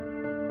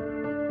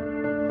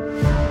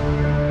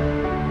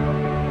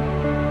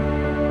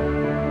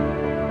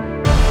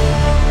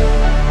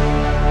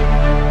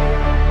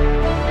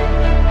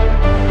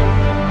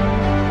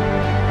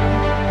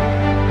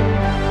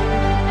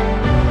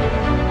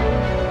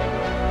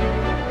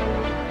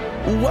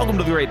Welcome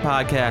to The Great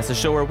Podcast, a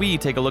show where we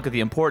take a look at the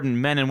important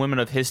men and women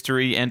of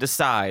history and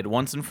decide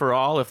once and for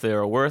all if they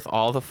are worth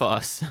all the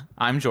fuss.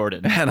 I'm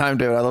Jordan. And I'm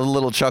doing a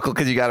little chuckle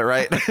because you got it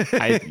right.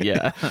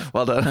 Yeah.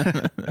 Well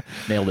done.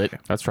 Nailed it.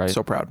 That's right.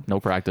 So proud. No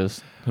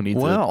practice. Who needs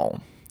it?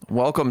 Well,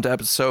 welcome to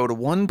episode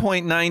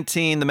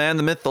 1.19, the man,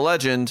 the myth, the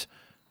legend,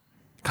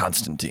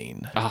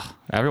 Constantine.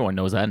 Everyone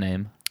knows that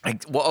name.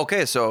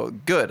 Okay, so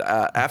good.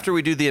 After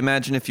we do the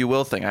imagine if you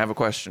will thing, I have a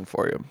question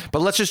for you.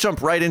 But let's just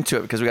jump right into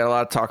it because we got a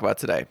lot to talk about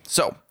today.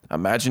 So,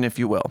 imagine if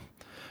you will.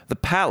 The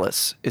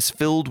palace is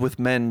filled with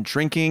men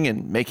drinking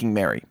and making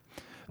merry.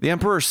 The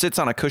emperor sits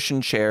on a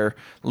cushioned chair,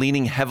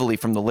 leaning heavily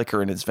from the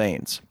liquor in his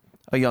veins.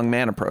 A young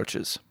man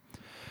approaches.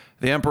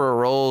 The emperor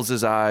rolls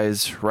his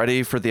eyes,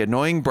 ready for the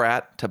annoying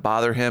brat to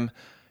bother him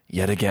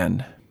yet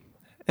again.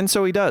 And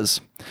so he does.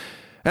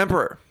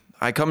 Emperor,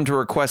 I come to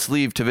request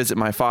leave to visit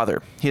my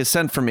father. He has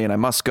sent for me and I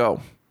must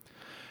go.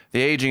 The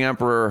aging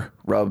emperor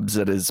rubs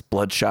at his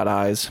bloodshot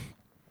eyes.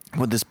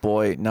 Would this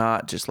boy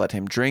not just let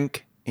him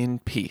drink in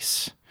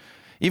peace?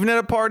 Even at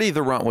a party,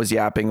 the runt was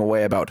yapping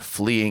away about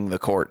fleeing the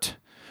court.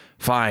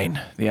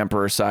 Fine, the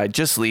emperor sighed,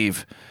 just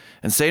leave,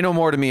 and say no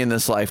more to me in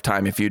this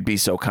lifetime if you'd be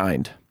so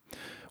kind.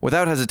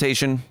 Without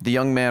hesitation, the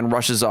young man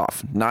rushes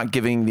off, not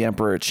giving the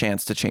emperor a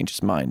chance to change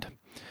his mind.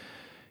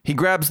 He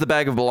grabs the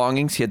bag of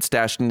belongings he had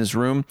stashed in his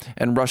room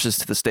and rushes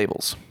to the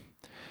stables.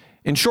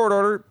 In short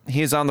order,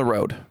 he is on the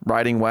road,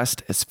 riding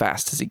west as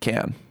fast as he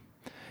can.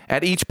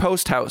 At each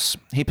post house,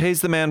 he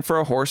pays the man for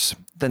a horse,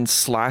 then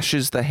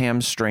slashes the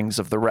hamstrings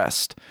of the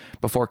rest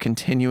before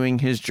continuing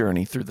his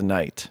journey through the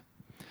night.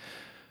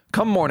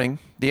 Come morning,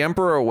 the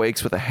emperor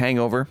awakes with a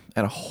hangover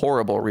and a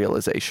horrible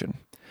realization.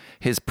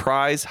 His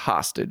prize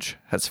hostage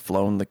has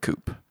flown the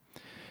coop.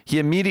 He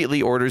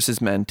immediately orders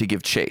his men to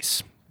give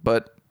chase,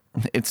 but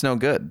it's no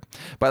good.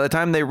 By the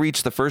time they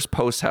reach the first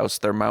post house,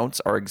 their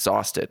mounts are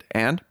exhausted,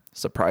 and,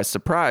 surprise,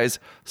 surprise,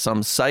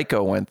 some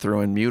psycho went through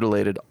and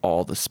mutilated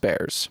all the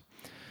spares.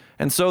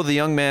 And so the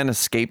young man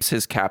escapes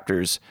his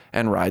captors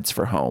and rides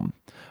for home,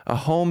 a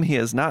home he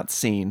has not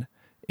seen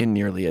in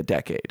nearly a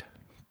decade.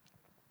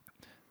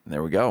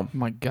 There we go. Oh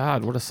my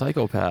God, what a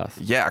psychopath.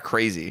 Yeah,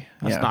 crazy.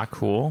 That's not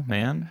cool,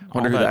 man.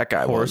 Wonder who that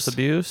guy horse was.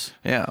 abuse.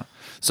 Yeah.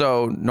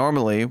 So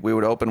normally we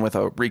would open with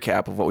a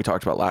recap of what we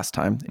talked about last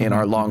time in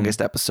our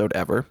longest episode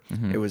ever.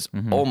 It was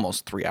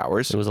almost 3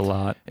 hours. It was a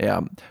lot.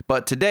 Yeah.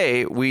 But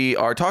today we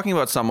are talking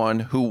about someone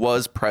who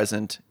was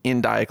present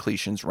in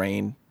Diocletian's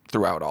reign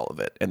throughout all of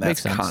it, and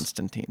that's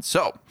Constantine.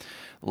 So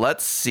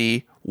let's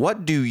see,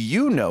 what do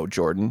you know,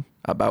 Jordan,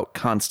 about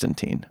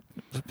Constantine?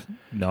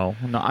 No,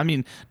 I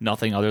mean,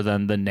 nothing other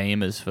than the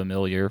name is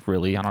familiar,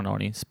 really. I don't know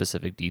any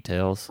specific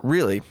details.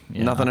 Really?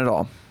 Yeah. Nothing at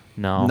all?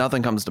 No.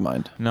 Nothing comes to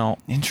mind? No.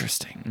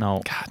 Interesting.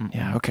 No. God,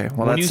 yeah, okay.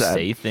 Well, when that's you sad.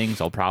 say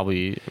things, I'll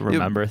probably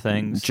remember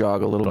things.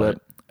 Jog a little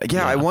bit.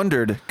 Yeah, I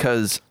wondered,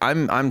 because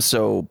I'm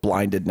so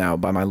blinded now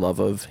by my love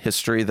of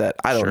history that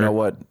I don't know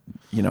what,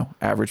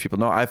 average people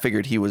know. I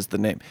figured he was the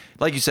name.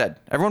 Like you said,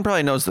 everyone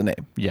probably knows the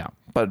name. Yeah.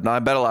 But I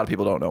bet a lot of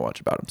people don't know much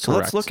about him. So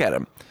Correct. Let's look at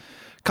him.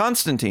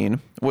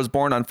 Constantine was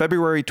born on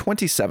February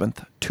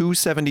 27th,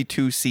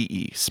 272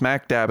 CE,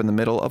 smack dab in the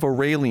middle of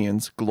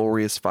Aurelian's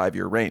glorious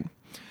 5-year reign.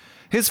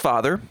 His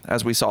father,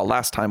 as we saw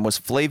last time, was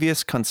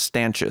Flavius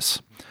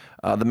Constantius,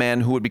 the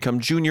man who would become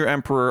junior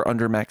emperor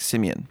under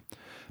Maximian.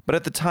 But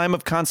at the time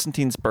of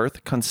Constantine's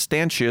birth,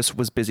 Constantius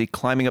was busy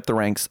climbing up the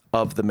ranks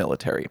of the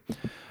military.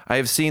 I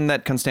have seen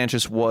that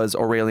Constantius was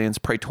Aurelian's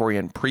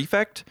praetorian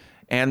prefect,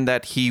 and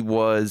that he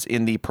was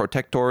in the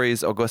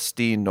Protectores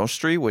Augusti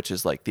Nostri, which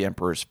is like the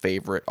emperor's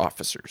favorite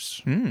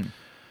officers.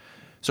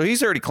 So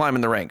he's already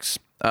climbing the ranks.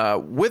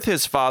 With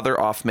his father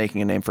off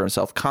making a name for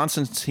himself,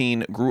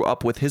 Constantine grew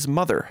up with his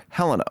mother,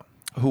 Helena,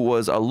 who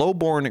was a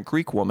low-born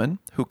Greek woman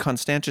who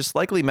Constantius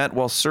likely met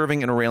while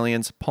serving in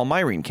Aurelian's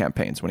Palmyrene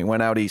campaigns when he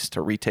went out east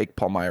to retake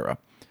Palmyra.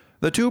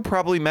 The two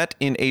probably met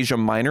in Asia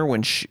Minor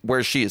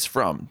where she is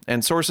from,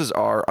 and sources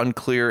are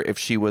unclear if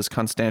she was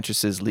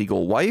Constantius's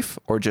legal wife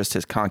or just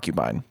his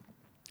concubine.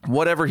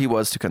 Whatever he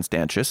was to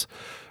Constantius,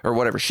 or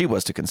whatever she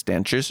was to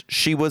Constantius,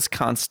 she was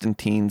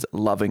Constantine's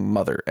loving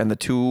mother, and the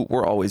two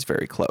were always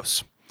very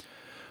close.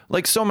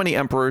 Like so many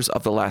emperors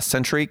of the last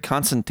century,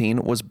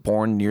 Constantine was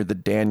born near the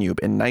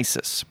Danube in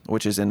Nisus,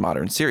 which is in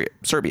modern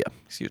Serbia.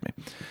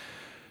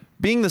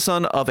 Being the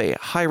son of a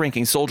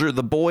high-ranking soldier,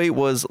 the boy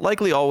was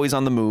likely always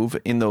on the move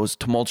in those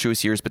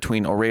tumultuous years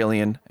between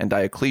Aurelian and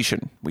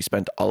Diocletian. We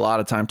spent a lot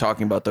of time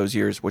talking about those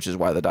years, which is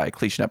why the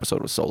Diocletian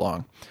episode was so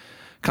long.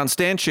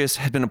 Constantius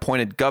had been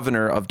appointed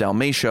governor of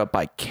Dalmatia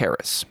by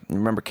Carus.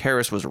 Remember,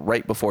 Carus was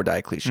right before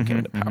Diocletian came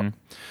into power.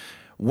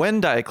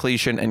 When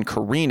Diocletian and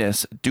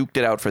Carinus duked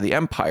it out for the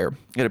empire,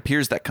 it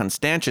appears that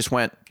Constantius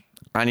went,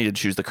 I need to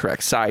choose the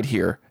correct side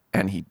here,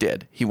 and he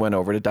did. He went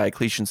over to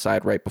Diocletian's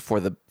side right before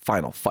the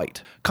final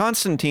fight.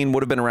 Constantine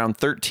would have been around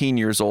 13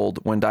 years old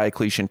when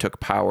Diocletian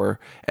took power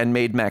and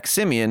made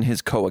Maximian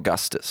his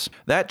co-Augustus.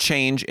 That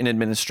change in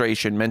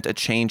administration meant a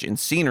change in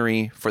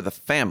scenery for the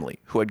family,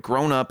 who had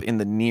grown up in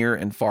the Near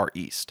and Far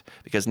East,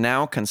 because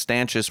now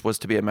Constantius was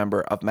to be a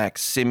member of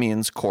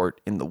Maximian's court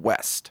in the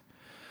West.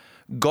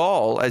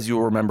 Gaul, as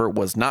you'll remember,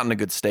 was not in a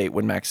good state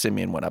when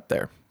Maximian went up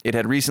there. It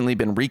had recently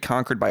been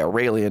reconquered by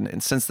Aurelian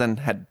and since then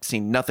had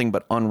seen nothing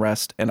but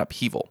unrest and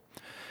upheaval.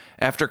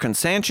 After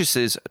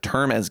Constantius's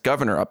term as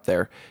governor up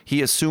there,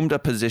 he assumed a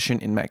position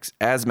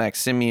as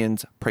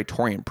Maximian's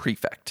praetorian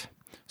prefect.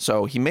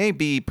 So he may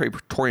be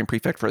praetorian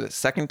prefect for the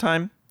second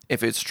time,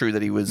 if it's true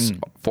that he was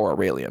for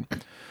Aurelian.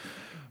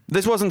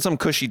 This wasn't some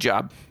cushy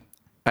job.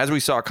 As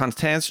we saw,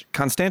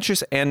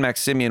 Constantius and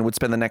Maximian would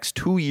spend the next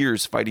 2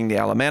 years fighting the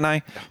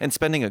Alemanni and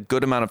spending a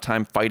good amount of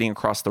time fighting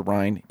across the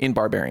Rhine in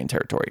barbarian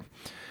territory.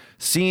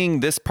 Seeing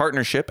this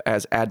partnership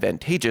as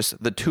advantageous,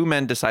 the two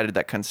men decided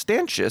that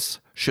Constantius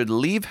should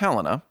leave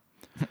Helena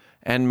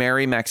and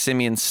marry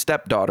Maximian's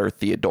stepdaughter,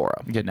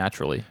 Theodora. Yeah,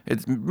 naturally.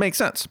 It makes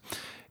sense.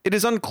 It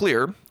is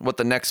unclear what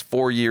the next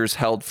 4 years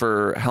held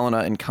for Helena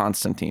and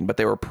Constantine, but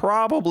they were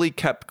probably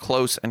kept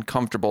close and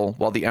comfortable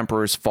while the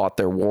emperors fought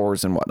their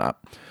wars and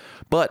whatnot.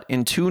 But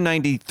in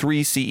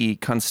 293 CE,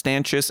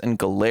 Constantius and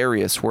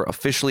Galerius were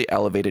officially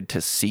elevated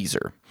to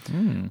Caesar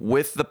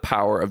with the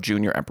power of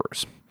junior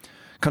emperors.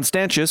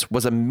 Constantius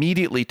was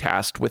immediately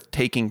tasked with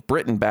taking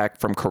Britain back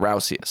from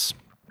Carausius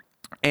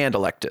and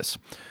Electus.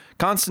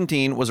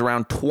 Constantine was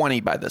around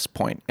 20 by this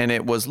point, and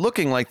it was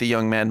looking like the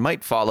young man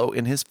might follow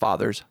in his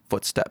father's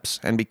footsteps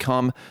and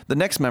become the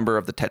next member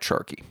of the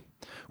Tetrarchy.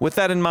 With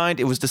that in mind,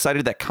 it was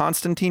decided that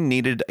Constantine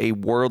needed a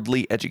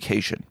worldly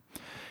education.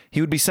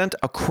 He would be sent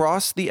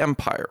across the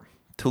empire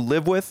to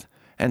live with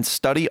and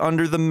study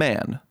under the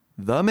man,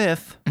 the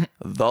myth,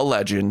 the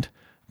legend,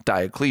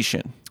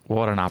 Diocletian.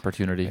 What an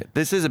opportunity.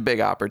 This is a big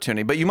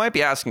opportunity, but you might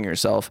be asking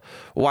yourself,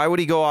 why would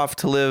he go off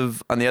to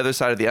live on the other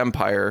side of the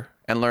empire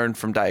and learn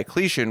from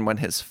Diocletian when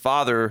his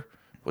father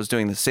was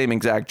doing the same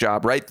exact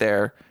job right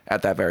there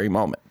at that very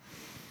moment?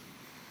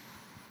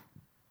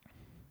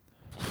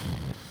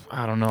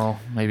 I don't know.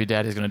 Maybe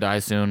Daddy's going to die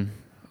soon.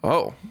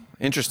 Oh,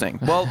 interesting.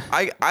 Well,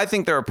 I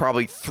think there are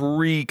probably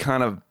three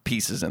kind of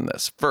pieces in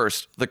this.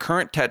 First, the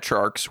current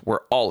Tetrarchs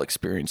were all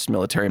experienced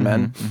military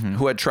men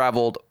who had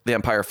traveled the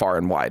empire far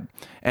and wide.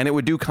 And it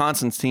would do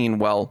Constantine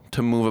well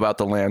to move about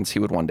the lands he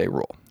would one day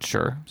rule.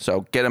 Sure.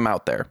 So get him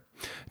out there.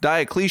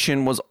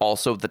 Diocletian was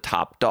also the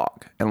top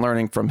dog, and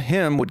learning from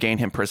him would gain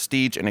him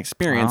prestige and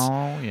experience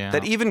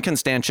that even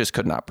Constantius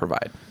could not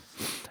provide.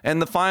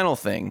 And the final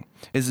thing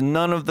is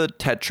none of the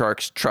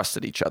Tetrarchs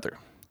trusted each other.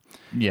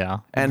 Yeah.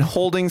 And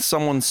holding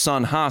someone's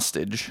son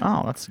hostage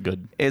that's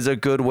good. is a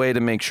good way to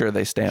make sure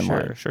they stay in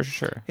line.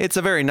 Sure. It's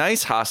a very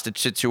nice hostage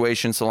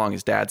situation so long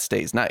as dad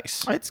stays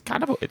nice.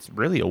 It's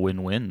really a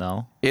win-win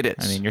though. It is.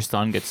 I mean, your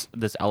son gets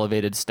this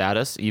elevated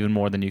status, even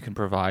more than you can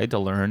provide, to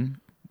learn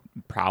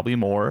probably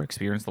more,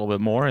 experience a little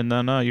bit more, and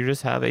then you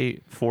just have a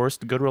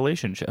forced good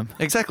relationship.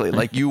 Exactly.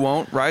 Like you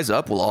won't rise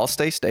up, we'll all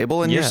stay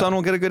stable, and your son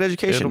will get a good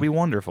education. It'll be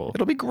wonderful.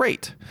 It'll be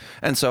great.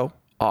 And so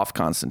off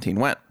Constantine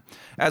went.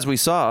 As we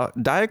saw,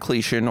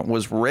 Diocletian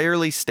was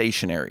rarely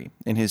stationary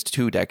in his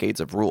 2 decades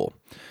of rule.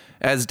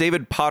 As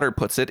David Potter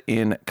puts it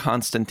in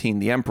Constantine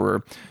the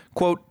Emperor,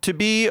 quote, "To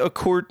be a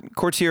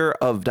courtier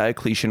of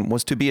Diocletian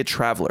was to be a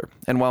traveler,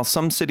 and while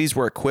some cities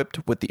were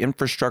equipped with the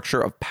infrastructure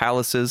of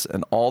palaces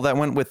and all that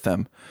went with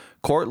them,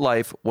 court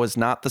life was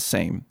not the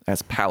same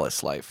as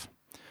palace life."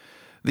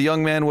 The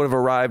young man would have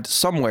arrived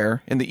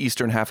somewhere in the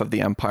eastern half of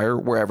the empire,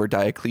 wherever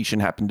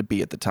Diocletian happened to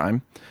be at the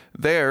time.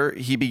 There,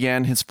 he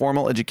began his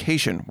formal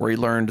education, where he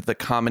learned the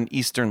common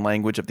Eastern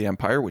language of the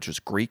empire, which was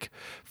Greek,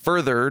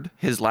 furthered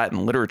his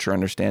Latin literature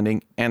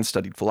understanding, and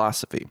studied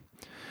philosophy.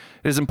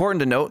 It is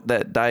important to note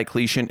that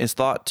Diocletian is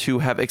thought to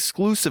have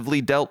exclusively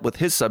dealt with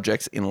his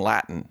subjects in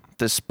Latin,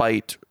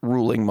 despite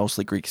ruling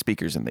mostly Greek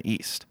speakers in the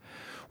East.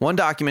 One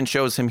document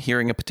shows him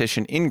hearing a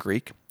petition in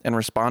Greek and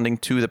responding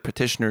to the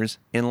petitioners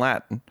in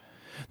Latin.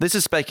 This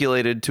is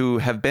speculated to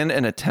have been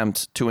an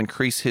attempt to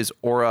increase his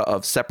aura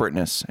of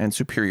separateness and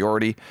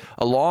superiority,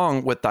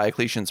 along with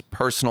Diocletian's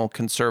personal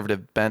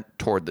conservative bent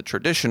toward the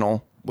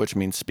traditional, which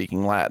means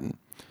speaking Latin.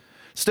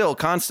 Still,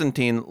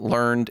 Constantine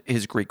learned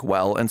his Greek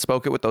well and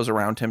spoke it with those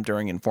around him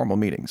during informal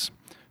meetings.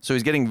 So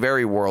he's getting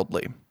very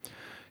worldly.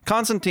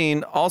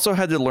 Constantine also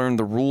had to learn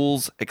the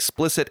rules,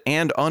 explicit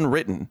and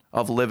unwritten,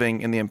 of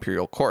living in the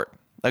imperial court.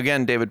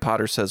 Again, David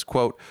Potter says,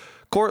 quote,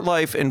 "Court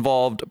life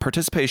involved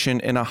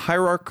participation in a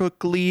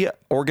hierarchically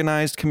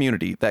organized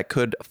community that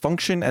could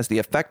function as the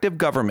effective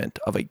government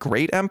of a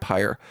great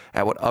empire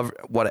at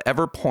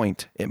whatever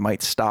point it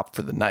might stop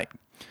for the night."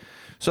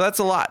 So that's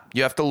a lot.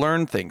 You have to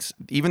learn things.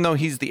 Even though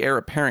he's the heir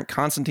apparent,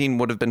 Constantine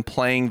would have been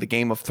playing the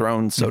Game of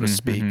Thrones, so to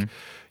speak.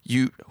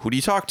 Who do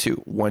you talk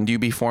to? When do you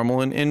be formal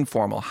and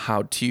informal?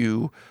 How do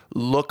you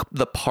look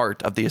the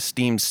part of the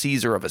esteemed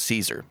Caesar of a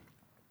Caesar?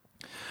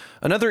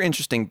 Another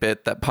interesting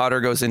bit that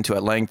Potter goes into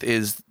at length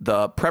is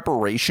the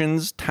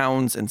preparations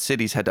towns and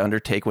cities had to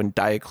undertake when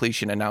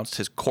Diocletian announced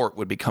his court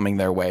would be coming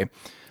their way.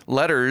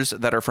 Letters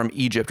that are from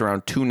Egypt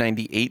around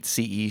 298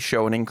 CE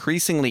show an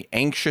increasingly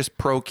anxious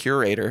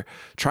procurator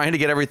trying to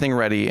get everything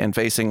ready and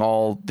facing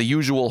all the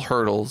usual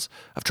hurdles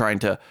of trying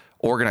to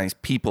organize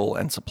people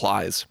and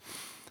supplies.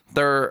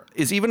 There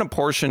is even a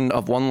portion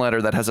of one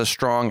letter that has a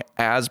strong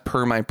 "as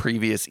per my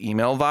previous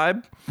email"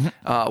 vibe,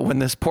 when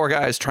this poor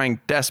guy is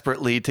trying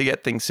desperately to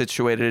get things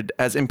situated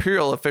as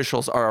imperial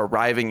officials are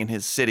arriving in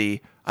his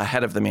city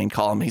ahead of the main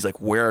column. He's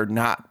like, we're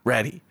not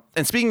ready.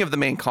 And speaking of the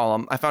main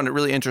column, I found it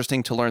really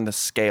interesting to learn the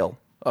scale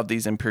of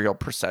these imperial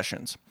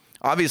processions.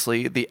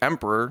 Obviously, the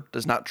emperor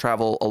does not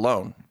travel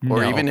alone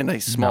or even in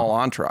a small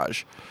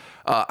entourage.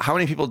 How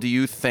many people do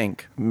you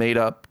think made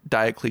up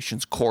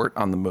Diocletian's court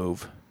on the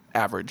move?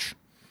 Average.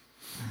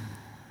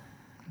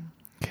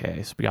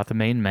 Okay, so we got the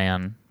main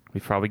man.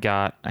 We've probably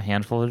got a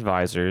handful of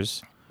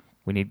advisors.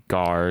 We need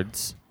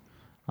guards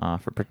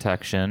for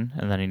protection,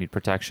 and then you need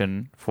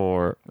protection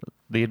for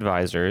the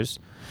advisors.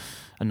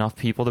 Enough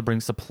people to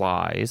bring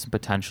supplies,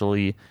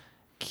 potentially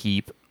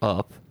keep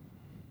up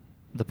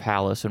the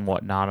palace and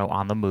whatnot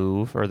on the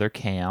move or their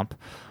camp.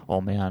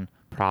 Oh man,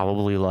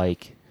 probably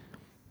like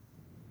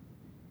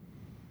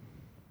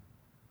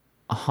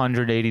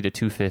 180 to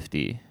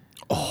 250.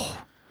 Oh.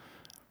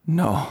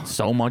 No.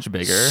 So much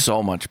bigger.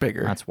 So much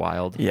bigger. That's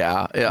wild.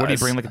 Yeah. Would he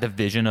bring like a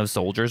division of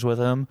soldiers with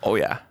him? Oh,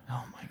 yeah.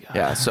 Oh, my God.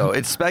 Yeah, so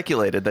it's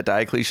speculated that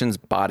Diocletian's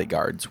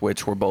bodyguards,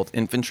 which were both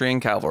infantry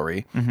and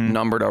cavalry,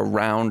 numbered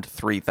around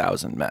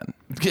 3,000 men.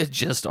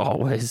 Just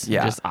always.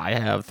 Yeah. Just, I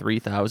have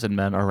 3,000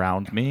 men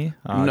around me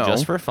No.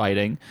 just for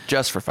fighting.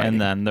 Just for fighting.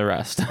 And then the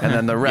rest. And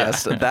then the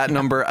rest. That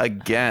number,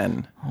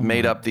 again,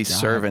 made up these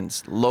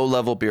servants,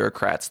 low-level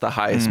bureaucrats, the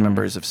highest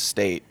members of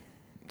state,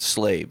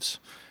 slaves,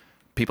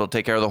 people to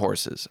take care of the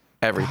horses,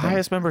 everything. The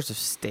highest members of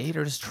state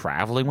are just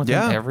traveling with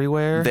him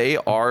everywhere. They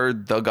are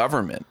the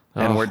government.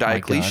 And where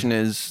Diocletian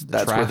is,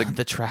 that's where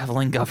the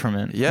traveling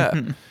government.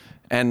 Yeah.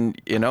 And,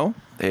 you know,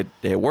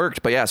 it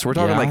worked. But yeah, so we're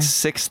talking like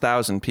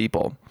 6,000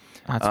 people.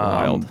 That's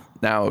wild.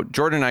 Now,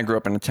 Jordan and I grew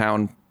up in a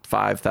town,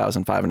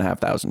 5,000,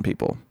 5,500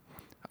 people,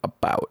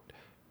 about.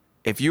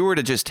 If you were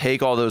to just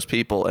take all those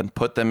people and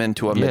put them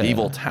into a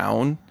medieval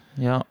town,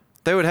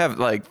 they would have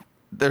like,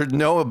 there's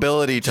no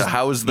ability to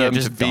house them,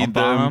 to feed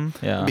them.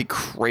 Yeah. It'd be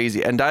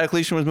crazy. And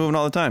Diocletian was moving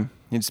all the time.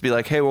 He'd just be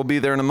like, hey, we'll be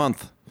there in a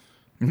month.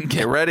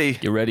 Get ready.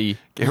 Get ready.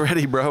 Get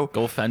ready, bro.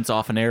 Go fence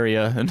off an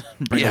area and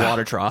bring a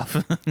water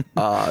trough.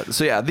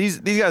 So yeah, these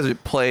guys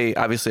play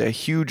obviously a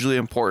hugely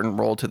important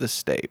role to the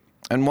state.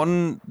 And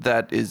one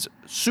that is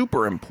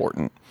super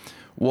important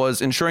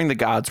was ensuring the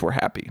gods were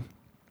happy.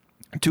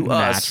 To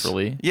us,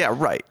 naturally. Yeah,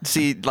 right.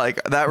 See,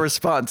 like that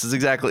response is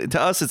exactly,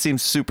 to us it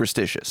seems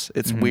superstitious.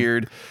 It's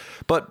weird.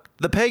 But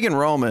the pagan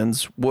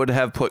Romans would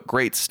have put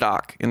great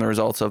stock in the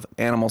results of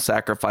animal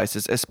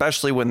sacrifices,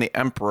 especially when the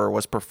emperor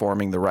was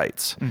performing the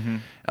rites.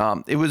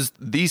 It was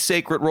the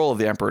sacred role of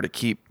the emperor to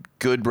keep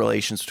good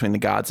relations between the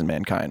gods and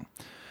mankind.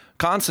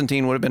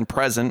 Constantine would have been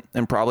present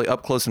and probably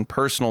up close and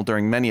personal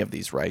during many of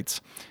these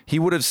rites. He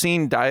would have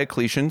seen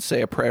Diocletian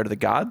say a prayer to the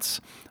gods.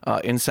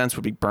 Incense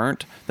would be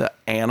burnt. The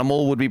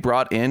animal would be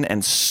brought in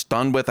and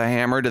stunned with a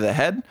hammer to the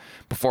head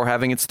before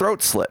having its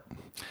throat slit.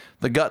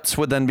 The guts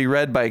would then be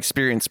read by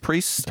experienced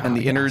priests, and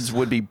the innards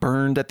would be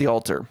burned at the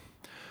altar.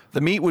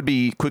 The meat would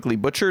be quickly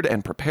butchered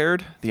and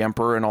prepared. The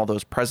emperor and all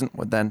those present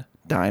would then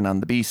dine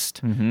on the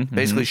beast.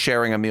 Basically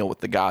sharing a meal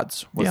with the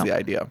gods was the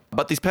idea.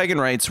 But these pagan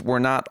rites were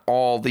not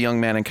all the young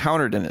man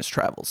encountered in his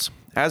travels.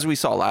 As we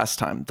saw last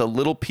time, the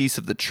little piece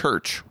of the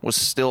church was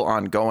still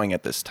ongoing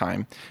at this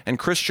time, and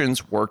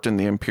Christians worked in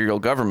the imperial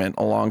government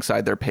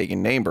alongside their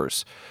pagan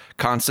neighbors.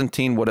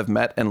 Constantine would have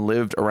met and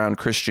lived around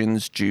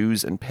Christians,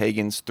 Jews, and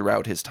pagans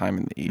throughout his time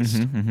in the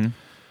East.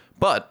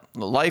 But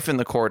life in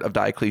the court of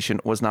Diocletian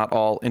was not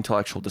all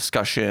intellectual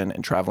discussion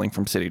and traveling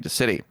from city to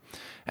city.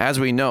 As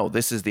we know,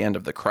 this is the end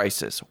of the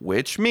crisis,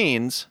 which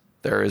means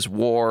there is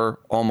war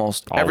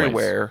almost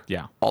everywhere,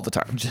 all the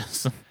time.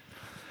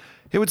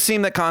 It would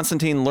seem that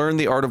Constantine learned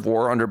the art of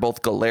war under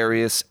both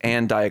Galerius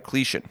and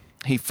Diocletian.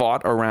 He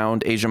fought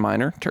around Asia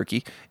Minor,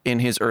 Turkey, in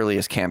his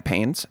earliest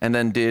campaigns, and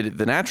then did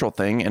the natural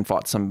thing and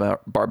fought some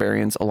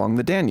barbarians along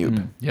the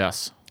Danube.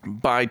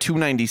 By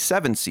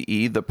 297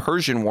 CE, the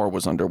Persian War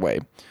was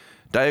underway.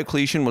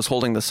 Diocletian was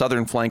holding the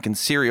southern flank in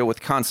Syria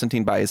with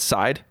Constantine by his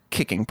side,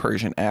 kicking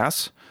Persian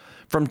ass.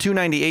 From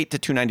 298 to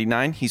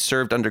 299, he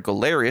served under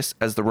Galerius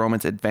as the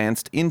Romans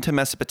advanced into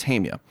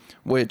Mesopotamia,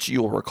 which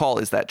you'll recall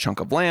is that chunk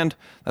of land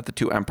that the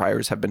two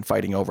empires have been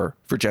fighting over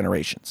for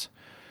generations.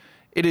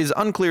 It is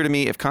unclear to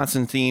me if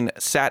Constantine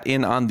sat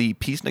in on the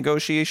peace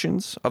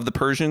negotiations of the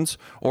Persians,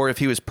 or if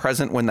he was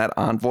present when that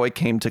envoy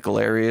came to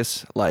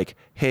Galerius, like,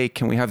 hey,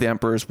 can we have the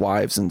emperor's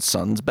wives and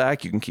sons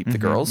back? You can keep the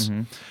girls.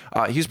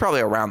 He was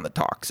probably around the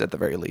talks at the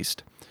very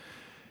least.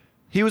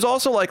 He was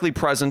also likely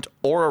present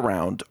or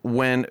around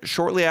when,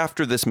 shortly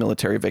after this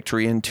military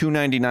victory in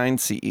 299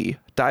 CE,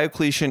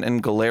 Diocletian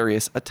and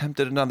Galerius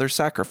attempted another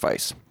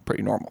sacrifice.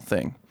 Pretty normal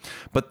thing.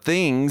 But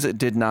things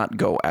did not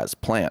go as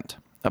planned.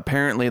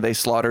 Apparently, they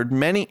slaughtered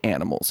many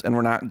animals and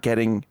were not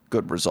getting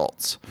good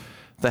results.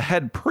 The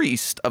head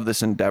priest of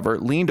this endeavor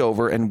leaned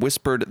over and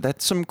whispered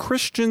that some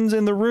Christians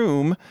in the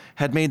room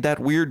had made that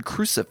weird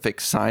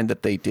crucifix sign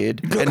that they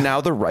did, and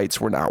now the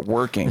rites were not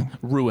working.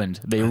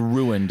 They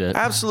ruined it.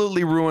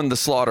 Absolutely ruined the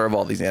slaughter of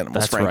all these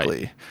animals,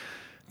 frankly.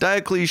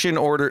 Diocletian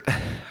ordered...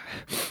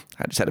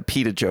 I just had a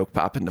PETA joke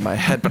pop into my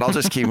head, but I'll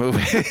just keep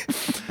moving.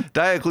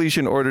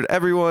 Diocletian ordered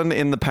everyone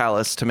in the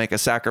palace to make a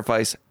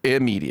sacrifice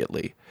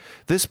immediately.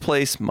 This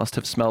place must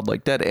have smelled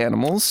like dead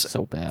animals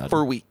So bad.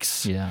 for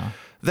weeks. Yeah.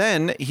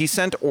 Then he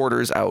sent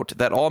orders out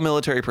that all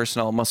military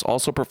personnel must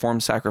also perform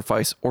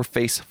sacrifice or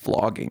face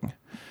flogging.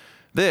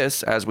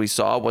 This, as we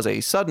saw, was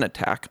a sudden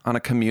attack on a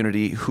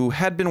community who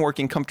had been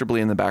working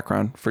comfortably in the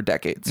background for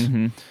decades.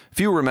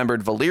 Few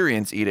remembered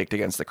Valerian's edict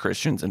against the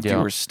Christians, and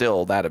fewer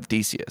still that of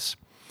Decius.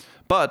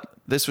 But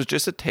this was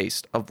just a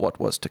taste of what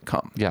was to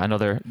come. Yeah,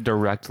 another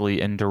directly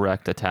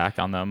indirect attack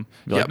on them.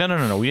 You're like,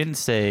 no. We didn't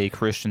say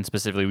Christian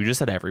specifically. We just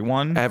said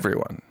everyone.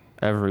 Everyone.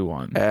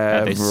 Everyone.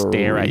 And they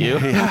stare at you.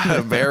 Yeah,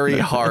 a very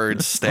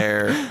hard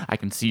stare. I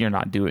can see you're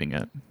not doing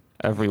it.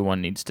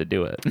 Everyone needs to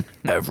do it.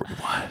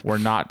 Everyone. We're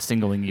not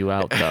singling you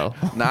out, though.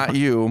 Not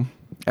you.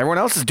 Everyone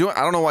else is doing.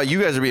 I don't know why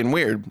you guys are being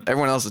weird.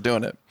 Everyone else is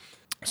doing it.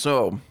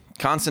 So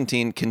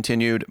Constantine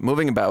continued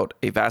moving about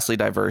a vastly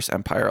diverse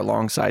empire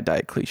alongside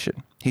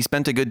Diocletian. He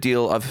spent a good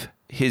deal of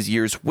his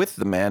years with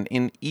the man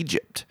in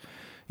Egypt.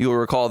 You will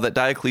recall that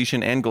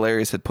Diocletian and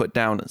Galerius had put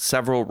down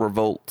several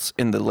revolts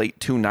in the late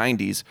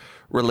 290s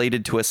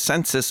related to a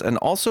census, and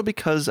also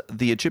because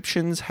the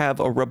Egyptians have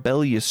a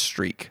rebellious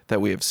streak that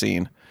we have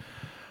seen.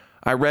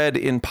 I read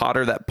in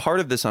Potter that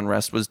part of this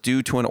unrest was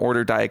due to an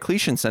order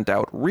Diocletian sent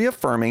out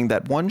reaffirming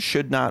that one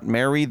should not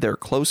marry their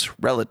close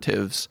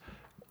relatives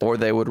or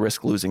they would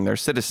risk losing their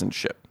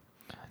citizenship.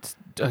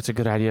 That's a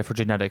good idea for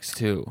genetics,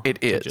 too.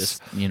 It is.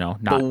 Just,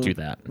 not do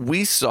that.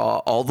 We saw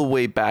all the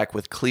way back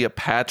with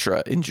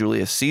Cleopatra in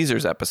Julius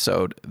Caesar's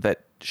episode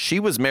that she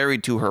was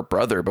married to her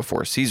brother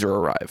before Caesar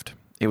arrived.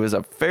 It was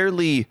a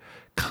fairly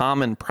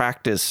common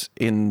practice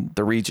in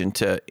the region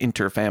to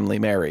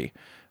interfamily marry.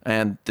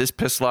 And this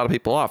pissed a lot of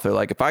people off. They're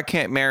like, if I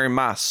can't marry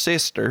my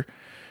sister,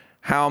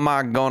 how am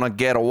I going to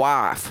get a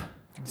wife?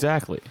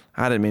 Exactly.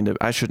 I didn't mean to.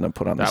 I shouldn't have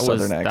put on the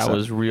southern accent. That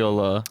was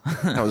real.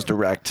 That was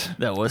direct.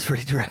 That was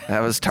pretty direct.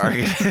 That was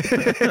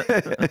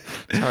targeted.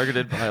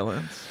 Targeted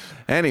violence.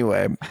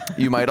 Anyway,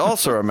 you might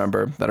also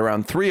remember that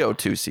around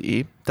 302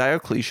 CE,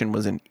 Diocletian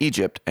was in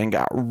Egypt and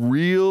got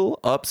real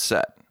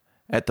upset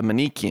at the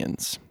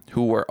Manichaeans,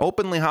 who were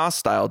openly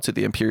hostile to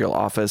the imperial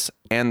office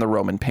and the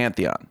Roman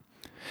pantheon.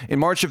 In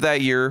March of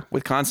that year,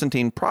 with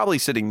Constantine probably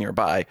sitting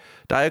nearby,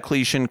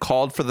 Diocletian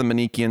called for the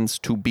Manichaeans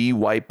to be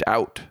wiped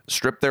out,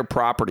 strip their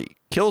property,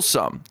 kill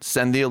some,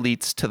 send the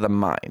elites to the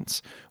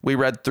mines. We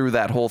read through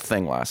that whole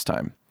thing last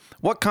time.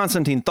 What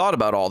Constantine thought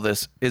about all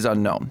this is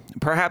unknown.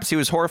 Perhaps he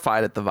was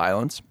horrified at the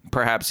violence.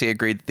 Perhaps he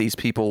agreed that these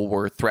people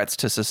were threats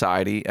to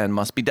society and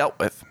must be dealt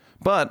with.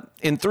 But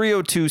in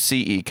 302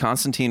 CE,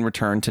 Constantine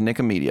returned to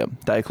Nicomedia,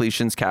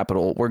 Diocletian's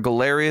capital, where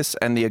Galerius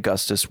and the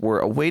Augustus were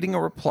awaiting a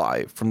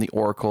reply from the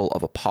oracle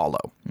of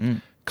Apollo.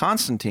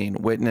 Constantine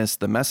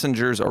witnessed the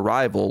messenger's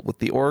arrival with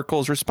the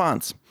oracle's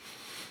response.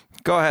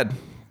 Go ahead,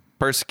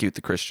 persecute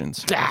the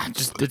Christians.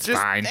 It's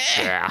fine.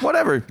 Yeah.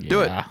 Whatever,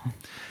 do it. Yeah.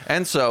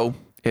 And so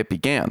it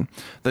began.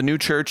 The new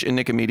church in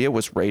Nicomedia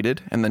was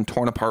raided and then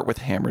torn apart with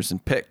hammers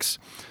and picks.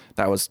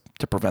 That was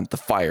to prevent the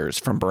fires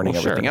from burning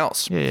everything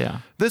else. Yeah.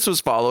 This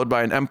was followed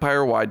by an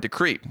empire-wide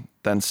decree,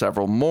 then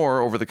several more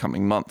over the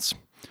coming months.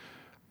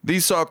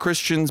 These saw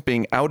Christians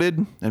being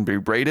outed and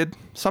berated,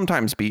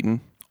 sometimes beaten,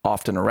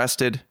 often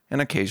arrested,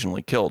 and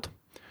occasionally killed.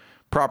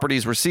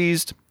 Properties were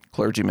seized,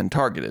 clergymen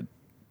targeted.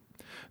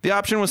 The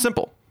option was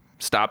simple: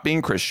 stop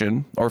being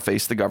Christian or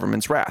face the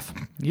government's wrath.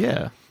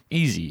 Yeah.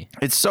 Easy.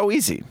 It's so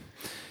easy.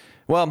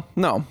 Well,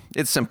 no,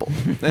 it's simple.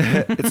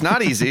 It's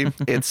not easy.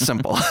 It's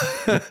simple.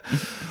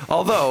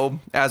 Although,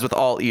 as with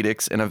all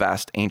edicts in a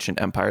vast ancient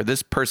empire,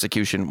 this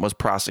persecution was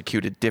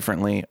prosecuted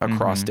differently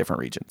across different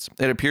regions.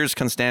 It appears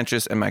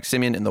Constantius and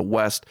Maximian in the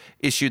west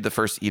issued the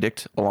first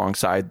edict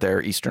alongside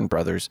their eastern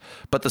brothers,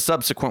 but the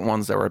subsequent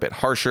ones that were a bit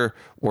harsher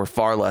were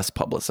far less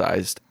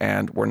publicized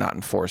and were not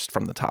enforced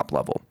from the top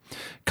level.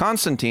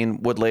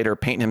 Constantine would later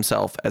paint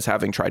himself as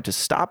having tried to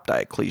stop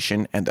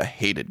Diocletian and the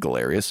hated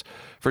Galerius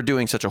for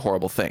doing such a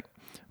horrible thing.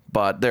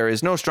 But there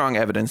is no strong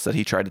evidence that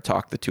he tried to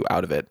talk the two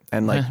out of it.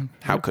 And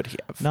how could he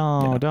have?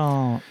 No,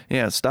 don't.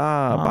 Yeah,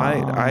 stop.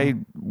 I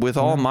with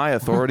all my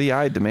authority,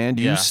 I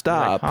demand you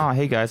stop. Like,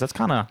 hey guys, that's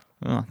kind of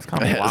a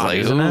lot, like,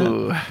 isn't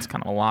ooh. it? It's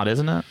kind of a lot,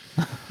 isn't it?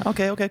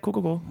 Okay,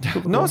 cool.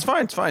 No, it's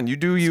fine. It's fine. You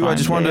do you. I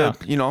just wanted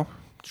to,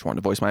 just wanted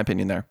to voice my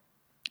opinion there.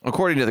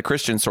 According to the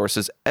Christian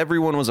sources,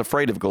 everyone was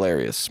afraid of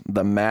Galerius,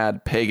 the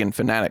mad pagan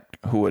fanatic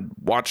who would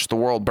watch the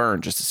world burn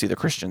just to see the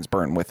Christians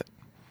burn with it.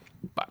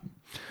 But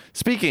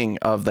speaking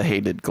of the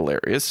hated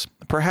Galerius,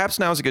 perhaps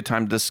now is a good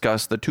time to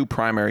discuss the two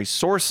primary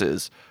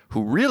sources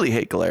who really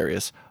hate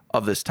Galerius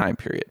of this time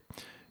period: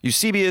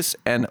 Eusebius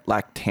and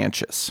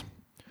Lactantius.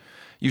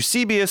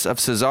 Eusebius of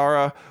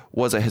Caesarea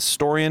was a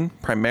historian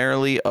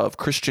primarily of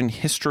Christian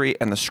history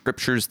and the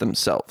scriptures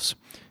themselves.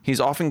 He's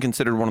often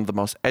considered one of the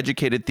most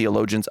educated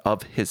theologians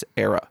of his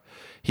era.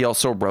 He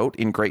also wrote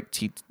in great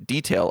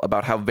detail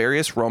about how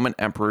various Roman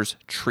emperors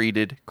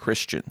treated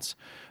Christians.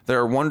 There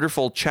are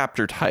wonderful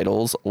chapter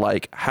titles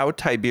like How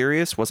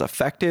Tiberius Was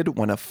Affected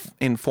When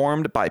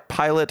Informed by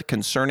Pilate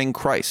Concerning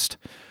Christ,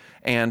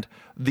 and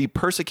the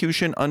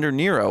persecution under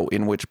Nero,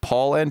 in which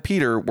Paul and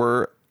Peter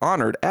were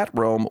honored at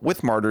Rome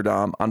with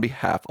martyrdom on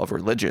behalf of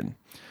religion.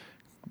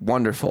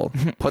 Wonderful.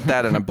 Put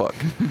that in a book.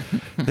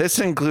 This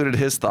included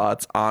his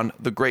thoughts on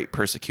the great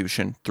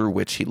persecution through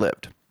which he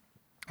lived.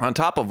 On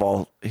top of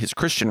all his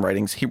Christian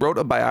writings, he wrote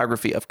a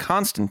biography of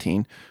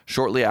Constantine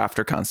shortly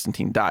after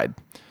Constantine died.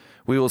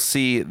 We will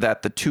see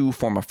that the two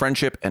form a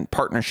friendship and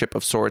partnership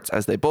of sorts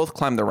as they both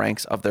climb the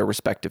ranks of their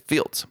respective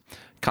fields.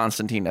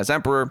 Constantine as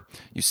emperor,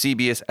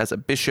 Eusebius as a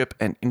bishop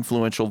and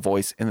influential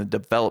voice in the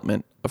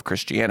development of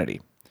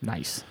Christianity.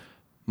 Nice.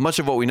 Much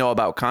of what we know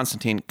about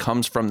Constantine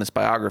comes from this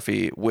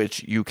biography,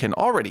 which you can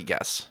already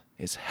guess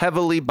is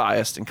heavily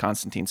biased in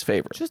Constantine's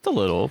favor. Just a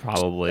little,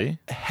 probably.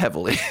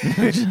 Heavily.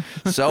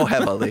 So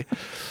heavily.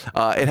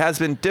 It has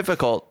been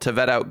difficult to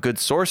vet out good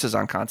sources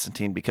on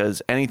Constantine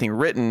because anything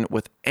written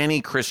with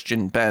any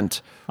Christian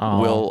bent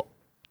will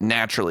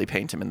naturally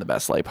paint him in the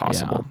best light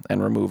possible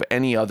and remove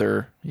any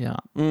other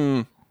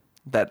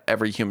that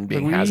every human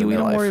being has in their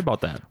life. We don't worry about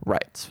that.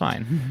 Right. It's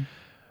fine.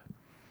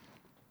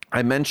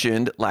 I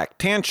mentioned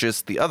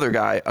Lactantius, the other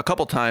guy, a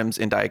couple times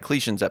in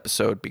Diocletian's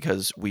episode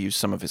because we use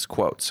some of his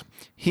quotes.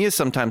 He is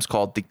sometimes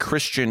called the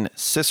Christian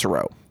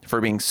Cicero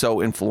for being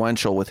so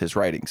influential with his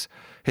writings.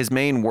 His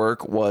main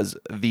work was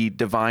The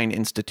Divine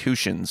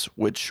Institutions,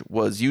 which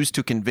was used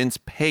to convince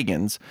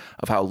pagans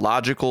of how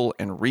logical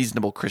and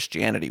reasonable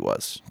Christianity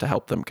was to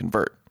help them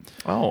convert.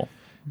 Oh.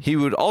 He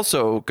would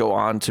also go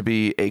on to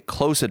be a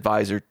close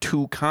advisor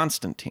to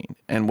Constantine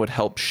and would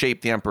help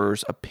shape the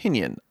emperor's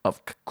opinion of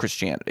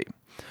Christianity.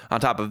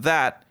 On top of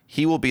that,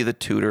 he will be the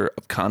tutor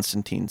of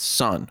Constantine's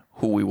son,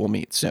 who we will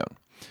meet soon.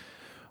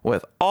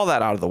 With all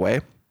that out of the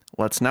way,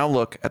 let's now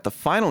look at the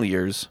final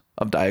years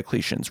of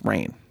Diocletian's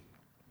reign.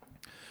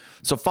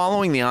 So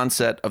following the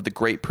onset of the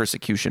Great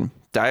Persecution,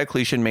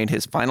 Diocletian made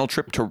his final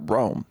trip to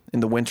Rome in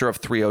the winter of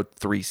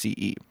 303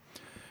 CE.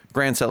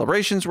 Grand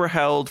celebrations were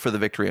held for the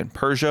victory in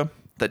Persia,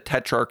 the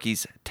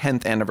Tetrarchy's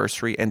 10th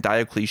anniversary, and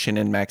Diocletian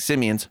and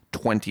Maximian's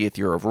 20th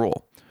year of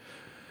rule.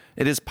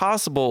 It is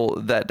possible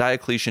that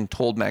Diocletian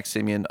told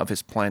Maximian of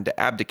his plan to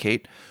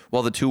abdicate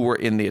while the two were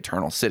in the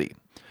Eternal City.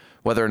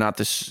 Whether or not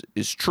this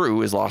is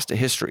true is lost to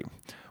history.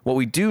 What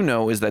we do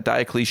know is that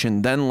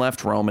Diocletian then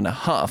left Rome in a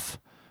huff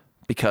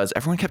because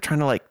everyone kept trying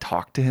to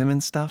talk to him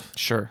and stuff.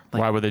 Sure.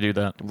 Why would they do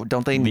that?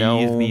 Don't they know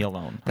Leave me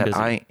alone. that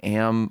I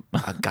am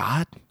a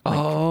god?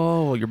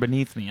 Oh, you're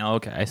beneath me. Oh,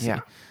 okay, I see.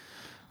 Yeah.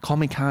 Call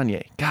me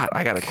Kanye. God,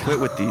 I got to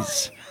quit with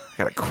these.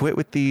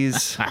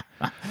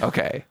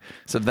 Okay.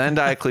 So then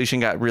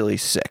Diocletian got really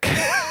sick.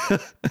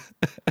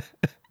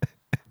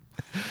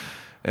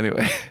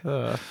 Anyway,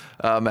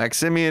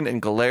 Maximian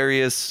and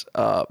Galerius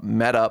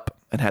met up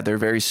and had their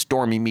very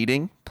stormy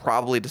meeting,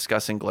 probably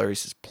discussing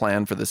Galerius'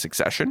 plan for the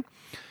succession.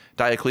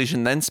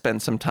 Diocletian then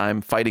spent some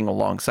time fighting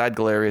alongside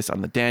Galerius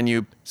on the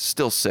Danube,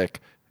 still sick,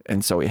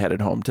 and so he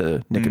headed home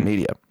to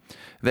Nicomedia.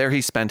 There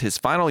he spent his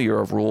final year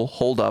of rule,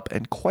 holed up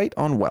and quite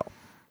unwell.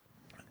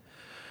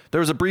 There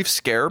was a brief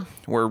scare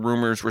where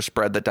rumors were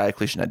spread that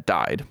Diocletian had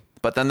died,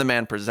 but then the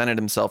man presented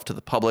himself to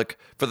the public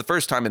for the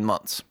first time in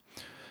months.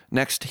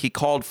 Next, he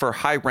called for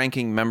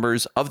high-ranking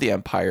members of the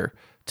empire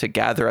to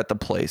gather at the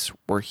place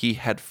where he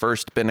had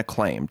first been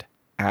acclaimed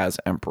as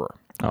emperor.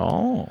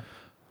 Oh.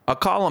 A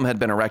column had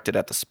been erected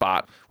at the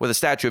spot with a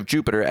statue of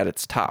Jupiter at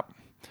its top.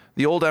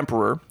 The old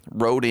emperor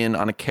rode in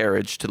on a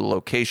carriage to the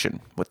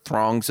location with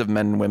throngs of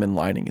men and women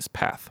lining his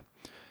path.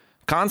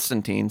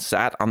 Constantine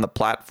sat on the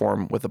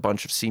platform with a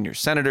bunch of senior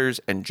senators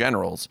and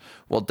generals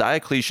while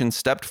Diocletian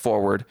stepped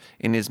forward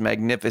in his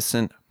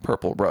magnificent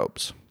purple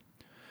robes.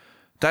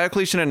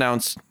 Diocletian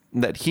announced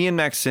that he and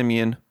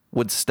Maximian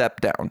would step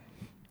down,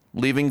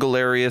 leaving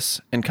Galerius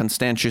and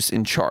Constantius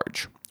in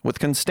charge, with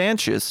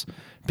Constantius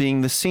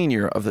being the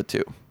senior of the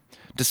two,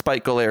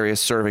 despite Galerius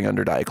serving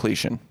under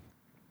Diocletian.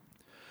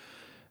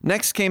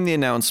 Next came the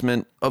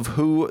announcement of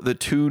who the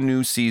two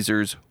new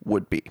Caesars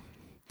would be.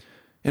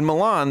 In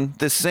Milan,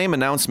 this same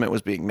announcement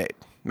was being made.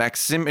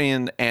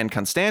 Maximian and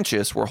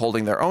Constantius were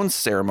holding their own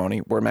ceremony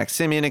where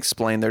Maximian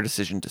explained their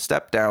decision to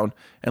step down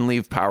and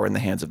leave power in the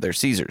hands of their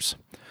Caesars.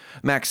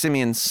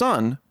 Maximian's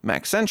son,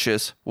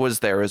 Maxentius, was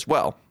there as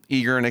well,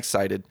 eager and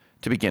excited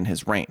to begin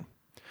his reign.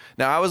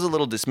 Now, I was a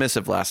little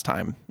dismissive last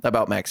time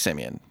about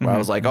Maximian, where I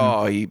was like,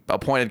 oh, he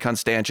appointed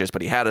Constantius,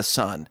 but he had a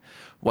son.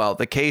 Well,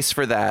 the case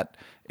for that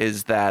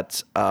is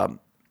that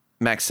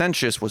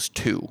Maxentius was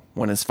 2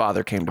 when his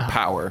father came to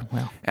power,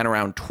 and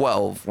around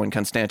 12 when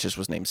Constantius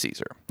was named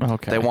Caesar.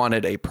 Okay. They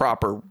wanted a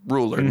proper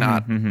ruler,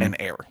 not an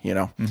heir, you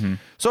know?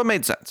 So it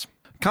made sense.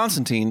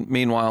 Constantine,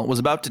 meanwhile, was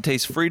about to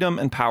taste freedom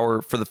and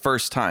power for the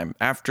first time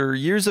after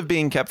years of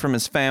being kept from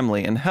his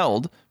family and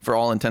held, for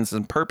all intents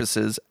and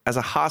purposes, as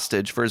a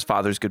hostage for his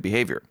father's good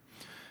behavior.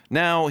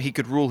 Now he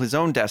could rule his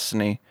own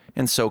destiny,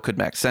 and so could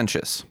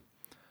Maxentius.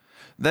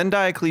 Then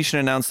Diocletian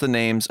announced the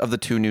names of the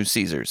 2 new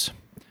Caesars,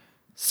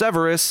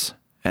 Severus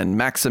and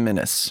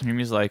Maximinus. And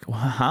he's like,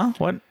 huh?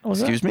 What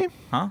was Excuse me?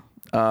 Huh?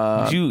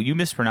 You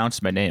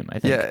mispronounced my name, I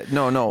think. Yeah,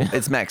 no,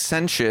 it's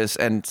Maxentius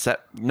and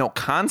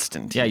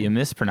Constantine. Yeah, you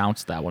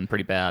mispronounced that one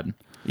pretty bad.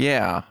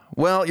 Yeah.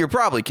 Well, you're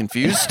probably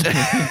confused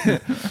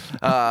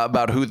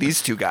about who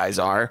these two guys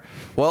are.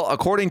 Well,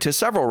 according to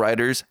several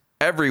writers,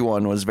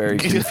 everyone was very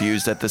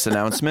confused at this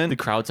announcement. The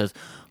crowd says,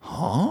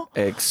 huh?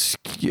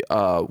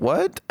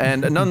 What?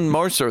 And none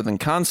more so than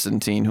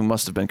Constantine, who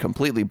must have been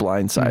completely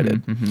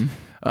blindsided.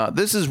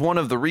 This is one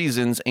of the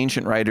reasons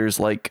ancient writers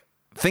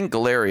think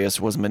Galerius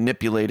was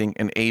manipulating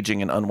an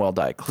aging and unwell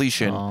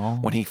Diocletian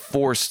when he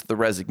forced the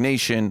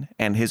resignation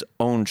and his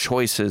own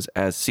choices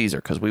as Caesar,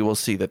 because we will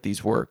see that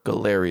these were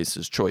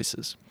Galerius's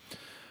choices.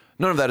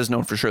 None of that is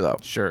known for sure, though.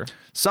 Sure.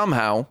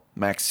 Somehow,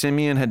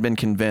 Maximian had been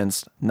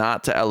convinced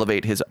not to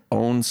elevate his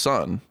own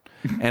son,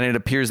 and it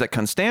appears that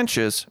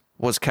Constantius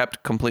was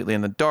kept completely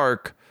in the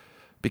dark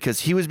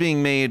because he was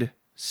being made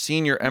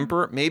senior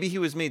emperor. Maybe he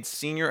was made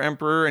senior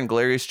emperor and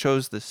Galerius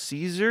chose the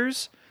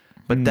Caesars.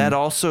 But that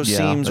also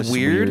seems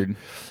weird.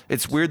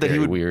 It's weird that he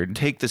would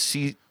take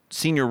the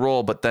senior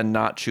role, but then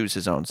not choose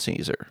his own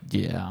Caesar.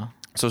 Yeah.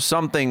 So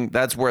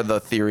that's where the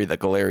theory that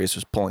Galerius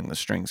was pulling the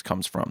strings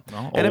comes from.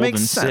 Well, and it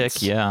makes sense.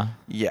 Sick, yeah.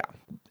 Yeah.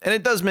 And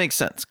it does make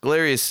sense.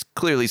 Galerius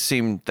clearly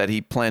seemed that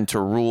he planned to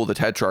rule the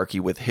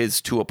Tetrarchy with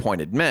his two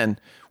appointed men,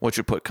 which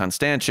would put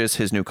Constantius,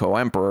 his new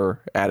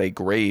co-emperor, at a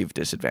grave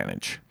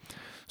disadvantage.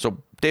 So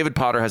David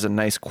Potter has a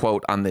nice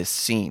quote on this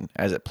scene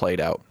as it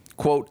played out.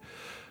 Quote,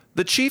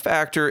 "The chief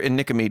actor in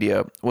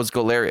Nicomedia was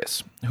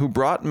Galerius, who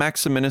brought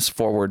Maximinus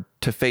forward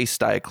to face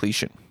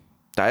Diocletian.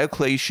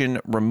 Diocletian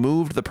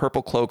removed the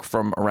purple cloak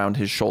from around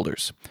his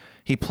shoulders.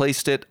 He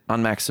placed it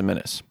on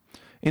Maximinus.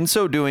 In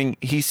so doing,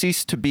 he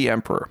ceased to be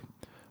emperor.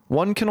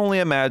 One can only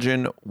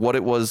imagine what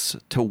it was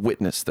to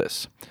witness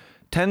this.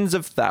 Tens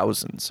of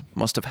thousands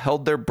must have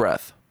held their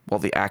breath while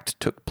the act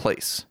took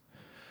place.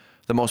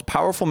 The most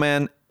powerful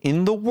man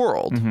in the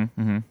world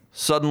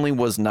suddenly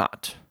was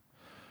not.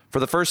 For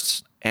the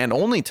first and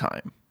only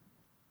time,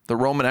 the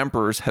Roman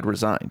emperors had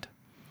resigned."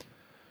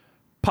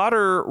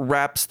 Potter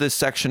wraps this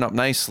section up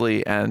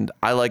nicely, and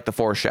I like the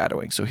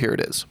foreshadowing, so here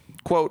it is.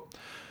 Quote,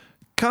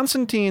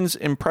 "Constantine's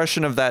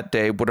impression of that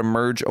day would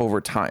emerge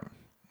over time.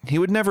 He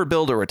would never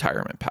build a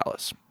retirement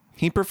palace.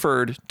 He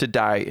preferred to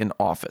die in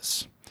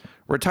office.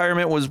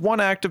 Retirement was one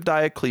act of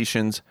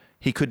Diocletian's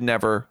he could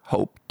never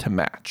hope to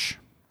match."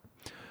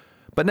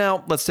 But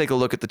now let's take a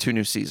look at the two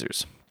new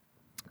Caesars.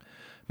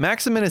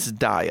 Maximinus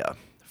Daia.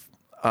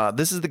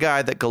 This is the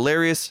guy that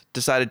Galerius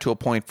decided to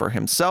appoint for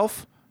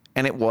himself,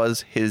 and it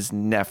was his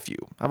nephew.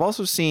 I've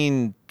also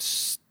seen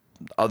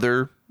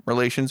other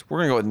relations. We're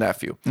going to go with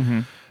nephew.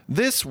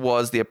 This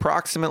was the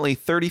approximately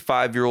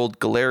 35-year-old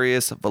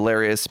Galerius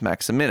Valerius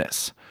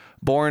Maximinus,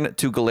 born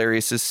to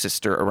Galerius'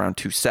 sister around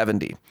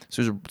 270.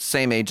 So he was the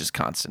same age as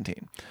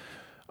Constantine.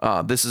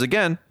 This is,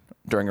 again,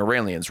 during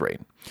Aurelian's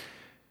reign.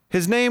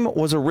 His name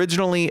was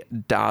originally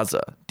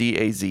Daza,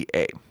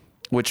 D-A-Z-A,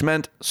 which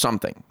meant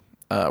something.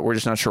 We're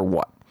just not sure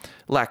what.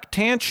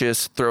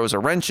 Lactantius throws a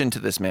wrench into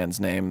this man's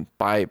name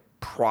by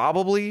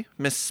probably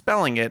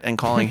misspelling it and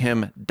calling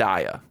him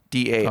Daia,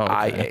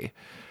 D-A-I-A. Okay.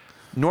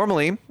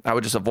 Normally, I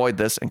would just avoid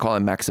this and call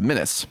him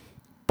Maximinus,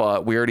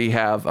 but we already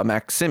have a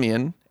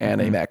Maximian and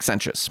a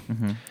Maxentius.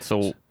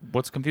 So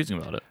what's confusing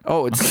about it?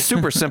 Oh, it's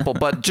super simple,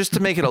 but just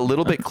to make it a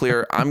little bit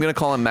clear, I'm going to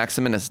call him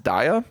Maximinus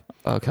Daia.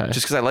 Okay.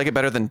 Just because I like it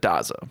better than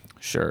Daza.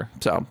 Sure.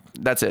 So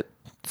that's it.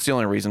 It's the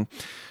only reason.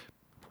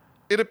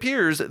 It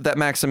appears that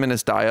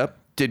Maximinus Daia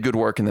did good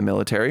work in the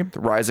military,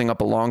 rising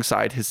up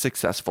alongside his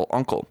successful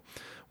uncle.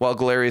 While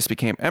Galerius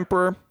became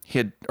emperor,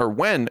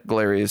 when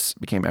Galerius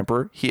became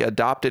emperor, he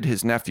adopted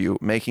his nephew,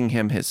 making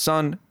him his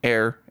son,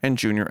 heir, and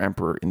junior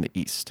emperor in the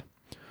East.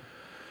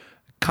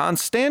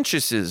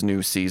 Constantius's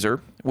new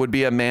Caesar would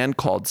be a man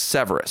called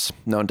Severus,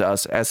 known to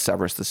us as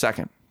Severus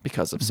II,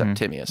 because of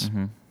Septimius.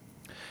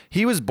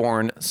 He was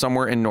born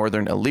somewhere in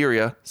northern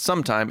Illyria,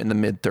 sometime in the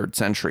mid-3rd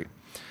century.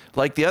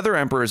 Like the other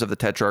emperors of the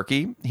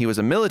Tetrarchy, he was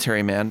a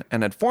military man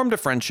and had formed a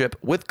friendship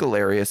with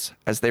Galerius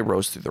as they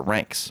rose through the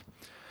ranks.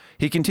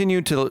 He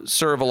continued to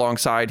serve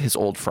alongside his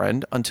old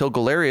friend until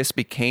Galerius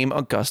became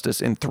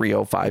Augustus in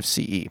 305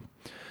 CE.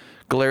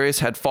 Galerius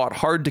had fought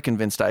hard to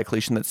convince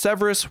Diocletian that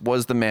Severus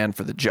was the man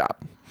for the job.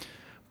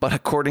 But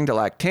according to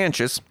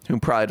Lactantius, who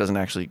probably doesn't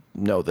actually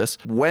know this,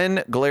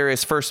 when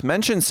Galerius first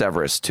mentioned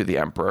Severus to the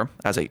emperor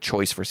as a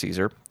choice for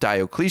Caesar,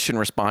 Diocletian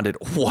responded,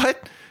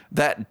 "What?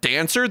 That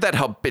dancer, that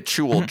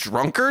habitual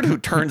drunkard who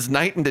turns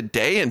night into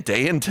day and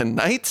day into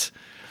night?"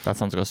 That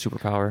sounds like a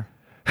superpower.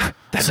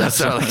 That does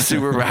sound like a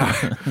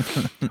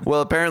superpower.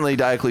 Well, apparently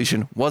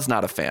Diocletian was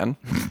not a fan,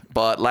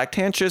 but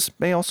Lactantius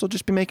may also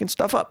just be making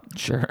stuff up.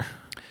 Sure.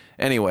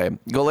 Anyway,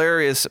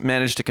 Galerius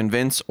managed to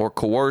convince or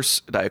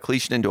coerce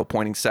Diocletian into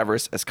appointing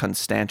Severus as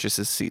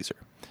Constantius' Caesar.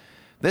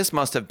 This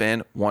must have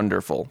been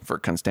wonderful for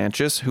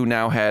Constantius, who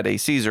now had a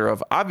Caesar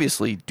of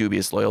obviously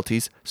dubious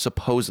loyalties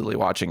supposedly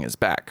watching his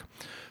back.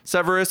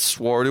 Severus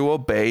swore to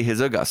obey his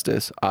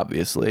Augustus,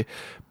 obviously,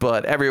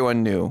 but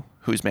everyone knew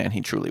whose man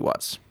he truly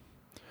was.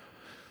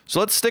 So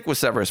let's stick with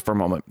Severus for a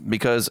moment,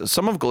 because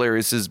some of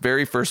Galerius'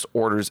 very first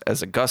orders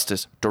as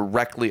Augustus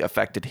directly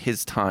affected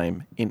his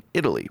time in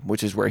Italy,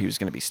 which is where he was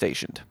going to be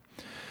stationed.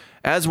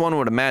 As one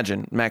would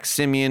imagine,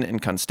 Maximian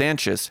and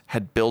Constantius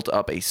had built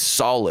up a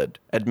solid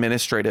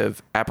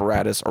administrative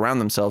apparatus around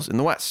themselves in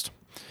the West.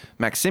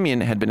 Maximian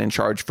had been in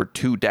charge for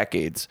 2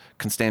 decades,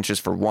 Constantius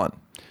for 1.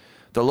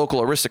 The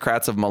local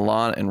aristocrats of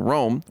Milan and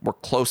Rome were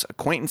close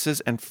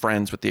acquaintances and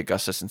friends with the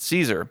Augustus and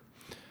Caesar.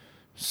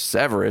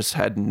 Severus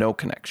had no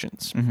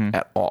connections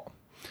at all.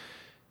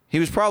 He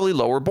was probably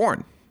lower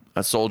born,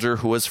 a soldier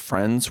who was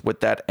friends with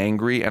that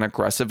angry and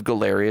aggressive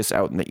Galerius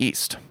out in the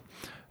east.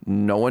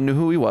 No one knew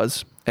who he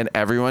was, and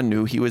everyone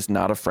knew he was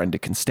not a friend to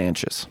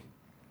Constantius.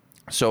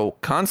 So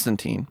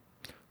Constantine,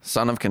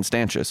 son of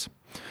Constantius,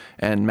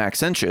 and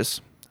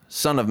Maxentius,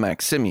 son of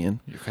Maximian,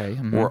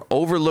 were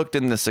overlooked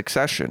in the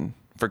succession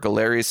for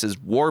Galerius's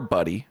war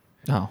buddy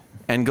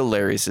and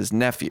Galerius's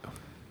nephew.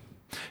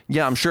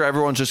 Yeah, I'm sure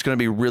everyone's just going to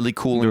be really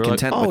cool and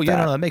content with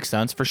that. No, that makes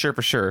sense. For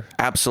sure.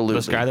 Absolutely.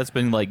 This guy that's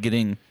been like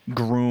getting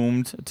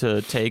groomed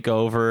to take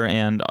over,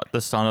 and the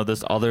son of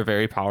this other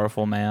very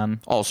powerful man.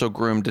 Also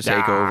groomed to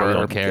take over. I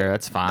don't care.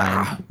 That's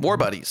fine. War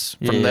buddies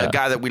from the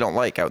guy that we don't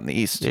like out in the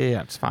east.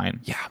 Yeah, it's fine.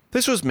 Yeah.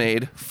 This was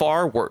made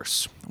far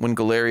worse when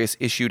Galerius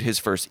issued his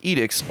first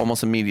edicts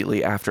almost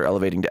immediately after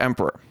elevating to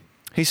emperor.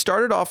 He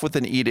started off with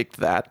an edict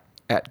that,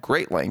 at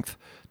great length,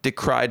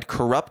 decried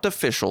corrupt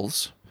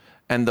officials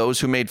and those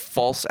who made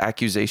false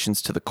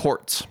accusations to the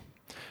courts.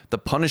 The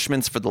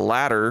punishments for the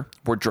latter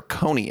were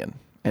draconian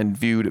and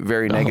viewed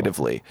very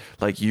negatively.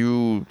 Like,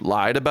 you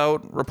lied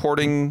about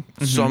reporting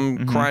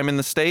some crime in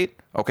the state?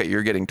 Okay,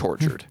 you're getting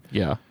tortured.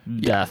 Yeah.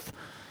 Death.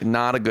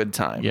 Not a good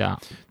time. Yeah.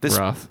 This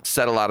rough.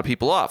 set a lot of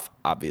people off,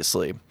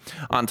 obviously.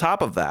 On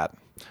top of that,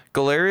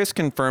 Galerius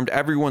confirmed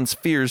everyone's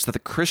fears that the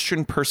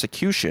Christian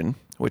persecution,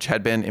 which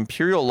had been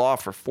imperial law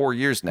for 4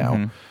 years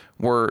now,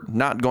 were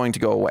not going to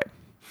go away.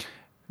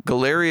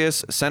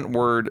 Galerius sent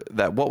word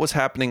that what was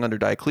happening under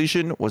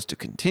Diocletian was to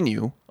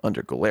continue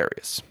under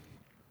Galerius.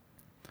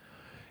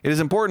 It is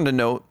important to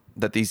note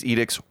that these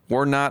edicts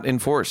were not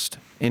enforced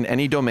in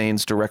any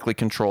domains directly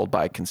controlled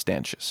by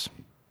Constantius.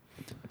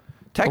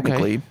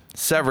 Technically,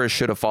 Severus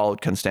should have followed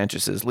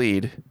Constantius's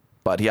lead,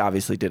 but he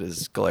obviously did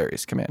as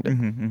Galerius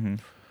commanded.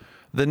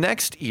 The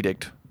next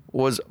edict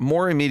was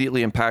more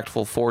immediately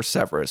impactful for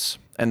Severus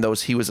and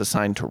those he was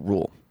assigned to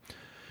rule.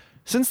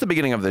 Since the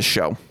beginning of this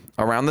show,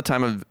 around the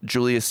time of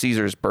Julius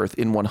Caesar's birth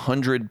in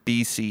 100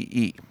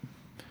 BCE,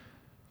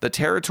 the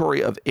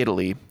territory of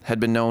Italy had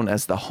been known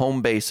as the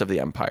home base of the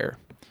empire.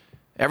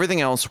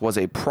 Everything else was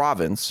a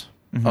province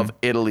of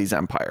Italy's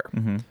empire.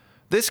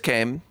 This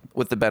came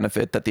with the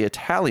benefit that the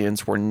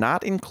Italians were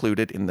not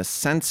included in the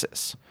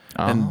census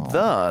and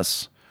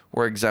thus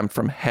were exempt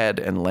from head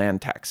and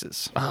land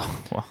taxes.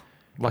 Oh,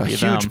 well, a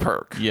huge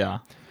perk. Yeah,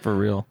 for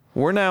real.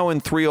 We're now in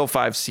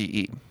 305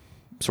 CE.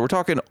 So we're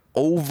talking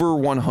over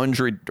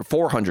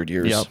 400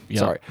 years. Yep.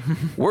 Sorry.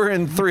 We're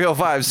in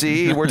 305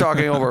 CE. We're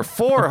talking over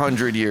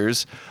 400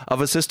 years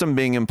of a system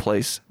being in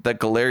place that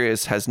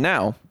Galerius has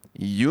now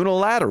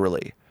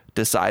unilaterally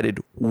decided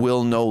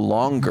will no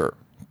longer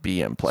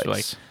be in place.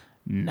 Like,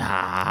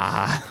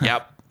 nah.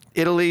 Yep.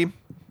 Italy,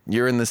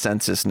 you're in the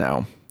census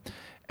now.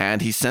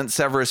 And he sent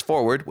Severus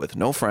forward with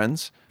no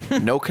friends,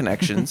 no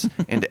connections,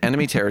 into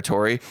enemy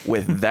territory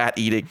with that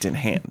edict in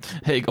hand.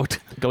 Hey,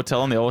 go tell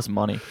them they owe us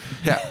money.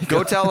 Yeah,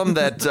 go tell them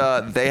that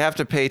they have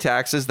to pay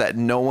taxes that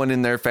no one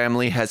in their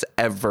family has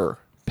ever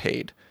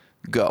paid.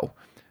 Go.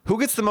 Who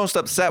gets the most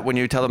upset when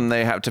you tell them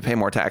they have to pay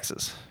more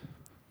taxes?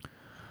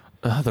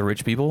 The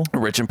rich people?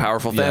 Rich and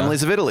powerful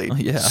families of Italy.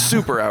 Yeah.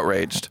 Super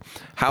outraged.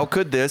 How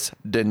could this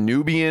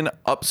Danubian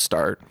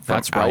upstart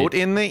from out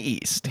in the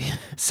east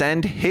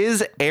send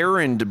his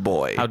errand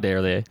boy How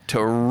dare they?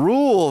 to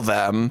rule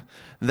them,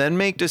 then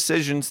make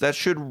decisions that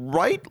should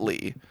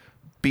rightly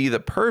be the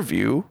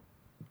purview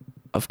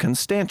of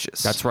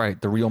Constantius? That's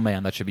right. The real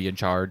man that should be in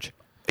charge.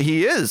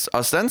 He is,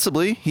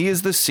 ostensibly. He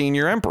is the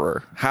senior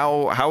emperor.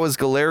 How is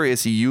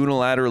Galerius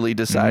unilaterally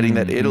deciding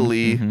that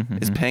Italy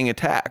is paying a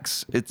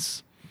tax?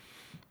 It's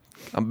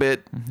a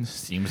bit...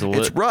 Seems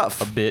it's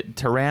rough. A bit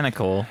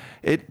tyrannical.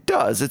 It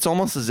does. It's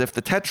almost as if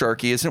the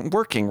Tetrarchy isn't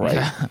working right.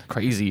 Yeah,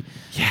 crazy.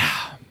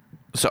 Yeah.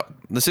 So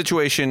the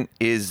situation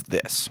is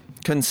this.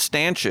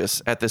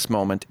 Constantius at this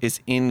moment is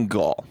in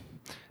Gaul,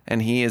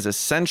 and he is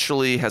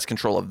essentially has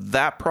control of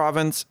that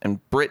province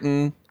and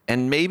Britain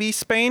and maybe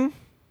Spain.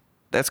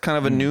 That's kind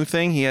of a new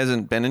thing. He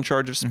hasn't been in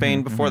charge of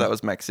Spain before. That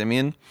was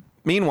Maximian.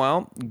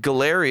 Meanwhile,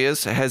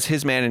 Galerius has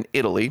his man in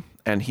Italy,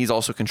 and he's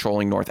also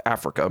controlling North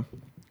Africa.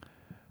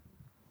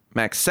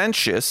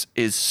 Maxentius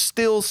is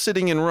still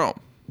sitting in Rome,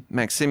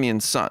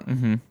 Maximian's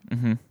son.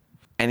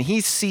 And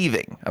he's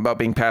seething about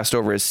being passed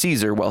over as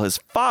Caesar, while his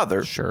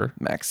father,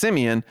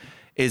 Maximian,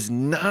 is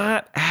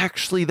not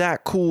actually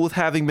that cool with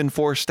having been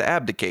forced to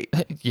abdicate.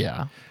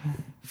 Yeah.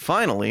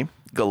 Finally,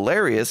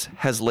 Galerius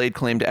has laid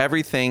claim to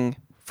everything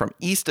from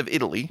east of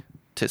Italy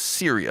to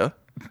Syria.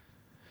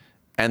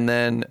 And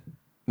then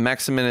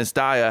Maximinus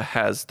Daia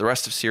has the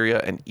rest of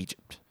Syria and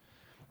Egypt.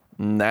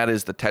 And that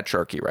is the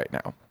Tetrarchy right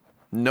now.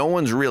 No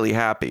one's really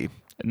happy.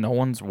 No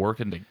one's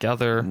working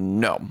together.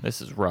 No.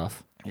 This is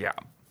rough. Yeah.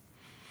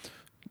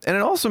 And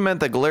it also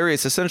meant that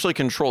Galerius essentially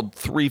controlled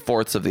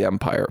 3/4 of the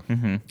empire.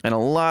 And a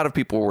lot of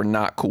people were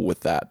not cool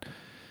with that.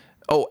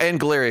 Oh, and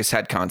Galerius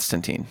had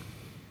Constantine.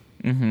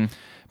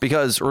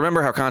 Because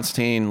remember how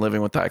Constantine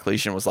living with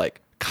Diocletian was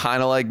like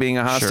kind of like being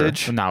a hostage?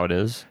 Sure. Now it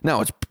is. Now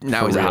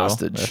he's a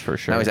hostage. Yeah, for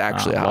sure. Now he's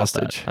actually a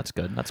hostage. That. That's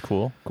good. That's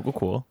cool.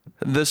 Cool.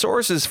 The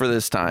sources for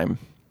this time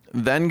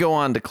then go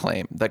on to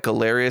claim that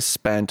Galerius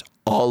spent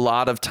a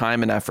lot of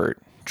time and effort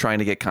trying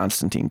to get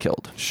Constantine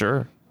killed.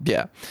 Sure.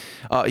 Yeah.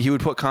 He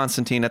would put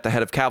Constantine at the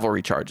head of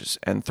cavalry charges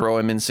and throw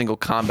him in single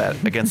combat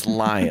against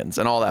lions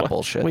and all that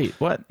bullshit. Wait,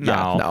 what?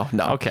 Yeah,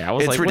 no. Okay, I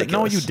was It's like,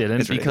 ridiculous. no, you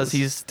didn't, because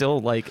he's still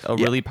like a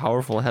really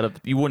powerful head of.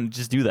 You wouldn't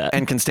just do that.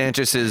 And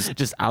Constantius is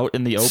just out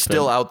in the open,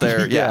 still out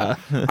there. Yeah.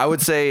 I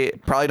would say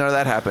probably none of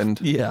that happened.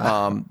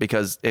 Yeah.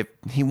 Because if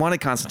he wanted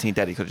Constantine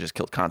dead, he could have just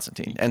killed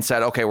Constantine and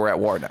said, "Okay, we're at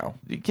war now."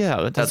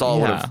 Yeah, that's all.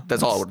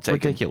 That's all it would have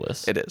taken.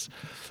 Ridiculous. It is.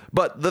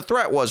 But the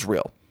threat was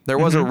real. There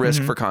was a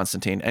risk for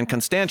Constantine, and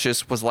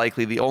Constantius was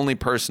likely the only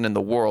person in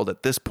the world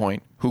at this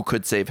point who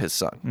could save his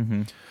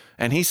son.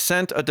 And he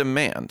sent a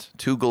demand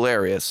to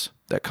Galerius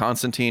that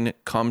Constantine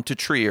come to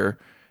Trier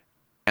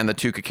and the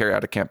two could carry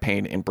out a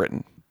campaign in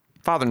Britain.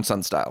 Father and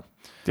son style.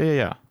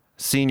 Yeah.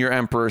 Senior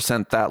emperor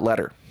sent that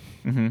letter.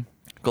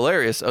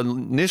 Galerius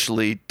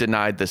initially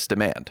denied this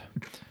demand,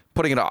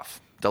 putting it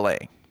off,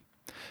 delaying.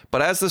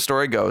 But as the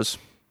story goes,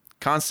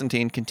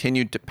 Constantine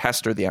continued to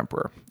pester the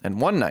emperor, and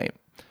one night,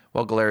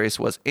 while Galerius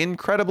was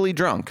incredibly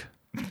drunk,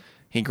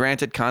 he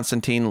granted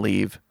Constantine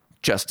leave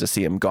just to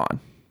see him gone.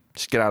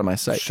 Just get out of my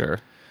sight. Sure.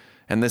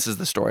 And this is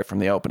the story from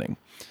the opening.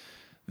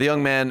 The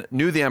young man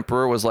knew the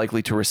emperor was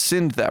likely to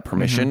rescind that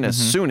permission as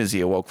soon as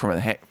he awoke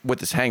from with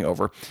his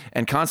hangover,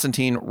 and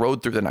Constantine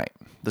rode through the night.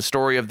 The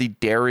story of the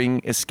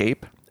daring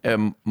escape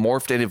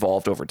morphed and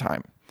evolved over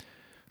time.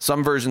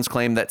 Some versions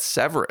claim that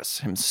Severus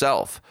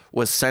himself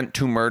was sent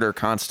to murder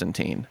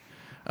Constantine,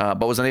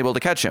 but was unable to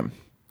catch him.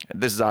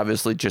 This is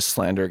obviously just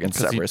slander against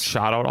Severus. He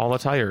shot out all the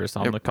tires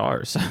on the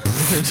cars.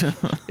 Yeah,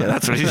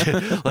 that's what he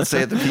did. Let's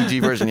say it the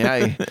PG version.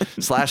 Yeah,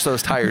 he slashed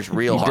those tires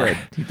real hard.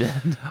 He did.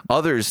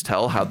 Others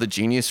tell how the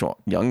genius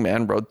young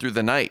man rode through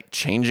the night,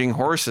 changing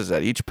horses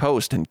at each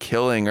post and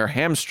killing or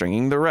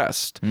hamstringing the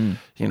rest.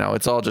 You know,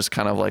 it's all just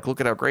kind of like,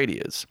 look at how great he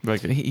is.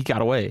 Like, he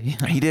got away.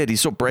 He did.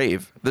 He's so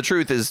brave. The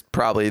truth is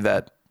probably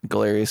that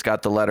Galerius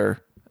got the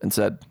letter and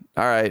said,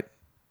 all right,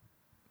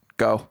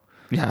 go.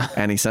 Yeah.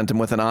 And he sent him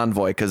with an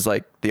envoy because,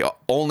 like, the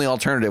only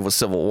alternative was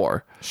civil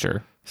war.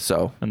 Sure.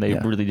 So, and they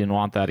really didn't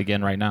want that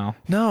again right now.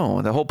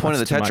 No, the whole point of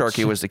the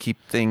Tetrarchy was to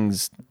keep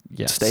things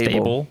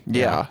stable.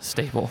 Yeah.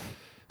 Stable.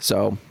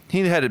 So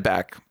he headed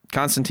back.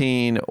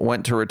 Constantine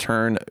went to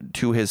return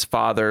to his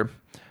father.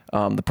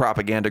 The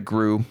propaganda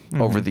grew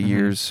over the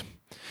years.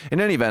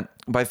 In any event,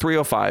 by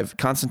 305,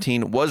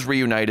 Constantine was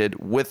reunited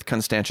with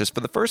Constantius for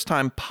the first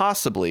time,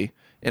 possibly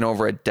in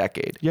over a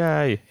decade.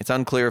 Yay. It's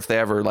unclear if they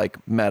ever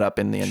met up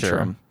in the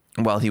interim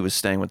while he was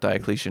staying with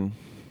Diocletian.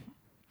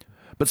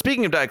 But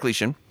speaking of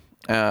Diocletian,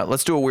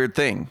 let's do a weird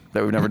thing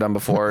that we've never done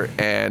before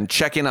and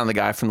check in on the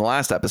guy from the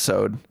last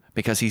episode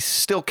because he's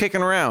still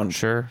kicking around.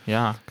 Sure.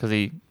 Yeah. Because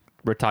he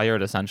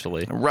retired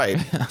essentially. Right.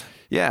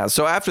 Yeah.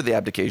 So after the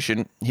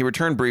abdication, he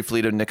returned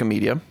briefly to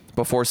Nicomedia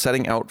before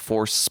setting out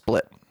for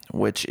Split,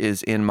 which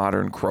is in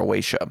modern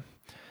Croatia.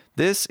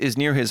 This is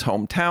near his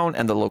hometown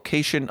and the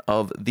location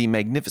of the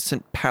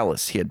magnificent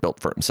palace he had built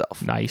for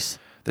himself. Nice.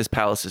 This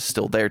palace is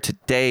still there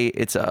today.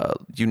 It's a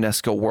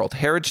UNESCO World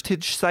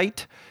Heritage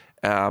Site,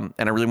 and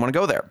I really want to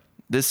go there.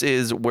 This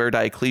is where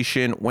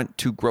Diocletian went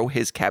to grow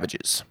his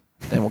cabbages.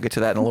 And we'll get to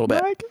that in a little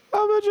bit. My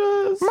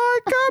cabbages! My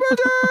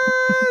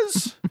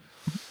cabbages!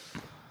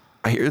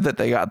 I hear that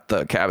they got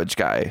the cabbage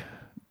guy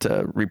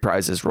to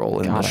reprise his role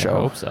in the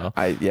show.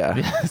 I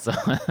hope so.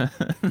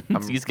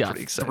 He's got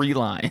 3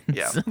 lines.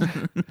 Yeah.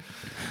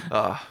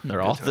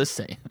 They're all the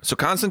same. So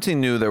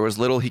Constantine knew there was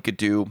little he could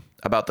do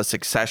about the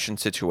succession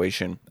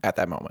situation at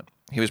that moment.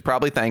 He was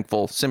probably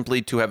thankful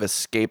simply to have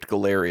escaped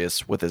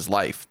Galerius with his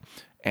life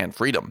and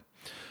freedom.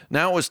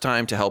 Now it was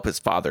time to help his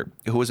father,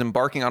 who was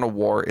embarking on a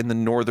war in the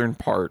northern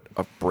part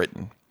of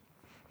Britain.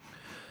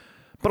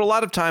 But a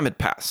lot of time had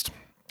passed.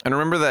 And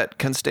remember that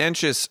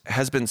Constantius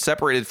has been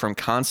separated from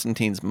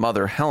Constantine's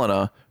mother,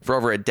 Helena, for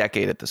over a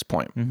decade at this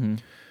point.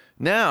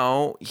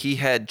 Now he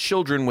had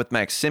children with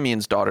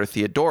Maximian's daughter,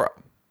 Theodora.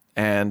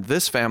 And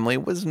this family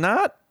was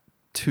not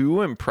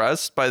too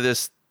impressed by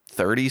this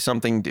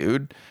 30-something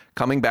dude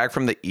coming back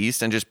from the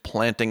east and just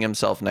planting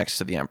himself next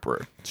to the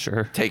emperor.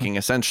 Sure. Taking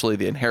essentially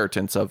the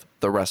inheritance of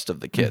the rest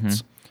of the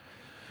kids.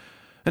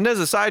 And as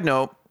a side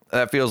note,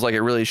 that feels like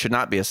it really should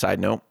not be a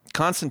side note.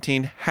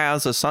 Constantine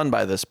has a son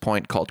by this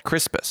point called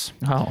Crispus.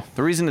 Oh.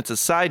 The reason it's a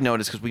side note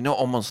is because we know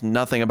almost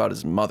nothing about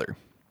his mother.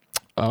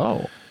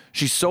 Oh.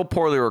 She's so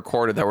poorly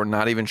recorded that we're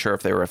not even sure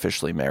if they were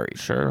officially married.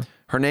 Sure.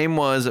 Her name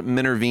was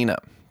Minervina,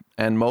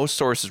 and most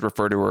sources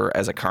refer to her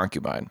as a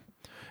concubine.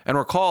 And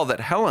recall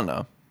that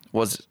Helena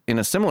was in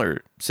a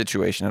similar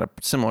situation, had a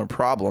similar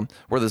problem,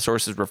 where the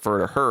sources refer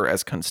to her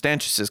as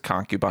Constantius's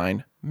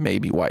concubine,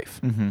 maybe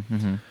wife.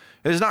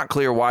 It is not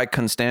clear why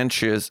Constantine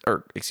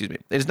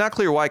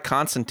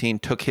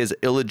took his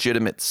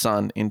illegitimate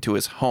son into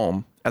his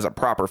home as a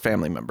proper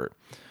family member.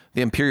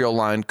 The imperial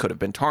line could have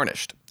been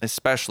tarnished,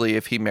 especially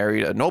if he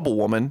married a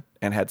noblewoman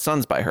and had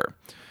sons by her,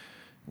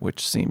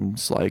 which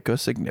seems like a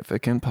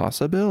significant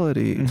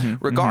possibility.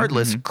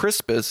 Regardless,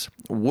 Crispus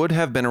would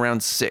have been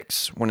around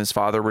 6 when his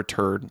father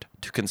returned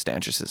to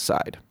Constantius'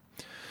 side.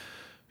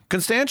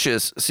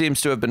 Constantius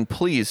seems to have been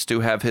pleased to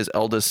have his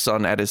eldest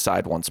son at his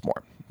side once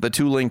more. The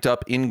two linked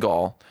up in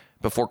Gaul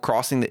before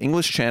crossing the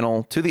English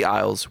Channel to the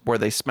Isles, where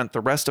they spent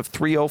the rest of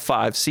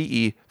 305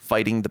 CE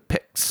fighting the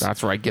Picts.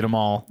 That's right. Get them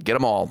all. Get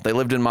them all. They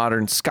lived in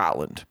modern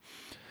Scotland.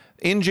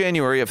 In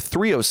January of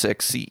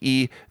 306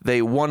 CE,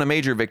 they won a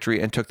major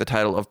victory and took the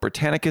title of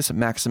Britannicus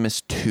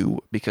Maximus II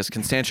because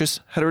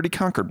Constantius had already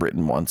conquered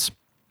Britain once.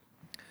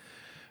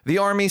 The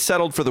army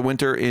settled for the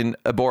winter in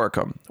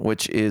Eboracum,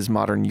 which is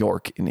modern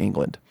York in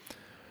England.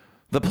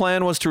 The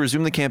plan was to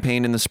resume the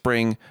campaign in the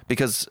spring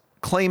because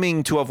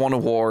claiming to have won a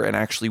war and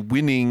actually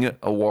winning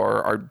a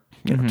war are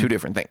two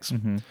different things.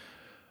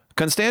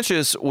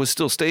 Constantius was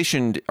still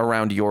stationed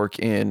around York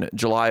in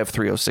July of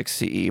 306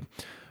 CE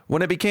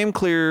when it became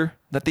clear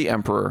that the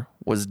emperor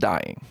was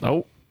dying.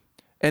 Oh.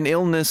 An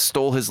illness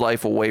stole his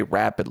life away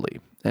rapidly,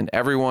 and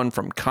everyone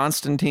from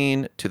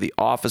Constantine to the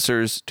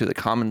officers to the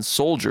common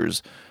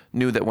soldiers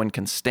knew that when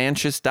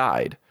Constantius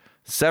died,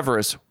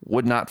 Severus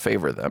would not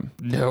favor them.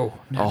 No.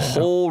 A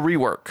whole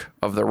rework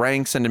of the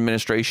ranks and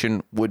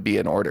administration would be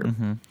in order.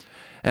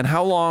 And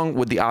how long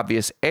would the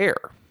obvious heir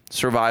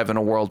survive in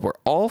a world where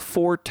all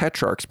 4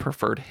 tetrarchs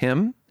preferred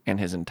him and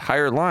his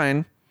entire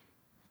line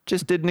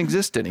just didn't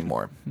exist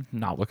anymore?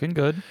 Not looking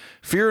good.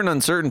 Fear and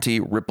uncertainty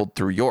rippled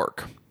through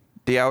York.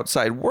 The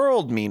outside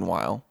world,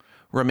 meanwhile,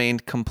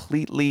 remained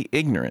completely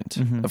ignorant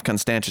of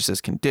Constantius'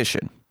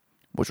 condition,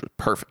 which was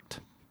perfect.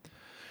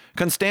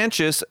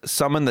 Constantius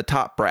summoned the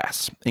top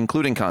brass,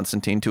 including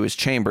Constantine, to his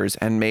chambers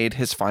and made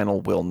his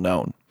final will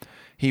known.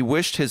 He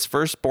wished his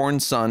firstborn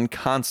son,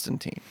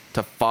 Constantine,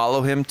 to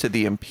follow him to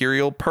the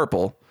imperial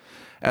purple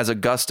as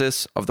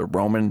Augustus of the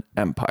Roman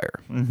Empire.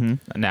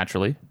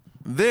 Naturally.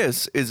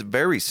 This is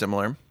very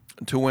similar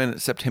to when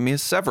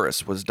Septimius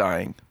Severus was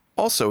dying,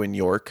 also in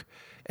York,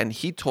 and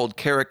he told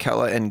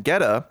Caracalla and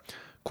Geta,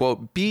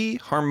 quote, "Be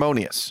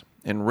harmonious,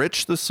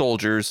 enrich the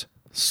soldiers,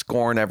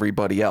 scorn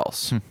everybody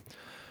else."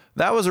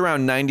 That was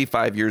around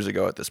 95 years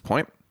ago at this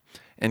point,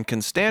 and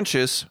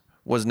Constantius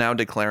was now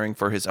declaring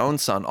for his own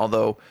son,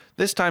 although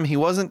this time he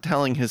wasn't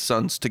telling his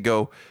sons to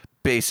go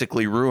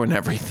basically ruin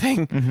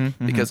everything,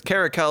 because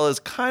Caracalla is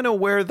kind of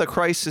where the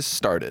crisis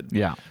started.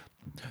 Yeah.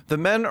 The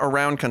men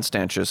around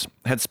Constantius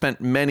had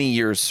spent many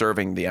years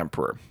serving the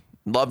emperor,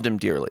 loved him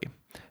dearly.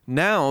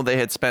 Now they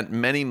had spent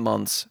many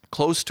months,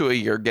 close to a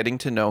year, getting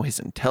to know his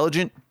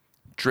intelligent,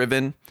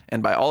 driven,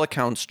 and by all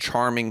accounts,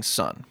 charming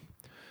son.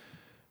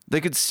 They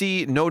could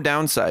see no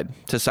downside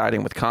to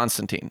siding with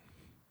Constantine,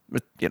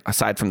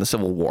 aside from the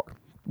civil war,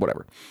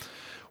 whatever.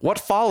 What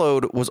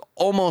followed was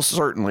almost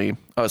certainly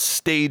a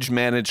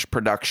stage-managed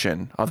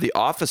production of the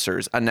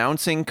officers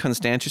announcing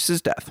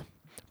Constantius' death,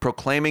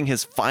 proclaiming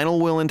his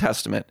final will and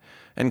testament,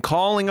 and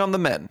calling on the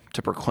men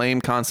to proclaim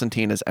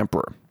Constantine as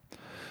emperor.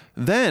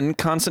 Then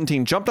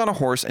Constantine jumped on a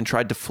horse and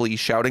tried to flee,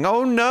 shouting,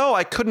 "Oh no,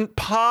 I couldn't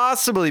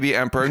possibly be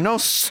emperor. No,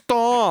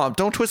 stop.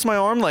 Don't twist my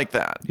arm like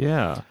that."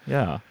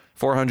 Yeah.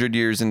 400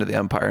 years into the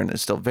empire, and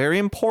it's still very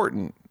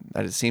important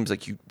that it seems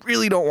like you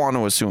really don't want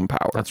to assume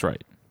power. That's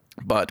right.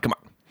 But come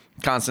on.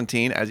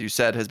 Constantine, as you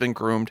said, has been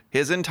groomed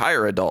his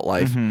entire adult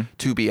life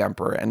to be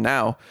emperor, and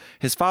now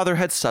his father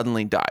had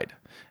suddenly died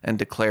and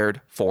declared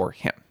for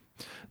him.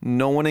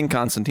 No one in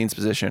Constantine's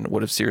position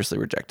would have seriously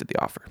rejected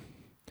the offer.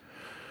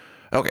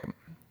 Okay,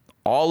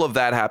 all of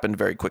that happened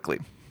very quickly.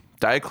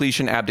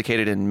 Diocletian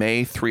abdicated in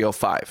May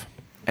 305,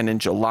 and in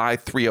July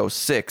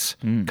 306,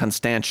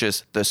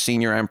 Constantius, the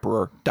senior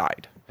emperor,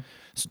 died.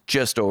 It's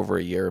just over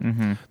a year.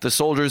 The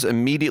soldiers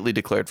immediately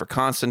declared for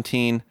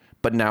Constantine,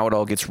 but now it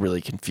all gets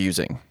really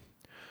confusing.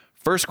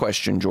 First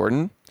question,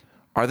 Jordan.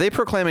 Are they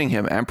proclaiming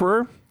him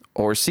emperor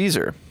or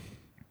Caesar?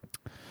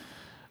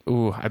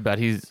 Ooh, I bet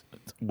his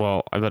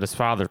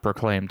father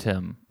proclaimed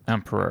him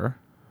emperor.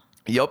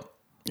 Yep.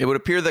 It would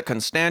appear that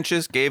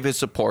Constantius gave his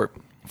support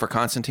for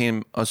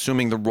Constantine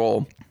assuming the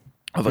role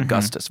of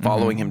Augustus,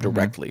 following him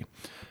directly.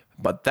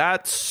 But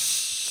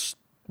that's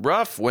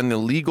rough when the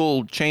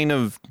legal chain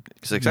of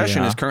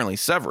succession is currently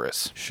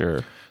Severus.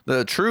 Sure.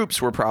 The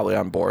troops were probably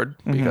on board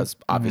because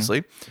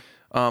obviously.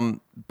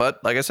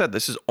 But like I said,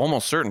 this is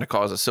almost certain to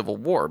cause a civil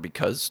war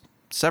because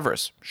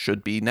Severus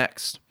should be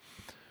next.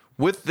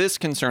 With this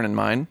concern in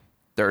mind,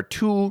 there are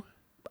 2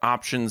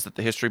 options that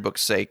the history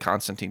books say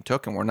Constantine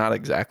took, and we're not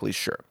exactly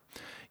sure.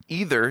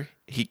 Either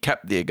he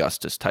kept the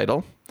Augustus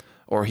title,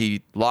 or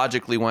he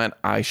logically went,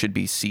 I should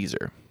be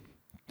Caesar,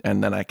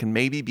 and then I can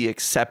maybe be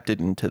accepted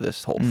into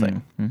this whole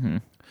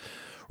thing.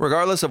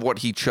 Regardless of what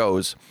he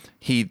chose,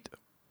 he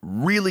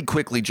really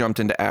quickly jumped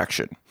into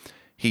action.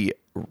 He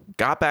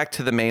got back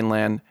to the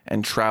mainland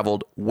and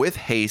traveled with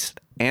haste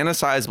and a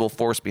sizable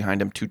force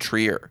behind him to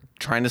Trier,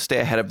 trying to stay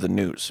ahead of the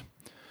news.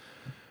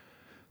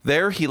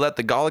 There, he let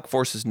the Gallic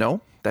forces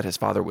know that his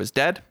father was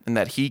dead and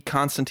that he,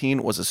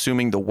 Constantine, was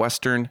assuming the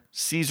Western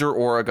Caesar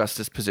or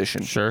Augustus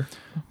position. Sure.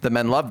 The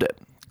men loved it.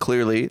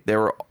 Clearly, they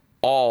were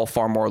all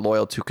far more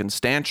loyal to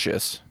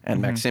Constantius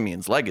and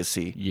Maximian's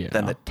legacy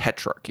than the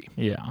Tetrarchy.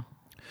 Yeah.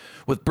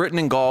 With Britain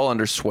and Gaul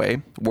under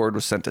sway, word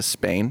was sent to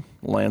Spain,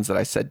 lands that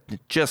I said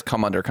just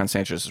come under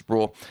Constantius'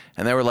 rule.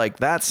 And they were like,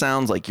 that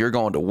sounds like you're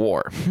going to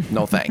war.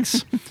 No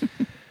thanks.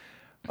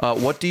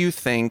 What do you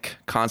think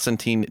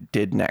Constantine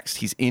did next?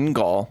 He's in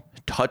Gaul,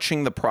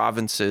 touching the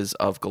provinces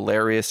of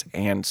Galerius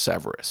and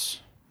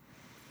Severus.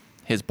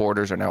 His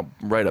borders are now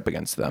right up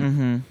against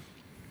them.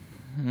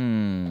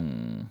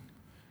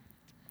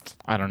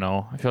 I don't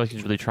know. I feel like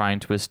he's really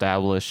trying to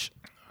establish,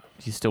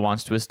 he still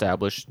wants to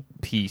establish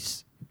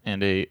peace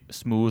and a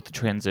smooth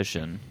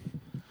transition.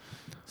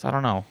 So I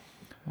don't know.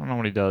 I don't know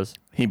what he does.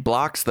 He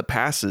blocks the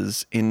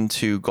passes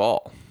into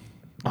Gaul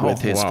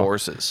with his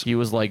forces. He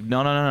was like,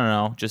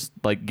 no. Just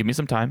like, give me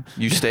some time.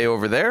 You stay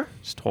over there.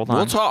 Just hold on.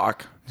 We'll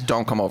talk.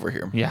 Don't come over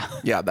here. Yeah.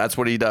 Yeah, that's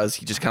what he does.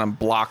 He just kind of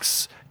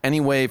blocks any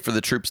way for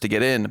the troops to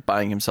get in,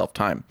 buying himself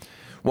time.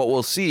 What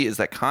we'll see is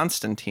that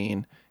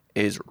Constantine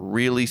is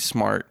really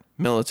smart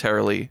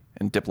militarily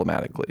and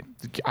diplomatically.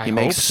 He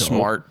makes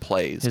smart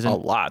plays a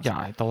lot.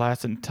 Yeah, the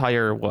last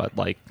entire,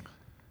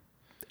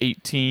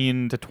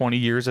 18 to 20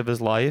 years of his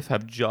life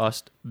have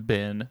just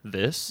been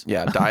this.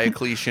 Yeah,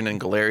 Diocletian and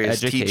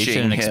Galerius Education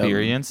teaching and him.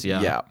 experience,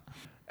 yeah.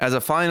 As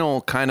a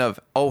final kind of,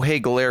 oh, hey,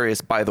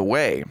 Galerius, by the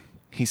way,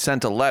 he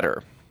sent a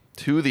letter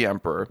to the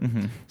emperor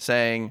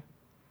saying,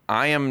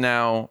 I am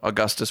now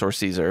Augustus or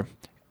Caesar.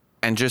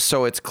 And just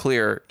so it's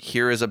clear,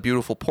 here is a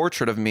beautiful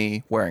portrait of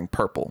me wearing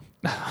purple.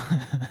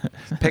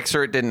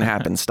 Picture it didn't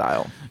happen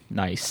style.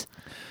 Nice.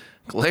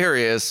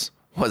 Galerius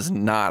was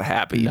not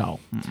happy. No.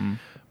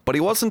 But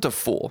he wasn't a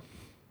fool.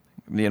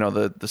 You know,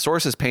 the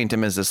sources paint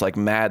him as this like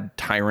mad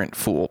tyrant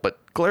fool, but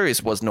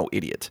Galerius was no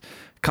idiot.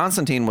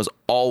 Constantine was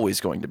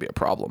always going to be a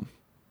problem.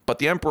 But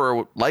the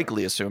emperor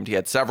likely assumed he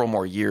had several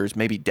more years,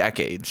 maybe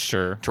decades,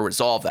 to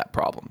resolve that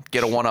problem.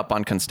 Get a one-up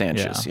on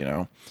Constantius, you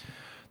know.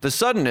 The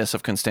suddenness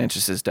of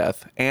Constantius'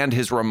 death and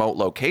his remote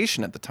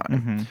location at the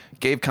time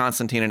gave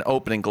Constantine an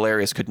opening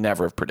Galerius could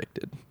never have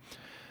predicted.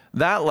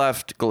 That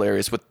left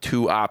Galerius with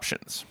two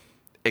options.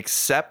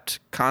 Accept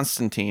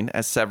Constantine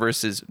as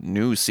Severus's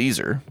new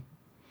Caesar,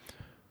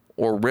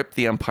 or rip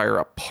the empire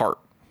apart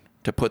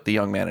to put the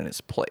young man in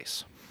his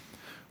place.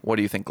 What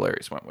do you think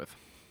Galerius went with?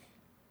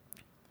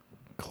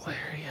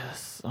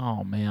 Galerius.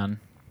 Oh, man.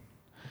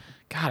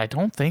 God, I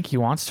don't think he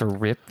wants to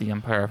rip the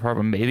empire apart,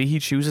 but maybe he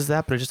chooses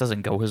that, but it just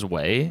doesn't go his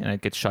way, and it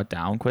gets shut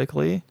down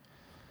quickly.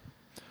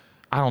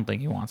 I don't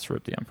think he wants to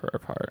rip the empire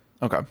apart.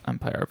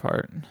 Empire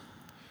apart.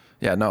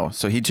 Yeah, no.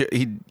 So he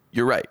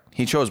you're right.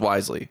 He chose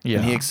wisely,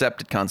 and he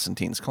accepted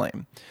Constantine's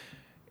claim.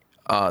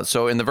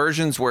 So in the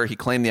versions where he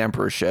claimed the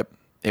emperorship,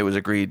 it was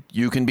agreed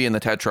you can be in the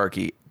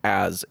Tetrarchy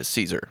as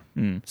Caesar.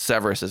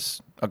 Severus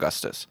is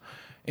Augustus.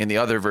 In the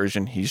other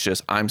version, he's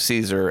just, I'm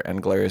Caesar,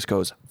 and Galerius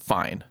goes,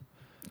 fine.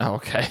 Oh,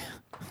 okay.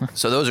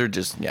 So those are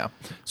just,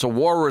 So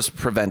war was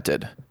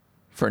prevented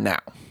for now.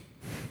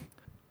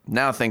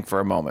 Now think for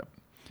a moment.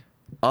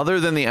 Other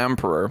than the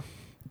emperor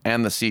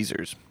and the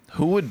Caesars,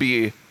 who would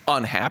be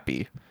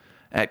unhappy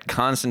at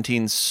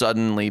Constantine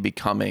suddenly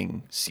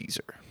becoming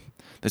Caesar?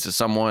 This is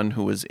someone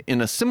who was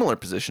in a similar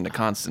position to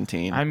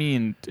Constantine. I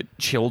mean,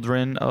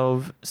 children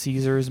of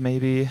Caesars,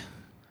 maybe,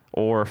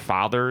 or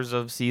fathers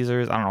of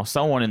Caesars. I don't know,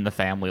 someone in the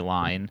family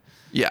line.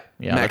 Yeah,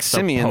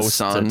 Maximian's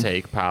son to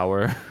take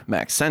power.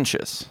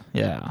 Maxentius.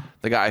 Yeah.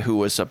 The guy who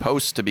was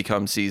supposed to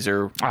become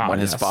Caesar when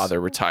his father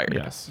retired.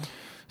 Yes.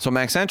 So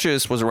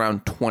Maxentius was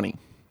around 20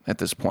 at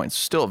this point,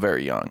 still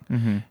very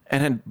young.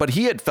 But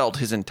he had felt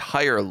his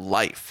entire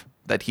life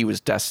that he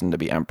was destined to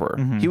be emperor.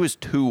 He was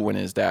 2 when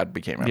his dad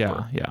became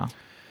emperor. Yeah.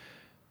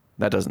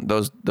 That doesn't,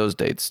 those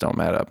dates don't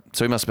add up.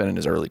 So he must have been in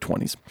his early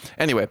 20s.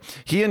 Anyway,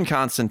 he and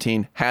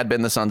Constantine had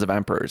been the sons of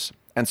emperors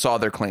and saw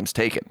their claims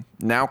taken.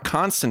 Now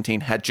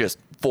Constantine had just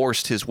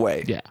forced his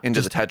way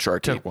into the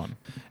Tetrarchy.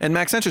 And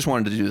Maxentius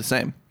wanted to do the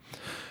same.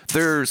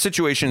 Their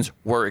situations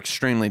were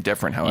extremely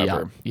different,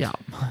 however. Yeah.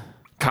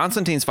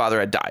 Constantine's father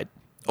had died,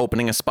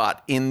 opening a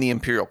spot in the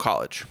Imperial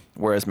College,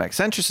 whereas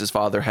Maxentius's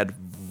father had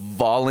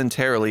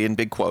voluntarily, in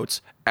big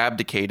quotes,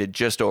 abdicated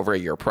just over a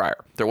year prior.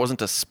 There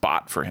wasn't a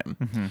spot for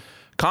him.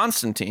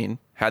 Constantine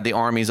had the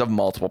armies of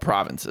multiple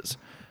provinces.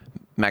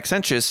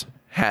 Maxentius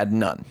had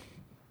none.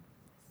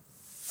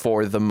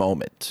 For the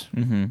moment.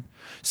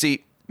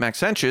 See,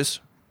 Maxentius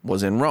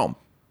was in Rome.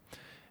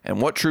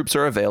 And what troops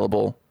are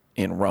available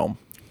in Rome?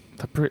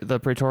 The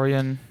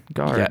Praetorian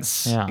Guard.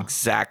 Yes,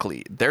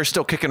 exactly. They're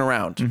still kicking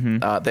around.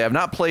 They have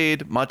not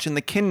played much in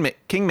the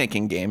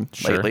king-making game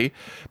lately,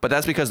 but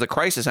that's because the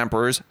crisis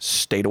emperors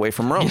stayed away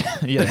from Rome.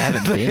 They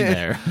haven't been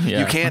there.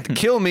 You can't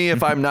kill me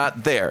if I'm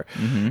not there.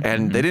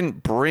 And they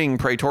didn't bring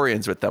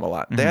Praetorians with them a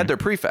lot. They had their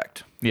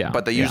prefect,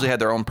 but they usually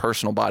had their own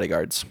personal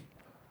bodyguards.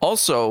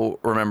 Also,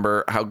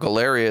 remember how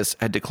Galerius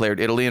had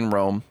declared Italy and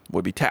Rome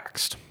would be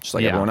taxed, just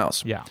like everyone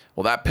else. Yeah.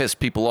 Well, that pissed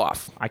people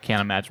off. I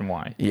can't imagine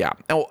why. Yeah.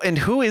 Oh, and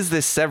who is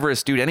this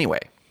Severus dude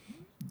anyway?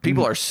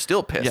 people are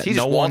still pissed. Yeah, He just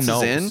no one waltzes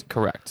knows. in.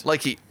 Correct.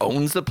 Like he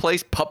owns the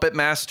place. Puppet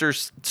master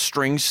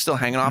strings still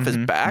hanging off his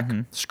back.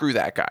 Screw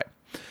that guy.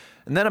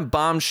 And then a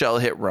bombshell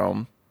hit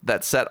Rome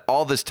that set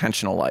all this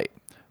tension alight.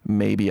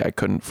 Maybe I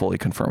couldn't fully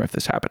confirm if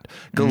this happened.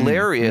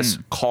 Galerius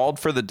called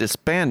for the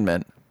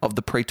disbandment of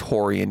the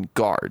Praetorian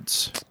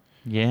Guards.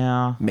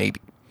 Yeah. Maybe.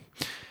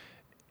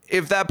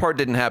 If that part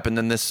didn't happen,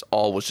 then this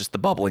all was just the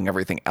bubbling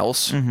everything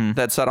else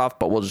that set off,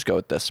 but we'll just go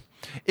with this.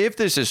 If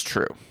this is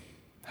true,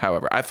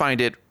 however, I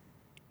find it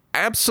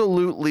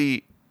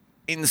absolutely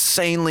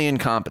insanely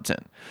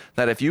incompetent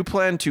that if you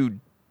plan to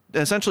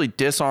essentially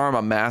disarm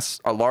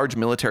a large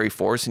military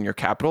force in your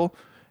capital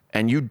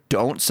and you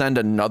don't send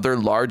another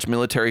large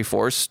military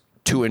force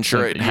to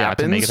ensure it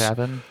happens, to make it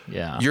happen.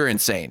 Yeah. you're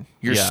insane.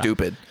 You're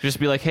stupid. Just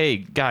be like, hey,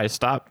 guys,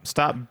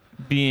 stop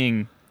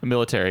being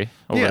military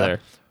over there.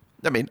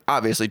 I mean,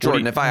 obviously,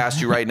 Jordan, if I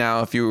asked you right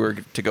now if you were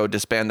to go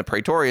disband the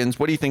Praetorians,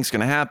 what do you think's going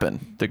to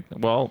happen? They're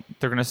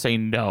going to say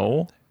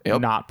no,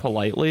 not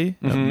politely,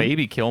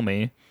 maybe kill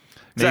me.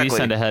 Maybe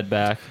send a head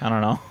back. I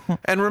don't know.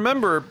 And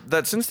remember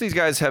that since these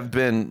guys have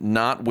been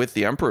not with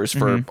the emperors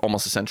for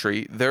almost a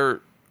century,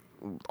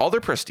 all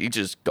their prestige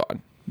is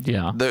gone.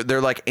 Yeah.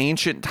 Their like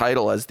ancient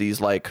title as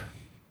these like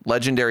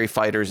legendary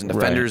fighters and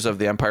defenders of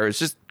the empire is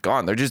just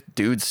gone. They're just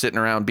dudes sitting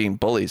around being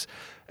bullies.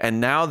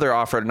 And now they're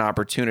offered an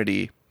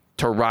opportunity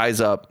to rise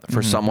up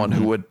for someone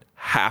who would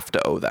have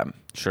to owe them.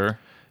 Sure.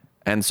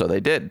 And so they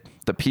did.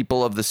 The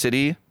people of the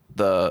city,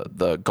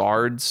 the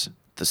guards,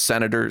 the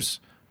senators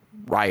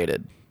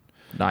rioted.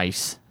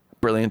 Nice.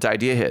 Brilliant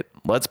idea hit.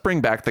 Let's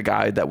bring back the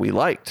guy that we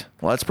liked.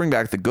 Let's bring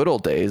back the good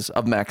old days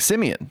of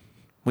Maximian.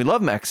 We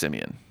love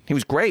Maximian. He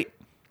was great,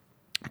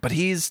 but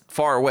he's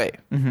far away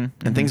and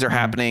things are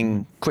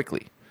happening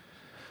quickly.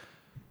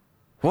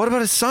 What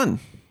about his son?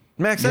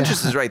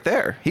 Maxentius is right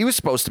there. He was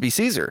supposed to be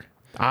Caesar.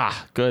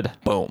 Ah, good.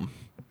 Boom.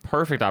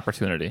 Perfect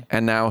opportunity.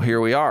 And now here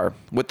we are.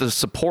 With the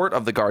support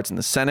of the guards in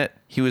the Senate,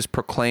 he was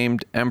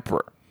proclaimed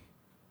emperor.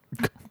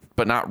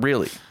 But not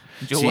really.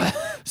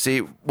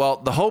 Well,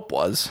 the hope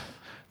was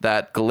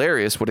that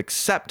Galerius would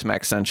accept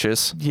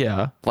Maxentius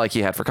like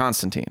he had for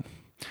Constantine.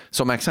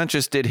 So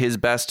Maxentius did his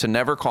best to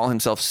never call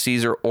himself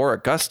Caesar or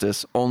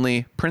Augustus,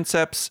 only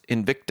Princeps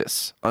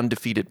Invictus,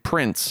 undefeated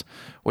prince,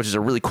 which is a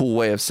really cool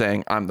way of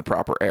saying I'm the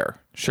proper heir.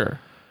 Sure.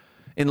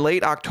 In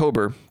late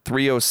October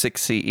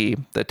 306 CE,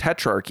 the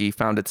Tetrarchy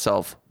found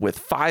itself with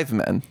 5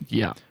 men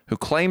who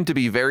claimed to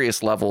be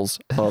various levels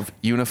of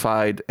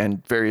unified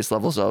and various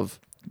levels of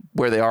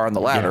where they are on the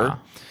ladder. Yeah.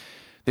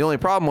 The only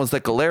problem was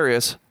that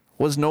Galerius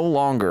was no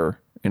longer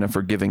in a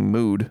forgiving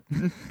mood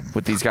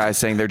with these guys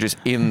saying they're just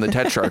in the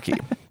Tetrarchy.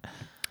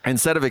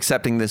 Instead of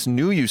accepting this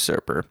new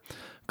usurper,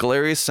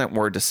 Galerius sent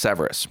word to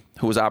Severus,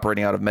 who was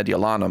operating out of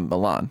Mediolanum,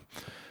 Milan,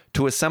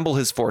 to assemble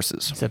his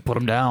forces. He said, put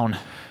him down.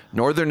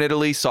 Northern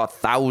Italy saw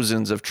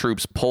thousands of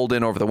troops pulled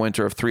in over the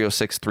winter of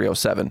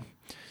 306-307.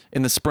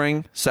 In the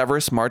spring,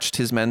 Severus marched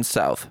his men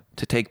south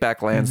to take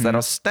back lands that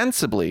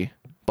ostensibly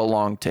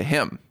belonged to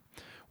him,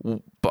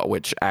 but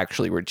which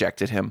actually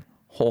rejected him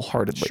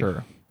wholeheartedly.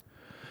 Sure.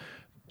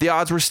 The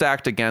odds were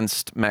stacked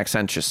against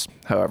Maxentius,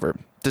 however.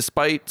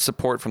 Despite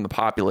support from the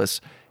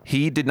populace,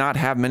 he did not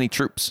have many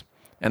troops,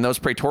 and those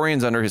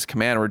Praetorians under his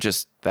command were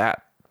just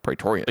that,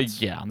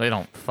 Praetorians. Yeah, they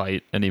don't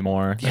fight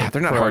anymore. Yeah,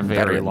 they're not for hard a very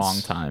veterans. long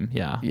time.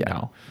 Yeah.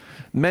 No.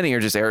 Many are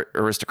just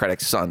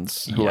aristocratic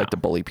sons who like to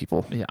bully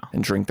people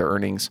and drink their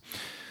earnings.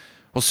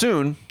 Well,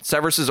 soon,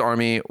 Severus's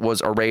army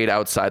was arrayed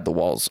outside the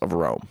walls of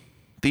Rome.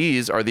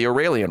 These are the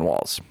Aurelian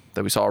walls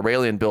that we saw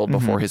Aurelian build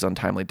before his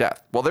untimely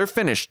death. Well, they're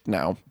finished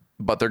now,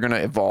 but they're going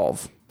to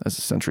evolve as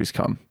the centuries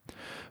come.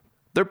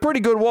 They're pretty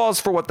good walls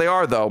for what they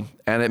are, though,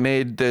 and it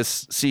made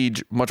this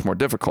siege much more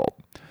difficult.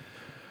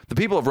 The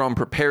people of Rome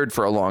prepared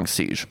for a long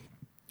siege,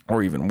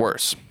 or even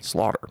worse,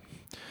 slaughter.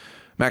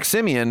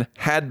 Maximian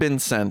had been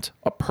sent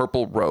a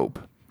purple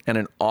robe and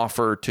an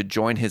offer to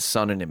join his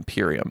son in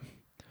Imperium.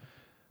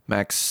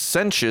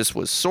 Maxentius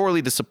was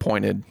sorely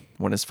disappointed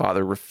when his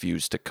father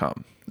refused to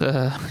come.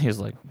 He was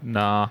like,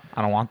 nah,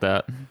 I don't want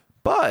that.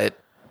 But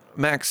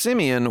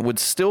Maximian would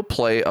still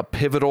play a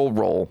pivotal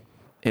role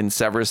in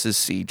Severus's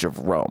siege of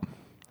Rome.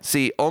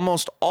 See,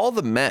 almost all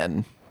the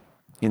men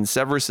in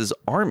Severus's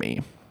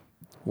army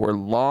were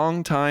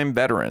longtime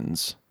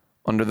veterans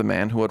under the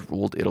man who had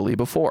ruled Italy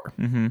before,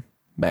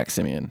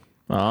 Maximian.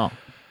 Oh.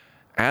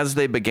 As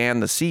they began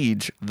the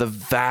siege, the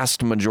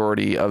vast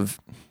majority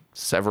of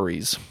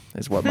Severus,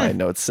 is what my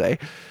notes say,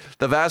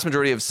 the vast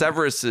majority of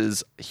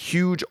Severus's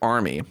huge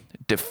army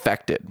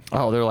defected.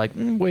 Oh, they're like,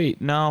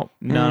 wait, no.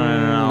 These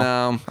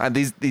I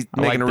making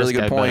like a really this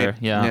good guy point. better.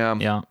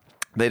 Yeah.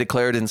 They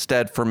declared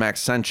instead for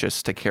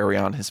Maxentius to carry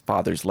on his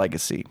father's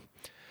legacy.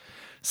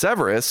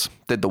 Severus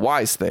did the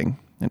wise thing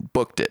and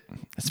booked it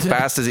as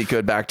fast as he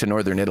could back to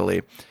northern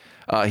Italy.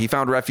 He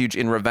found refuge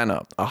in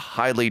Ravenna, a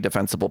highly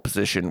defensible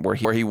position where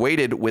he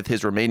waited with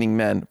his remaining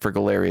men for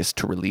Galerius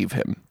to relieve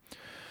him.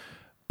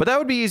 But that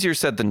would be easier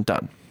said than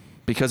done,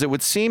 because it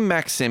would seem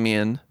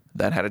Maximian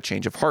then had a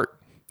change of heart.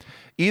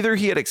 Either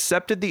he had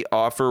accepted the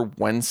offer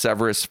when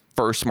Severus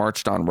first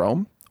marched on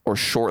Rome, or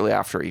shortly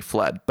after he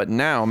fled. But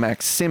now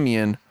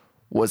Maximian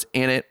was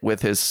in it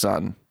with his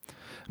son.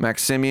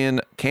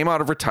 Maximian came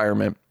out of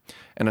retirement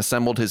and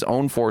assembled his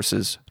own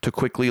forces to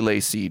quickly lay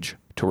siege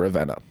to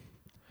Ravenna.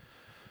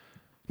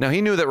 Now,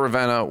 he knew that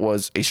Ravenna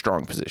was a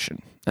strong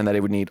position and that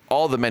he would need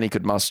all the men he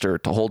could muster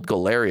to hold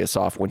Galerius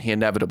off when he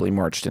inevitably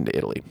marched into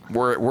Italy.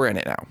 We're in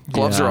it now.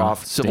 Gloves are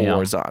off. Civil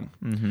war is on.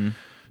 Mm-hmm.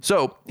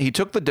 So he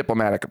took the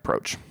diplomatic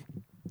approach.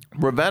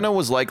 Ravenna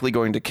was likely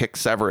going to kick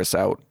Severus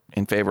out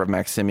in favor of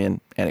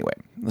Maximian anyway.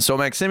 So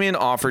Maximian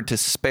offered to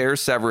spare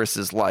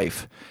Severus's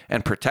life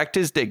and protect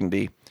his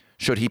dignity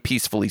should he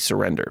peacefully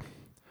surrender.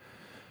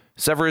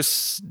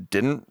 Severus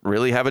didn't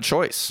really have a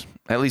choice,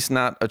 at least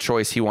not a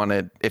choice he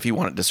wanted if he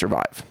wanted to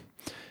survive.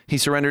 He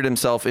surrendered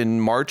himself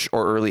in March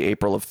or early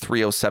April of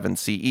 307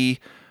 CE,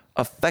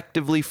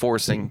 effectively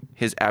forcing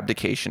his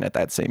abdication at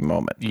that same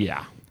moment.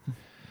 Yeah.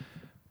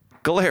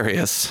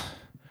 Galerius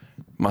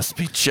must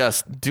be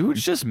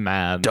dude's just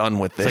mad. Done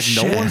with this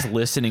shit. shit. No one's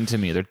listening to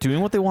me. They're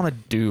doing what they want to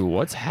do.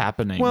 What's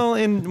happening? Well,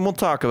 and we'll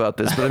talk about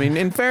this, but I mean,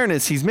 in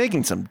fairness, he's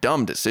making some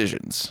dumb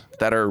decisions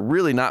that are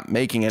really not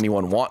making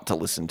anyone want to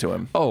listen to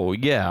him. Oh,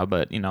 yeah,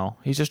 but,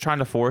 he's just trying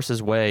to force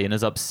his way and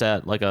is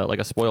upset like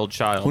a spoiled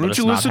child. Why don't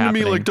you listen to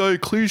me like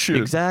Diocletian?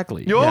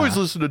 Exactly. You always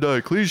listen to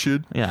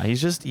Diocletian. Yeah, he's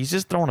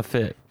just throwing a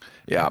fit.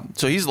 Yeah,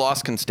 so he's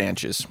lost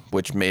Constantius,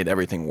 which made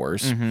everything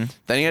worse. Mm-hmm.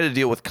 Then he had to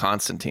deal with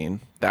Constantine.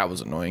 That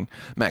was annoying.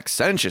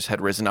 Maxentius had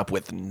risen up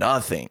with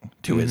nothing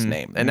to his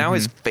name. And now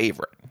his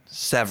favorite,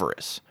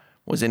 Severus,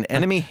 was in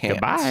enemy hands.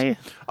 Goodbye.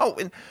 Oh,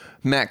 and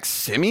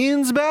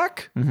Maximian's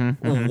back?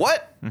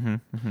 What?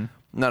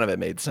 None of it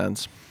made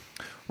sense.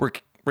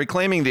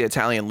 Reclaiming the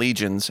Italian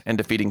legions and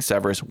defeating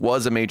Severus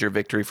was a major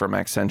victory for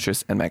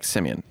Maxentius and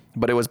Maximian,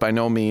 but it was by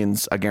no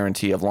means a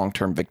guarantee of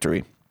long-term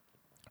victory.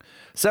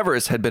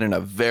 Severus had been in a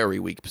very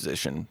weak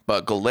position,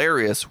 but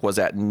Galerius was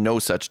at no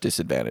such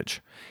disadvantage.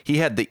 He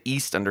had the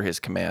East under his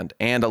command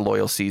and a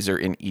loyal Caesar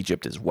in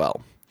Egypt as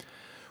well.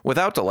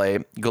 Without delay,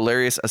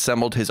 Galerius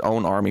assembled his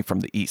own army from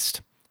the East.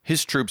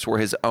 His troops were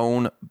his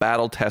own,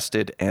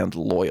 battle-tested and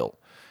loyal.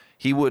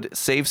 He would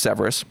save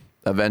Severus,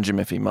 avenge him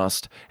if he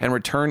must, and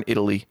return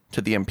Italy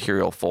to the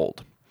imperial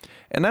fold.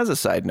 And as a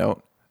side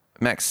note,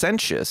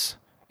 Maxentius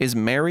is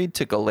married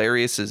to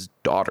Galerius's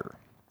daughter.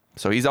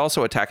 So he's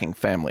also attacking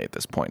family at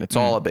this point. It's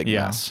all a big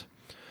mess.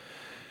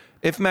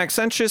 If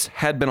Maxentius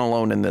had been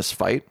alone in this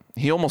fight,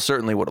 he almost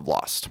certainly would have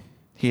lost.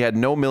 He had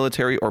no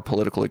military or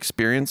political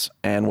experience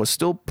and was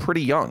still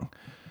pretty young.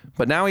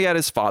 But now he had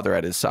his father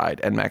at his side,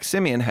 and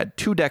Maximian had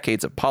 2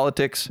 decades of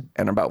politics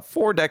and about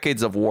 4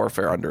 decades of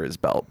warfare under his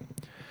belt.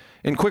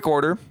 In quick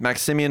order,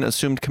 Maximian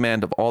assumed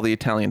command of all the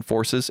Italian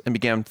forces and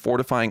began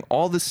fortifying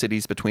all the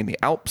cities between the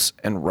Alps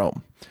and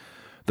Rome.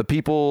 The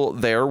people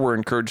there were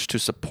encouraged to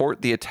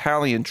support the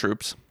Italian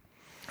troops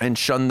and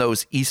shun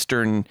those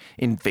eastern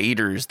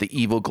invaders the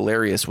evil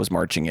Galerius was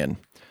marching in.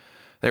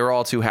 They were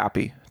all too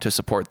happy to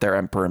support their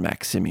emperor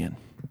Maximian.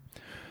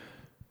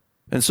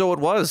 And so it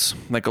was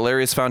that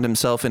Galerius found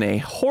himself in a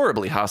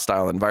horribly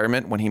hostile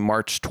environment when he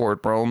marched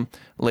toward Rome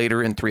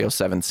later in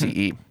 307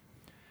 CE.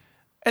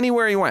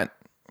 Anywhere he went,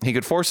 he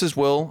could force his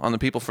will on the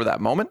people for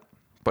that moment,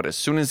 but as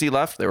soon as he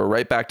left, they were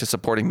right back to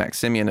supporting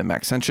Maximian and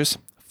Maxentius.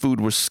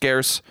 Food was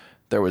scarce.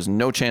 There was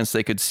no chance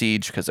they could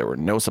siege because there were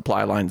no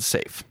supply lines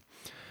safe.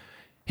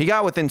 He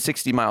got within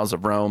 60 miles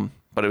of Rome,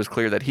 but it was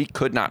clear that he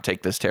could not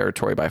take this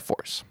territory by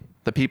force.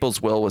 The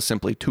people's will was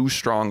simply too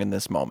strong in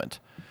this moment.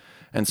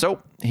 And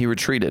so he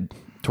retreated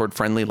toward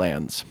friendly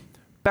lands,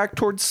 back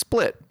towards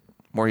Split,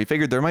 where he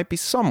figured there might be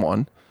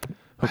someone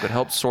who could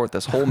help sort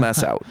this whole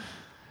mess out.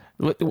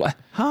 What?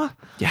 Huh?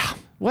 Yeah.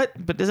 What?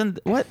 But isn't...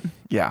 What?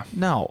 Yeah.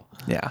 No.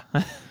 Yeah.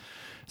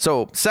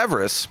 So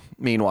Severus,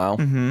 meanwhile,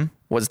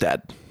 was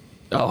dead.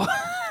 Oh,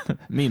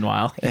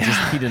 meanwhile,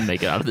 he didn't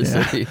make it out of the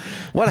city.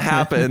 What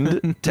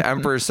happened to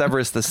Emperor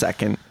Severus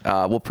II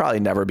will probably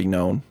never be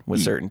known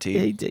with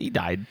certainty. He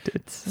died.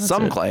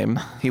 Some claim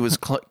he was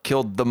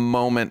killed the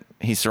moment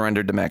he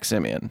surrendered to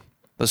Maximian.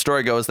 The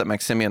story goes that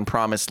Maximian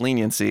promised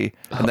leniency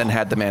and then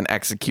had the man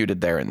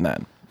executed there and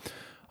then.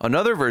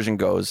 Another version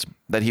goes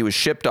that he was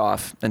shipped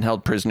off and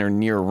held prisoner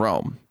near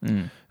Rome.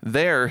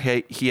 There,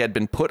 he had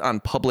been put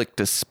on public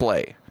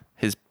display,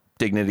 his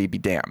dignity be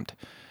damned.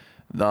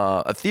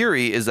 A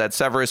theory is that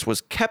Severus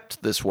was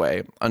kept this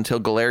way until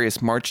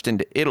Galerius marched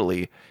into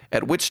Italy,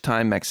 at which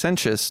time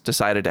Maxentius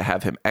decided to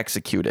have him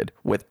executed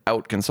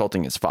without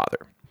consulting his father.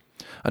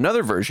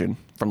 Another version,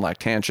 from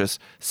Lactantius,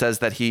 says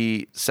that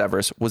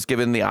Severus, was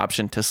given the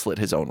option to slit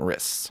his own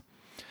wrists.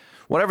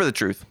 Whatever the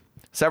truth,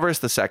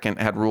 Severus II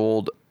had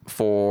ruled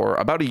for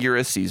about a year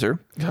as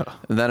Caesar, and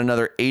then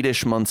another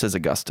 8-ish months as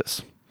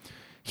Augustus.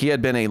 He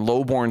had been a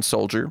low-born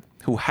soldier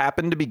who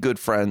happened to be good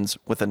friends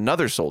with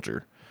another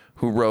soldier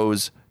who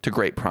rose to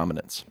great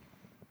prominence.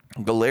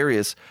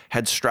 Galerius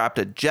had strapped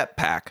a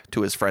jetpack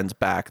to his friend's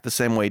back the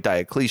same way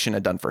Diocletian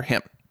had done for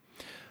him.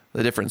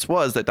 The difference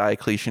was that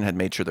Diocletian had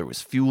made sure there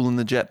was fuel in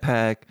the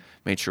jetpack,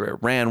 made sure it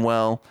ran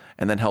well,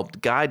 and then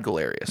helped guide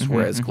Galerius,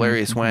 whereas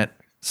Galerius went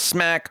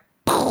smack,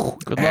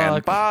 good and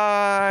luck,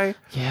 bye.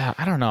 Yeah,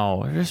 I don't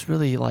know. They're just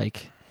really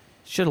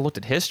should have looked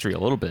at history a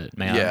little bit,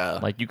 man. Yeah.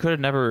 Like you should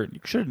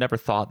have never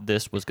thought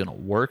this was gonna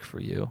work for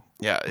you.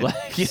 Yeah.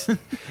 Like,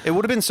 It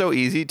would have been so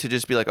easy to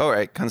just be like, all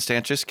right,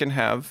 Constantius can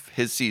have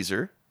his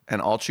Caesar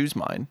and I'll choose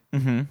mine.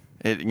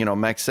 Mm-hmm.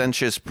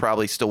 Maxentius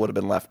probably still would have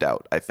been left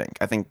out, I think.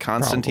 I think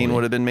Constantine Probably.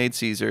 would have been made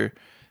Caesar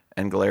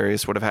and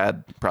Galerius would have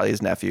had probably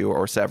his nephew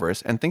or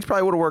Severus, and things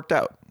probably would have worked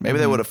out. Maybe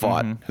they would have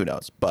fought. Who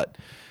knows? But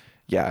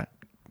yeah,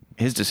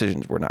 his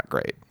decisions were not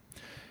great.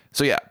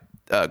 So yeah,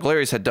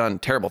 Galerius had done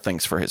terrible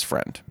things for his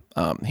friend.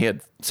 He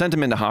had sent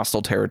him into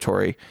hostile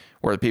territory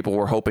where the people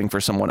were hoping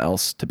for someone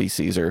else to be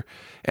Caesar.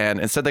 And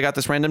instead they got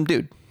this random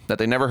dude that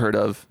they never heard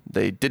of.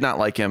 They did not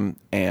like him.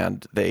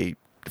 And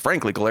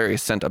frankly,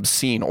 Galerius sent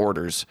obscene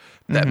orders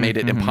that made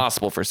it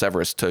impossible for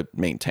Severus to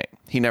maintain.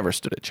 He never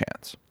stood a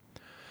chance.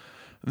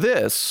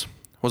 This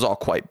was all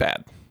quite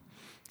bad.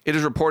 It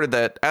is reported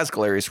that as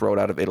Galerius rode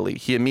out of Italy,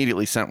 he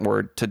immediately sent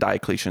word to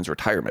Diocletian's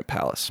retirement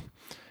palace.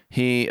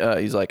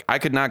 He's like, I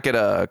could not get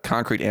a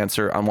concrete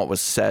answer on what was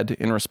said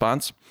in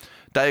response.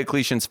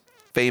 Diocletian's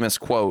famous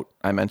quote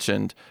I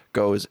mentioned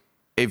goes,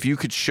 if you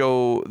could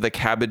show the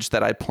cabbage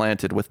that I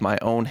planted with my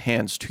own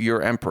hands to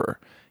your emperor,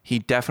 he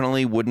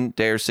definitely wouldn't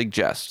dare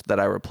suggest that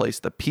I replace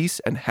the peace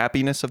and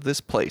happiness of this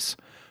place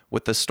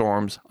with the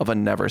storms of a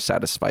never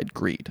satisfied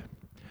greed.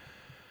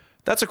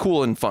 That's a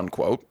cool and fun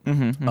quote.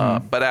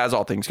 But as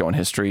all things go in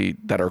history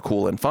that are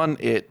cool and fun,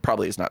 it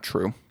probably is not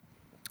true.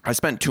 I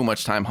spent too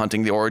much time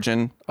hunting the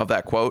origin of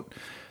that quote.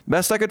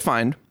 Best I could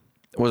find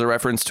was a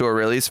reference to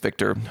Aurelius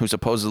Victor, who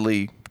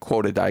supposedly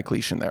quoted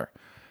Diocletian there.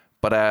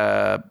 But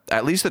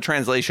at least the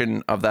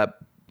translation of that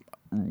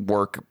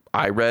work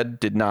I read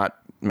did not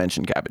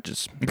mention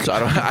cabbages. So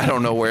I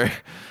don't know where.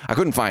 I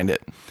couldn't find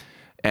it.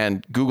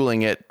 And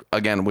Googling it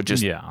again would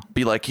just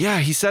be like, yeah,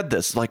 he said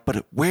this. Like,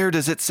 but where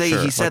does it say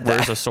he said that?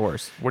 Where's the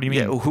source? What do you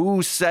mean? Yeah,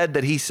 who said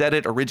that he said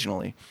it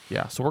originally?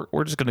 Yeah, so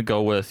we're just going to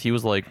go with, he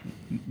was like,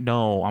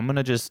 no, I'm going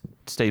to just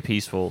stay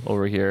peaceful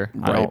over here.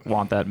 Right. I don't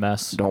want that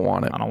mess. Don't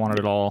want it. I don't want it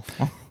at all.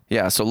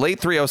 Yeah, so late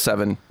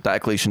 307,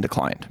 Diocletian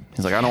declined.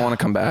 He's like, I don't want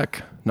to come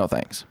back. No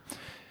thanks.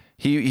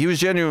 He was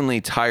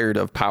genuinely tired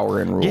of power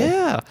and rule.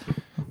 Yeah.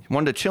 He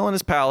wanted to chill in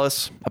his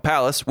palace, a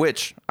palace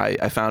which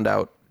I found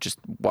out just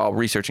while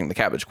researching the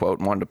cabbage quote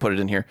and wanted to put it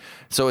in here.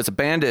 So it's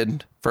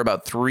abandoned for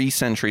about 3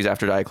 centuries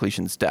after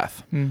Diocletian's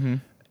death.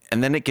 And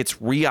then it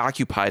gets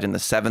reoccupied in the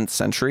 7th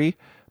century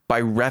by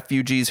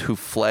refugees who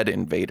fled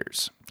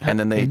invaders. And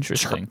then they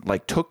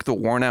took the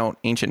worn out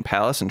ancient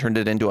palace and turned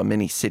it into a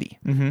mini city.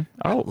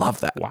 I love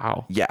that.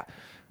 Wow. Yeah.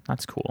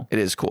 That's cool. It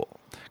is cool.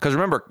 Because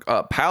remember,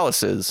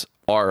 palaces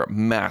are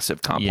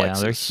massive complexes.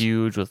 Yeah, they're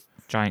huge with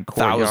giant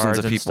courtyards. Thousands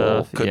of and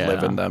people stuff. could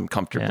live in them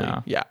comfortably.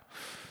 Yeah.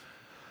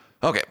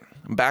 Okay,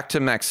 back to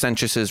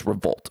Maxentius's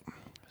revolt.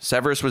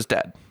 Severus was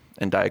dead,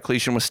 and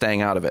Diocletian was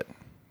staying out of it.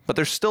 But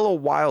there's still a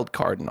wild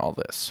card in all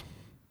this.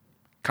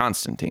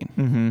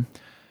 Constantine.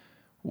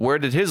 Where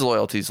did his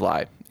loyalties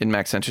lie in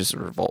Maxentius's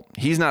revolt?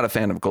 He's not a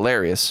fan of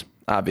Galerius,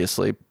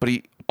 obviously, but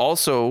he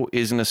also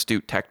is an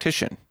astute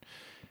tactician.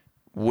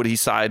 Would he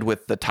side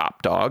with the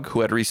top dog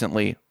who had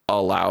recently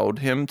allowed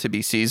him to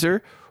be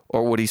Caesar,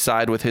 or would he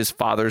side with his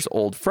father's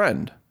old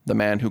friend, the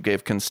man who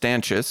gave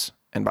Constantius,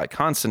 and by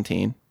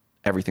Constantine,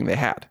 everything they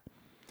had?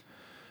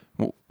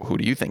 Who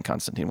do you think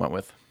Constantine went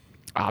with?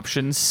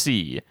 Option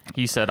C.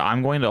 He said,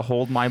 I'm going to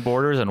hold my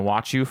borders and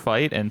watch you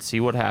fight and see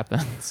what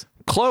happens.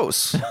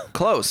 Close.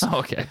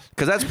 Okay.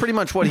 Because that's pretty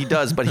much what he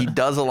does, but he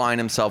does align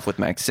himself with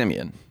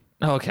Maximian.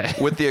 Okay.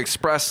 With the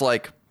express,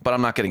 but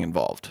I'm not getting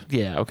involved.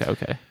 Yeah,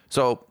 okay.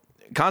 So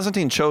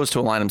Constantine chose to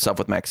align himself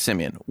with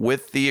Maximian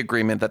with the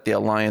agreement that the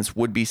alliance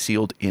would be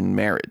sealed in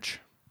marriage.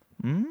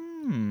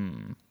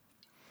 You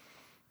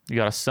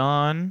got a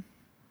son.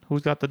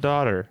 Who's got the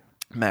daughter?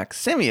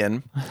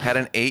 Maximian had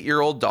an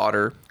 8-year-old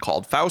daughter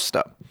called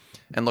Fausta.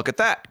 And look at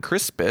that.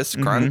 Crispus,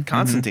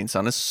 Constantine's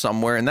son, is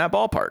somewhere in that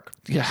ballpark.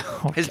 Yeah.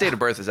 His date of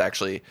birth is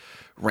actually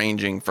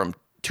ranging from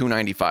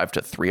 295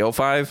 to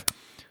 305.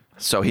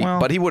 So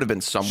but he would have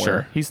been somewhere.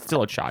 Sure. He's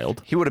still a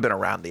child. He would have been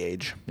around the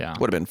age. Yeah.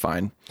 Would have been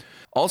fine.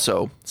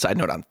 Also, side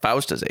note on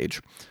Fausta's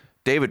age,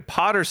 David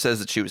Potter says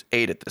that she was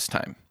 8 at this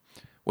time,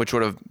 which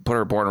would have put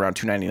her born around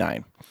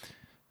 299.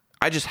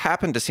 I just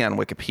happened to see on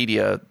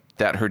Wikipedia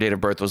that her date of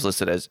birth was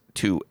listed as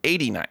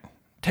 289,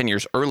 10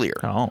 years earlier.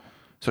 Oh.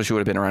 So she would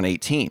have been around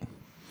 18.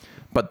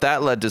 But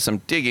that led to some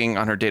digging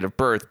on her date of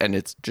birth, and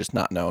it's just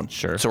not known.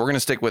 Sure. So we're going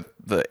to stick with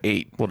the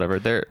 8. Whatever.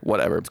 They're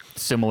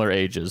similar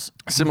ages.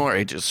 Similar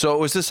ages. So it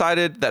was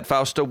decided that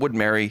Fausta would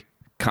marry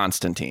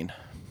Constantine.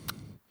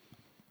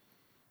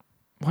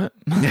 What?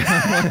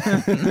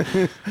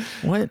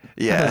 What?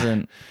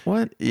 Yeah.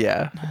 What?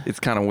 Yeah. It's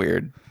kind of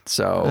weird.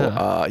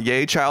 So,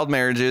 yay, child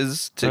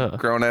marriages to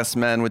grown-ass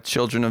men with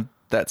children of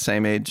that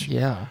same age.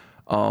 Yeah.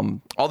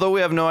 Although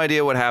we have no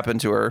idea what happened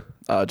to her,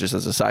 just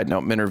as a side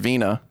note,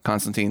 Minervina,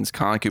 Constantine's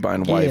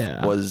concubine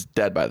wife, was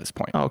dead by this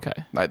point. Okay.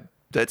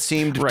 That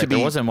seemed to be... There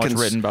wasn't much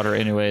written about her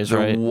anyways, there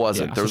right?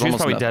 Wasn't. Yeah. There was she was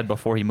almost probably nothing. dead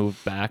before he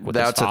moved back with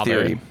That's his father.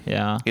 a theory.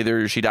 Yeah.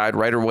 Either she died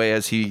right away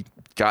as he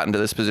got into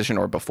this position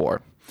or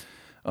before.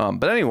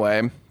 But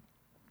anyway,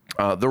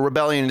 The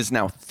rebellion is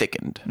now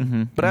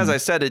thickened. But as I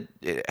said,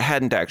 it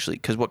hadn't actually,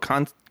 because what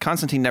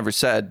Constantine never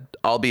said,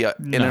 I'll be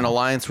in an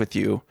alliance with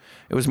you.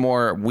 It was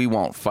more, we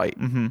won't fight.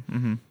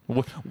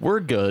 We're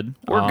good.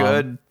 We're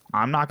good.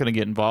 I'm not going to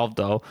get involved,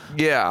 though.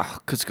 Yeah,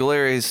 because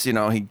Galerius,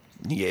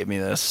 he gave me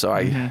this, so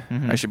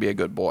I should be a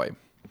good boy.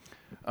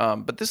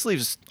 But this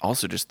leaves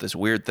also just this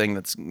weird thing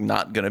that's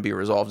not going to be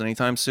resolved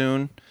anytime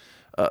soon.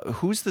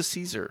 Who's the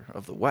Caesar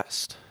of the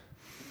West?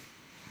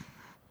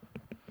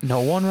 No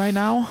one right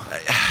now?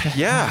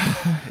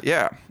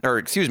 Yeah. Or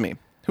excuse me,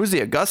 who's the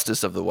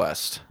Augustus of the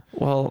West?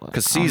 Well,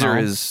 because Caesar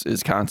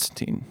is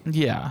Constantine.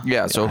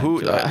 Yeah. So who?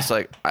 It's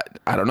like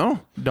I don't know.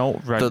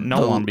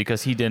 No one,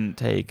 because he didn't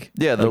take.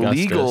 Yeah, the Augustus.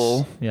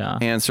 legal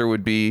answer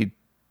would be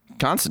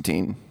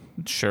Constantine.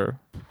 Sure.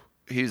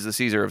 He's the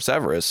Caesar of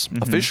Severus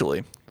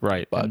officially.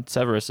 Right, but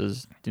Severus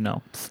is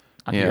not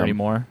here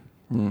anymore.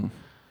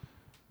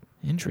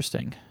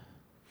 Interesting.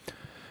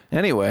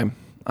 Anyway,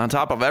 on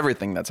top of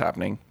everything that's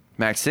happening,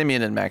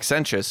 Maximian and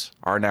Maxentius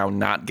are now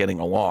not getting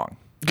along.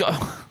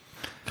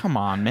 Come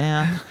on,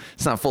 man.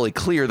 It's not fully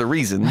clear the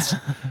reasons.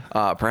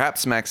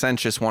 Perhaps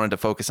Maxentius wanted to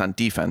focus on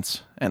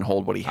defense and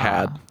hold what he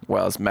had,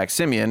 whereas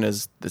Maximian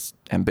is this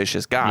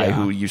ambitious guy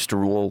who used to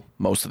rule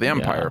most of the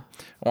empire,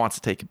 wants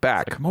to take it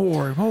back. Like,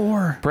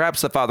 more.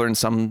 Perhaps the father and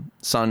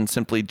son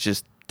simply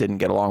just didn't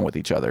get along with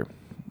each other.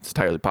 It's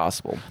entirely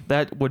possible.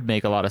 That would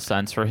make a lot of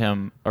sense for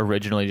him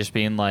originally, just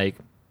being like,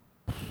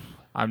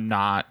 I'm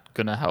not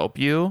going to help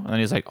you. And then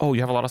he's like, oh, you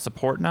have a lot of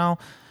support now?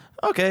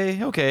 Okay,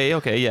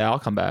 yeah, I'll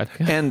come back.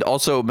 And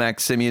also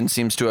Maximian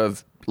seems to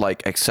have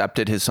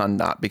accepted his son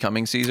not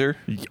becoming Caesar.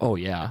 Oh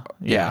yeah.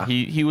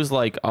 He was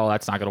like, oh,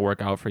 that's not gonna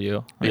work out for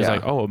you. And he's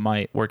like, oh, it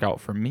might work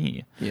out for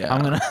me. Yeah.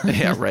 I'm gonna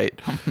right.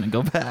 I'm gonna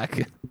go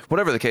back.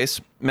 Whatever the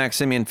case,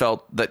 Maximian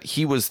felt that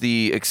he was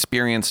the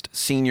experienced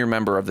senior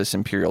member of this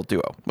imperial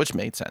duo, which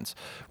made sense.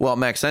 Well,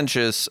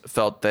 Maxentius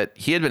felt that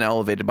he had been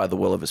elevated by the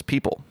will of his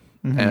people,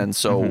 and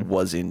so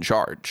was in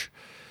charge.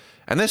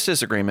 And this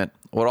disagreement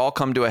would all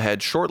come to a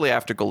head shortly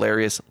after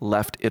Galerius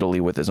left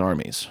Italy with his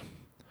armies.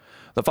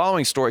 The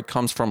following story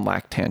comes from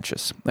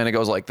Lactantius, and it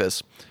goes like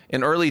this.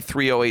 In early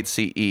 308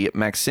 CE,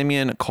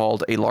 Maximian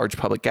called a large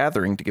public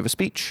gathering to give a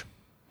speech.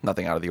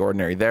 Nothing out of the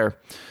ordinary there.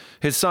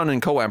 His son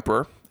and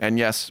co-emperor, and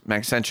yes,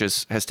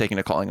 Maxentius has taken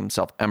to calling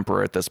himself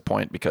emperor at this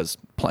point because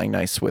playing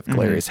nice with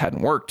Galerius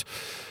hadn't worked.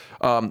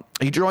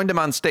 He joined him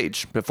on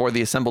stage before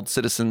the assembled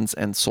citizens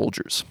and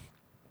soldiers.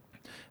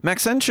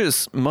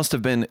 Maxentius must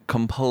have been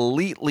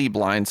completely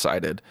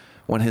blindsided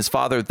when his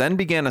father then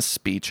began a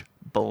speech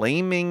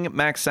blaming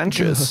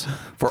Maxentius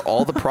for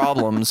all the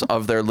problems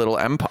of their little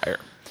empire.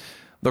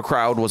 The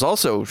crowd was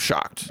also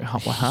shocked,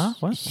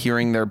 What?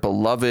 hearing their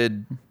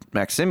beloved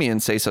Maximian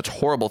say such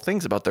horrible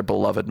things about their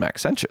beloved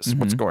Maxentius.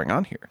 What's going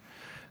on here?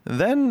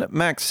 Then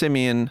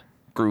Maximian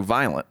grew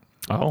violent.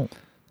 Oh.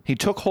 He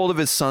took hold of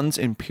his son's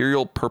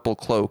imperial purple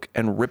cloak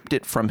and ripped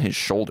it from his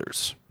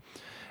shoulders.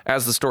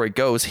 As the story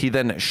goes, he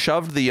then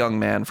shoved the young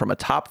man from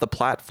atop the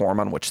platform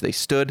on which they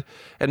stood,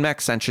 and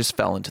Maxentius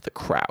fell into the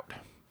crowd.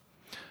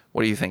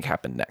 What do you think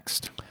happened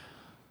next?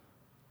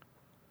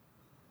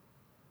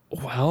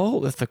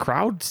 Well, if the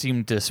crowd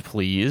seemed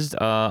displeased,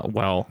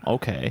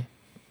 okay.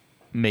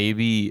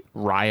 Maybe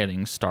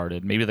rioting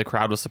started. Maybe the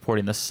crowd was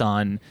supporting the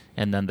son,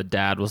 and then the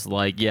dad was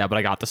like, yeah, but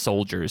I got the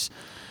soldiers.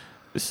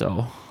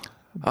 So.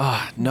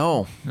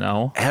 No.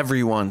 No?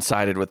 Everyone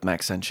sided with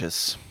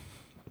Maxentius.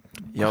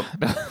 Yep.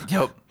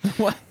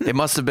 What? It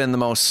must have been the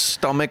most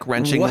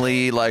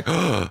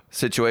stomach-wrenchingly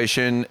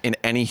situation in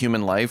any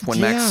human life when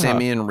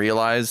Maximian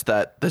realized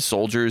that the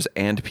soldiers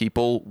and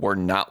people were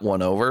not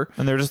won over.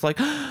 And they're just like,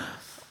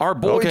 our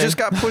boy just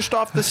got pushed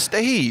off the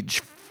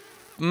stage.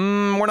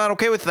 We're not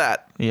okay with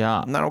that.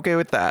 Yeah. Not okay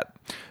with that.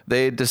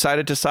 They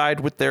decided to side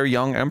with their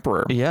young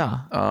emperor. Yeah.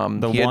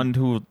 The one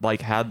who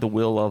had the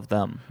will of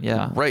them.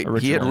 Yeah. Right.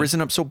 Originally. He had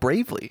risen up so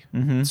bravely.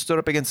 Stood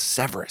up against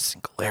Severus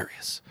and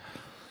Galerius.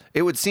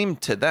 It would seem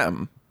to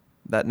them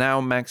that now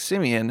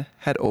Maximian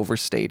had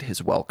overstayed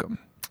his welcome.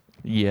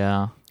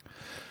 Yeah.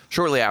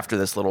 Shortly after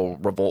this little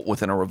revolt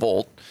within a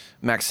revolt,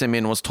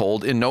 Maximian was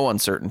told in no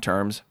uncertain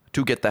terms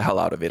to get the hell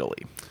out of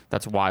Italy.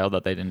 That's wild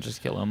that they didn't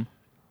just kill him.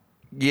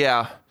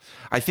 Yeah.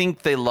 I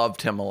think they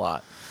loved him a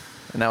lot.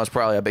 And that was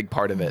probably a big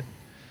part of it.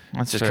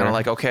 That's just kind of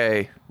like,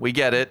 okay, we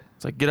get it.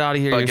 It's like, get out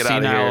of here, you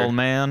senile old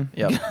man.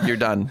 Yep, you're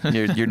done.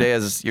 Your day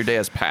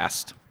has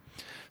passed.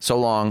 So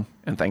long,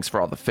 and thanks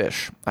for all the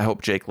fish. I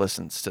hope Jake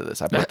listens to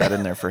this. I put that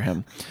in there for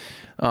him.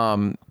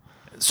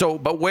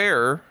 But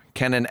where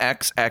can an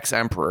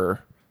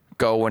ex-emperor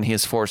go when he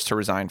is forced to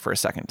resign for a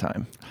second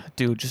time?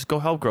 Dude, just go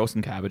help grow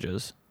some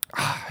cabbages.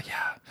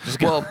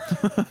 Yeah.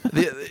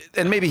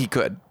 And maybe he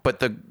could, but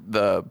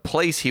the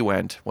place he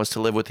went was to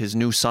live with his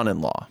new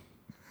son-in-law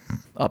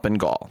up in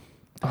Gaul.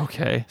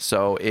 Okay.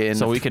 So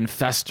we can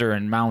fester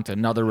and mount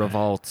another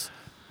revolt.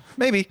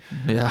 Maybe.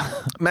 Yeah.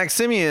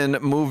 Maximian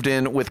moved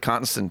in with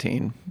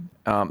Constantine,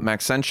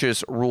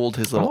 Maxentius ruled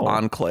his little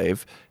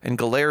enclave, and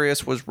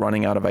Galerius was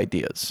running out of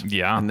ideas.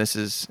 Yeah. And this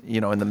is,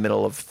 in the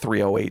middle of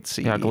 308 CE.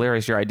 Yeah,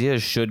 Galerius, your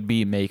ideas should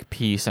be make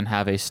peace and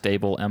have a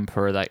stable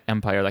empire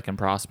that can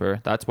prosper.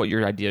 That's what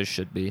your ideas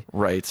should be.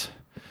 Right.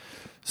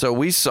 So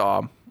we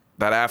saw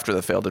that after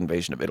the failed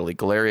invasion of Italy,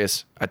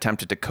 Galerius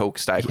attempted to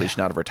coax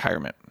Diocletian out of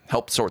retirement,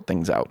 helped sort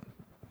things out.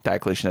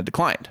 Diocletian had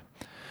declined.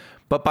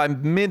 But by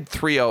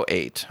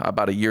mid-308,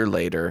 about a year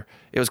later,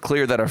 it was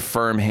clear that a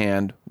firm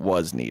hand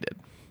was needed.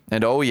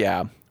 And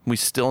we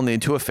still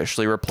need to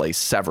officially replace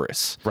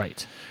Severus.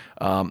 Right.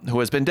 Who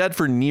has been dead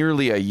for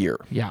nearly a year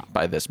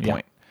by this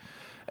point.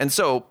 And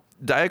so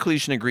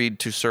Diocletian agreed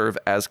to serve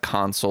as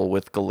consul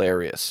with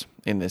Galerius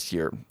in this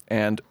year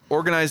and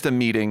organized a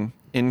meeting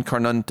in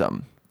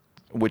Carnuntum,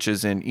 which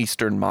is in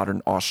eastern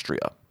modern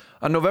Austria.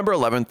 On November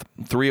 11th,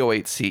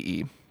 308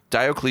 CE,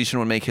 Diocletian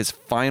would make his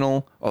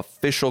final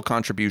official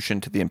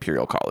contribution to the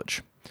Imperial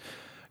College.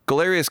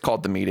 Galerius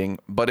called the meeting,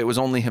 but it was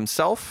only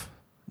himself,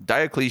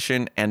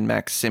 Diocletian, and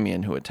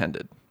Maximian who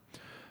attended,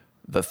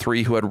 the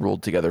three who had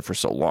ruled together for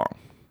so long.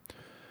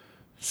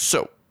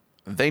 So,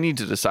 they need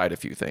to decide a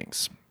few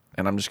things,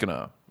 and I'm just going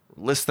to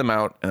list them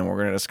out, and then we're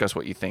going to discuss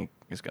what you think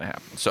is going to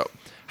happen. So,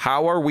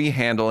 how are we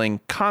handling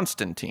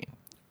Constantine,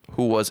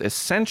 who was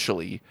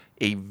essentially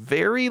a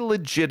very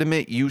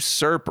legitimate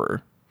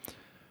usurper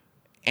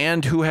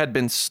and who had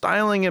been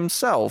styling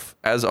himself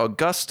as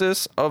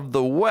Augustus of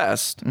the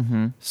West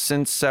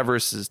since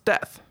Severus's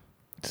death?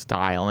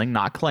 Styling,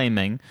 not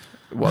claiming.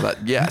 Well,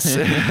 yes.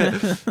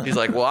 He's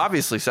like, well,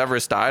 obviously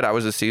Severus died. I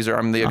was a Caesar.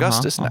 I'm the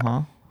Augustus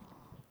now.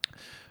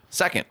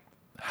 Second,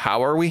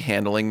 how are we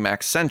handling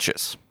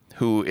Maxentius,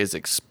 who is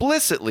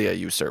explicitly a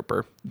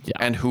usurper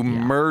and who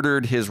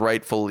murdered his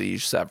rightful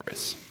liege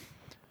Severus?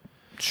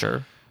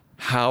 Sure.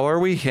 How are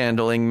we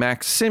handling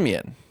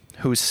Maximian,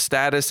 whose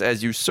status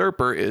as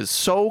usurper is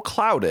so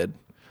clouded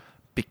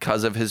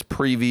because of his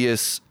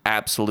previous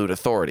absolute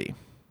authority?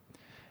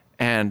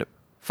 And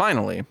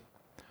finally,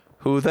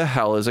 who the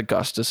hell is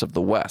Augustus of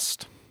the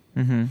West?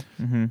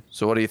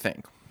 So what do you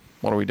think?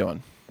 What are we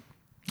doing?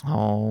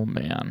 Oh,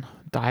 man.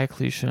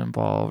 Diocletian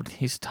involved.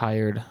 He's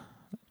tired,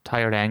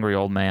 angry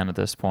old man at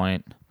this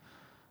point.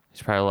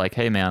 He's probably like,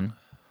 hey, man,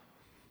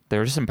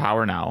 they're just in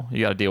power now.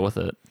 You got to deal with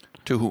it.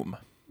 To whom?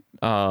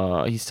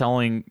 He's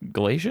telling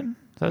Galatian?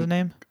 Is that his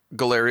name?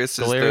 Galerius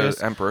is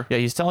the emperor. Yeah,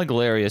 he's telling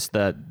Galerius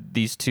that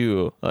these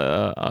two,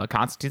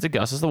 Constantine's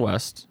Augustus of the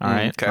West. All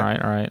right. Okay.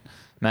 All right.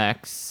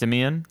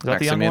 Maximian? Is that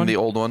the young one? Maximian, the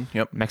old one.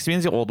 Yep.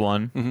 Maximian's the old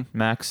one.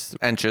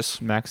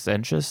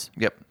 Maxentius.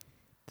 Yep.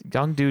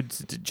 Young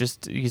dude's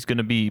he's going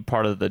to be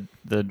part of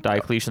the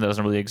Diocletian that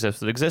doesn't really exist.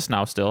 That exists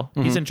now still.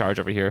 He's in charge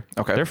over here.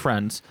 Okay. They're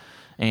friends.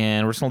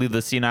 And we're just going to leave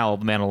the senile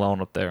old man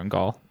alone up there in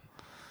Gaul.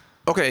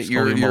 Okay,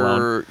 you're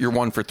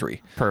 1 for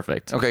 3.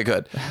 Perfect. Okay,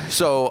 good.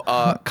 So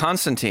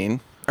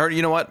Constantine, or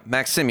you know what,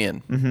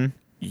 Maximian,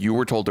 you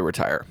were told to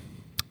retire.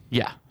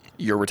 Yeah.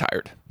 You're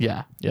retired.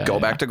 Yeah.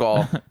 Go back to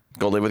Gaul.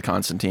 Go live with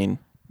Constantine.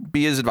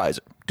 Be his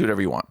advisor. Do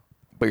whatever you want.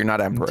 But you're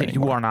not emperor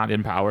anymore. You are not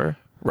in power.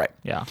 Right.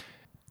 Yeah.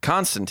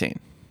 Constantine,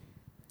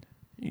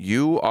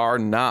 you are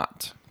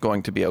not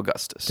going to be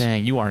Augustus.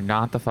 Dang, you are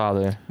not the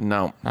father.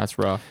 No. That's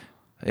rough.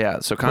 Yeah,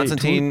 so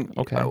Constantine,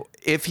 okay.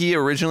 If he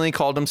originally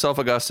called himself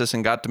Augustus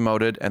and got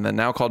demoted and then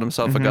now called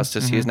himself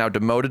Augustus, he is now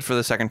demoted for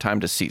the second time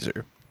to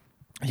Caesar.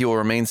 He will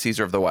remain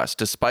Caesar of the West,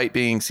 despite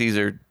being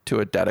Caesar to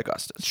a dead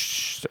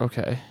Augustus.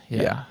 Okay,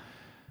 yeah.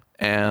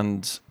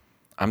 And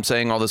I'm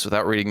saying all this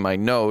without reading my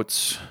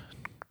notes.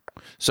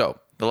 So,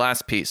 the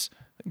last piece,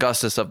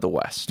 Augustus of the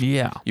West.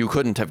 Yeah. You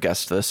couldn't have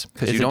guessed this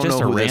because you don't just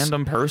know who a this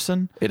random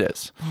person? It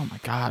is. Oh my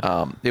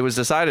God. It was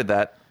decided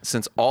that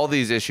since all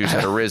these issues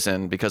had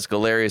arisen because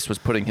Galerius was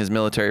putting his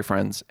military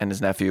friends and his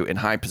nephew in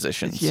high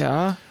positions,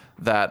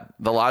 that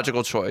the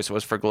logical choice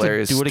was for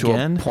Galerius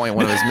to appoint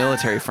one of his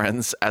military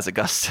friends as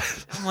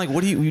Augustus. I'm like,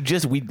 what do you?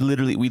 We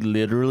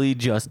literally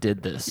just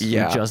did this.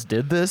 Yeah. We just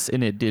did this,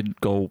 and it did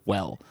go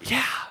well.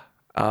 Yeah.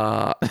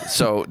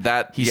 So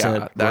that He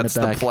said, that's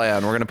the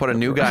plan. We're gonna put a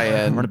new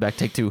guy in. Run it back.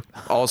 Take 2.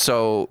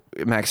 Also,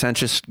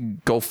 Maxentius,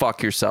 go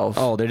fuck yourself.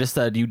 Oh, they just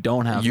said you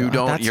don't have. You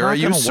don't. That's You're not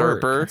a gonna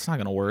usurper. Work. That's not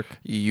gonna work.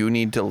 You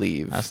need to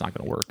leave. That's not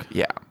gonna work.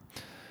 Yeah.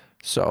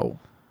 So,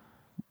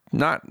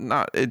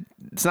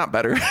 it's not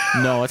better.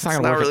 No, it's not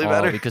gonna work really at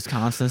all better because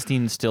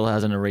Constantine still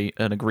has an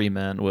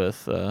agreement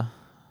with. Well,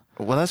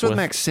 that's with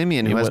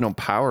Maximian, who has no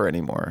power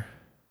anymore.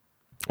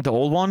 The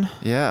old one?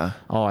 Yeah.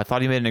 Oh, I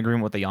thought he made an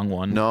agreement with the young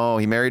one. No,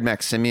 he married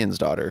Maximian's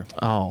daughter.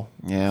 Oh.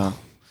 Yeah.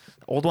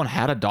 Old one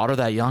had a daughter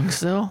that young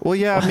still? Well,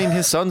 yeah, I mean,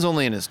 his son's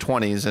only in his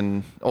 20s,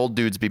 and old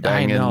dudes be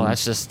banging. I know,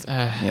 that's just,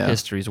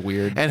 history's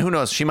weird. And who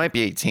knows, she might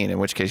be 18, in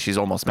which case she's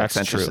almost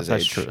Maxentius' age.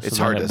 That's true. It's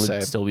so hard then to it say.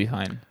 Would still be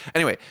fine.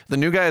 Anyway, the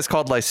new guy is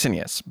called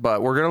Licinius,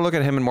 but we're going to look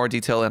at him in more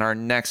detail in our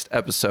next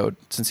episode,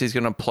 since he's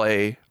going to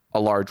play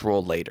a large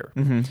role later.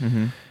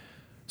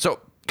 So,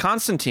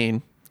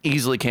 Constantine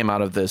easily came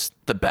out of this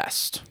the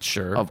best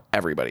of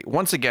everybody.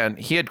 Once again,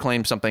 he had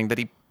claimed something that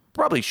he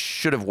probably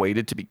should have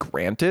waited to be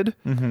granted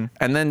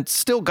and then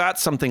still got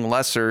something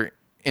lesser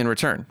in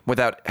return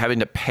without having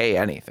to pay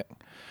anything.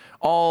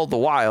 All the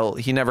while,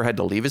 he never had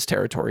to leave his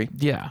territory.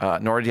 Yeah.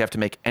 Nor did he have to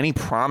make any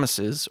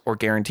promises or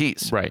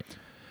guarantees. Right.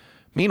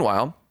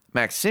 Meanwhile,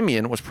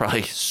 Maximian was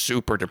probably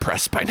super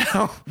depressed by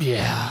now.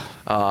 Yeah.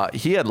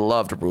 He had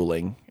loved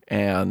ruling,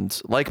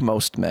 and like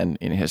most men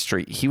in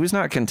history, he was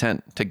not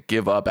content to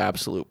give up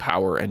absolute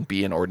power and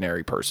be an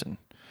ordinary person.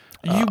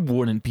 You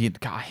wouldn't be,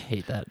 God, I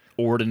hate that,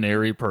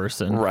 ordinary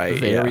person. Right,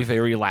 Very, yeah.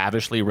 very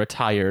lavishly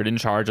retired, in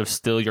charge of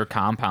still your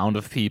compound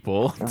of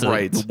people to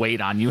Right. wait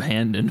on you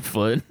hand and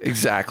foot.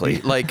 Exactly.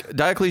 Like,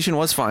 Diocletian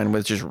was fine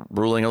with just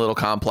ruling a little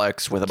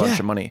complex with a bunch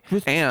of money.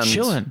 And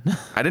chilling.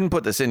 I didn't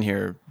put this in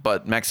here,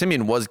 but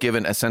Maximian was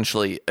given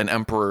essentially an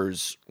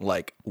emperor's,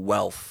 like,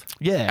 wealth.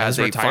 Yeah, As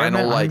his a final,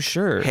 retirement, like, I'm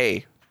sure.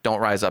 hey,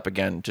 don't rise up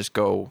again. Just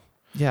go.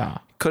 Yeah.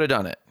 Could have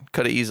done it.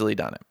 Could have easily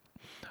done it.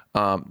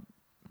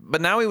 But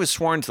now he was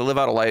sworn to live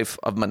out a life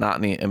of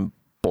monotony and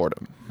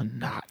boredom.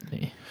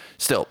 Monotony.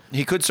 Still,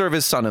 he could serve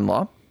his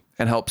son-in-law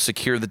and help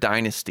secure the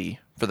dynasty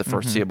for the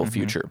foreseeable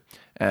future.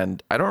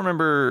 And I don't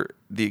remember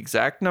the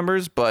exact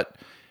numbers, but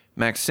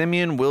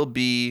Maximian will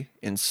be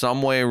in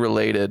some way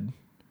related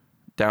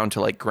down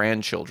to like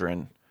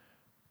grandchildren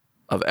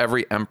of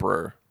every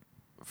emperor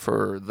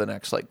for the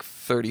next like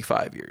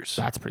 35 years.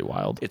 That's pretty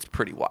wild. It's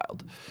pretty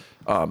wild.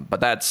 But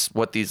that's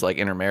what these like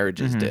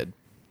intermarriages did.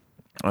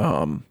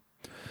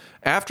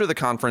 After the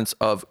conference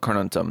of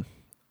Carnuntum,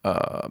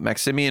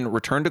 Maximian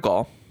returned to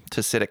Gaul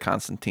to sit at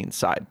Constantine's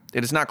side.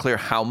 It is not clear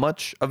how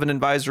much of an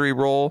advisory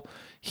role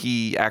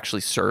he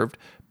actually served,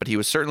 but he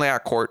was certainly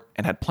at court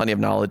and had plenty of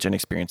knowledge and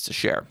experience to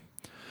share.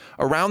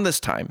 Around this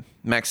time,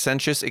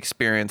 Maxentius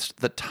experienced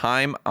the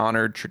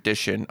time-honored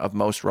tradition of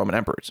most Roman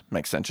emperors.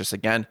 Maxentius,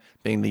 again,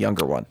 being the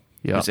younger one,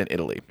 Yeah. who's in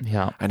Italy.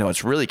 Yeah. I know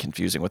it's really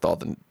confusing with all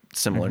the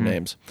similar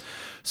names.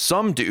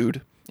 Some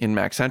dude in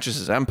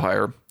Maxentius's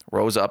empire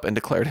rose up and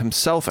declared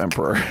himself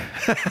emperor.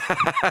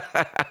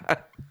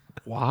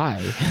 Why?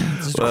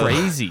 This is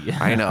crazy.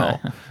 I know.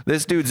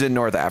 This dude's in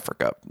North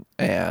Africa,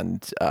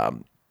 and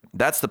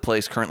that's the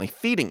place currently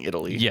feeding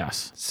Italy.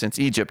 Yes. Since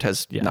Egypt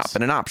has not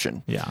been an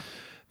option. Yeah.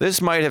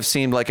 This might have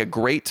seemed like a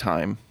great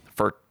time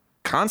for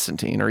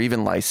Constantine or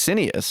even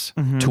Licinius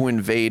to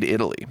invade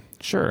Italy.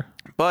 Sure.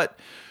 But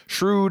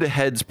shrewd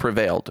heads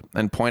prevailed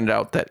and pointed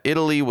out that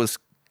Italy was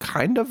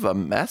kind of a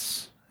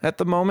mess at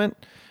the moment.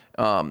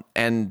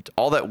 And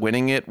all that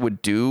winning it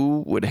would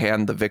do would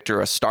hand the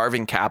victor a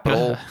starving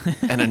capital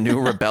and a new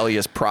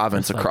rebellious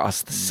province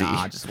across the sea.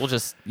 Nah,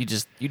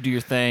 you do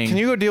your thing. Can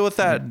you go deal with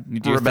that you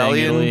do your thing,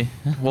 rebellion? Italy.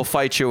 We'll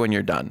fight you when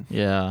you're done.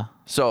 Yeah.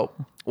 So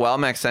while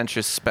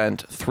Maxentius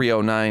spent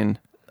 309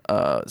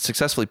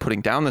 successfully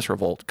putting down this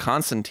revolt,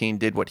 Constantine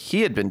did what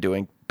he had been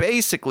doing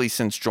basically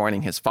since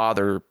joining his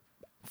father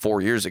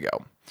 4 years ago.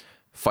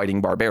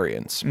 Fighting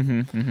barbarians.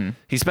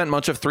 He spent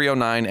much of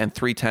 309 and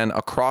 310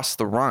 across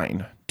the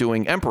Rhine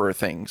doing emperor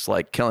things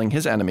like killing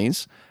his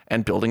enemies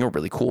and building a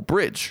really cool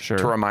bridge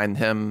to remind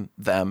them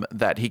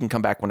that he can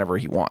come back whenever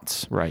he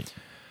wants. Right.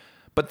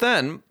 But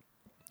then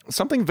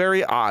something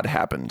very odd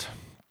happened.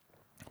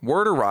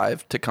 Word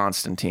arrived to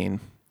Constantine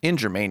in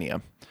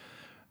Germania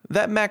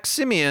that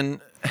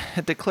Maximian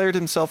had declared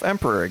himself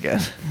emperor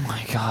again. Oh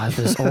my God,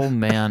 this old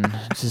man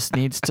just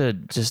needs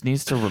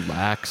to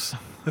relax.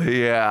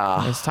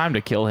 Yeah. It's time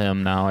to kill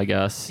him now, I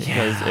guess,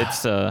 because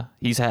it's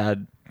he's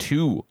had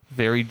two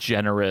very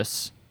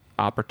generous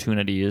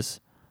opportunities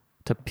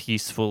to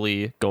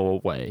peacefully go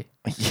away.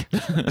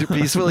 To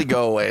peacefully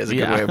go away is a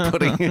good way of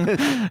putting it.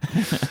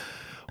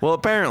 Well,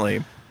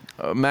 apparently,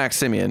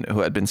 Maximian, who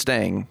had been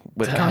staying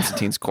with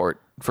Constantine's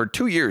court for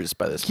 2 years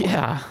by this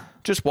point,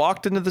 just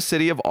walked into the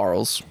city of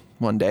Arles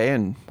one day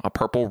in a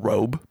purple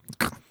robe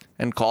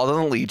and called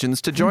on the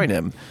legions to join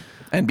him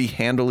and be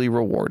handily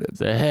rewarded.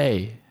 Say,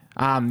 hey,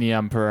 I'm the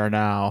emperor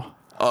now.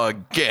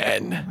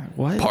 Again.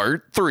 What?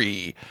 Part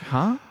 3.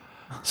 Huh?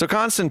 So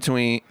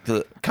Constantine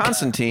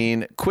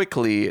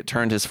quickly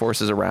turned his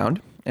forces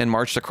around and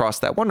marched across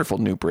that wonderful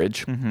new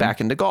bridge back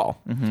into Gaul.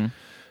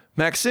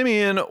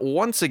 Maximian,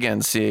 once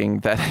again seeing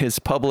that his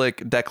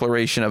public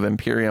declaration of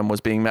Imperium was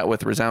being met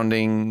with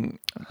resounding,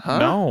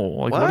 No.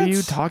 Like, what are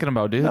you talking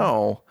about, dude?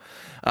 No.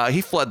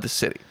 He fled the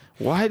city.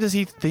 Why does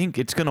he think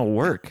it's going to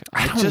work?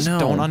 I don't just know.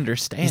 don't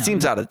understand. He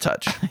seems out of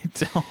touch. I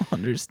don't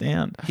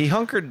understand. He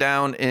hunkered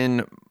down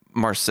in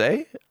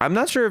Marseille. I'm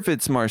not sure if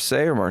it's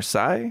Marseille or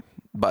Marseille,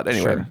 but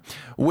anyway,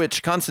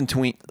 which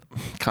Constantine,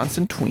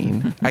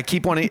 I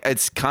keep wanting,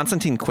 it's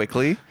Constantine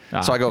quickly.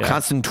 So I go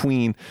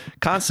Constantine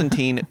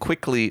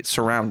quickly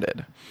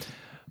surrounded.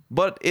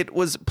 But it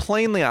was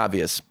plainly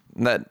obvious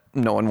that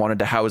no one wanted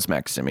to house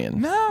Maximian.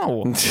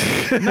 No.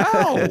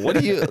 No. What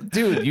do you,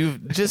 dude,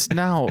 you've just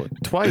now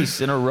twice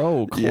in a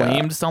row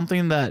claimed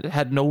something that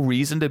had no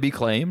reason to be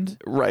claimed.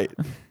 Right.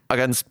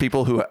 Against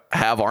people who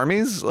have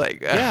armies?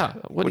 Like,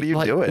 what are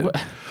you doing?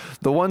 What?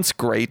 The once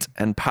great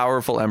and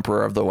powerful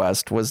emperor of the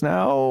West was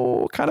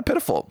now kind of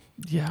pitiful.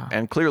 Yeah.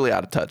 And clearly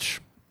out of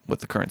touch with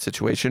the current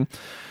situation.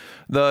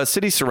 The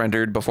city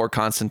surrendered before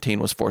Constantine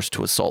was forced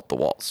to assault the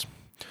walls.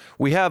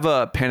 We have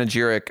a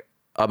panegyric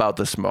about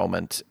this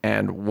moment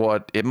and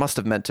what it must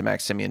have meant to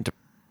Maximian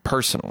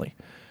personally.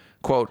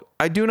 Quote,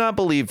 I do not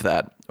believe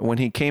that, when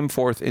he came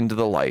forth into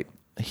the light,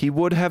 he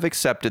would have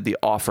accepted the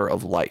offer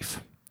of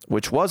life,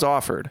 which was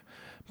offered,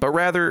 but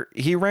rather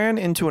he ran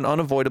into an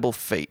unavoidable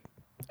fate,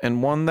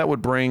 and one that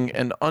would bring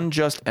an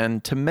unjust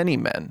end to many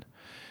men.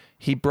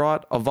 He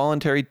brought a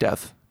voluntary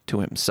death to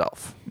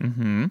himself.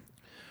 Mm-hmm.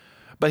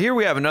 But here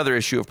we have another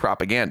issue of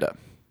propaganda.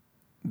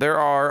 There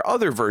are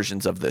other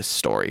versions of this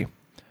story,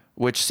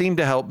 which seem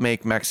to help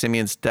make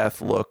Maximian's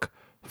death look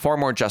far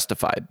more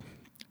justified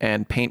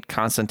and paint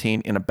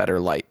Constantine in a better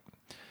light.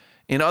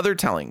 In other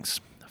tellings,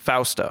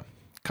 Fausta,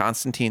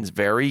 Constantine's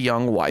very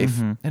young wife,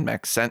 and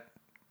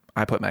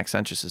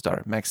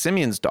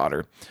Maximian's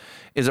daughter,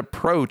 is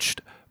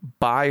approached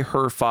by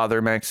her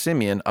father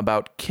Maximian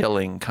about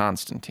killing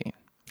Constantine.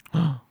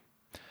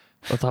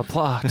 What's our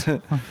plot?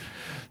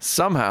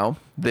 Somehow,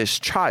 this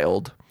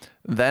child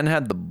then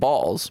had the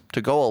balls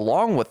to go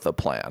along with the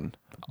plan,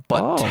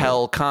 but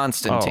tell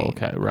Constantine.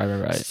 Oh, okay.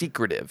 Right.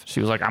 Secretive. She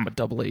was like, I'm a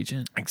double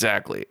agent.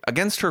 Exactly.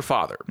 Against her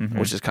father,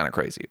 which is kind of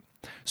crazy.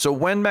 So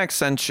when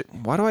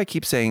why do I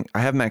keep saying I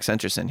have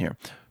Maxentius in here?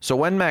 So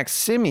when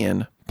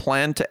Maximian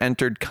planned to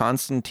enter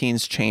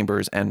Constantine's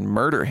chambers and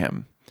murder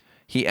him,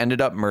 he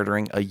ended up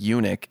murdering a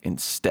eunuch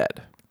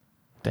instead.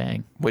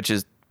 Dang. Which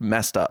is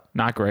messed up.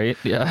 Not great.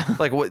 Yeah.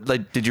 Like what?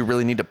 Like, did you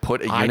really need to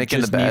put a eunuch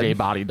in the bed? I just need a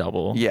body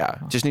double. Yeah.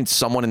 Just need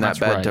someone in that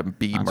bed to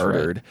be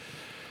murdered. Right.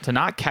 To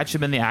not catch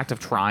him in the act of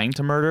trying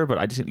to murder,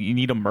 but you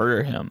need to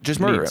murder him. Just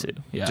murder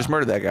him. Yeah. Just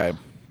murder that guy.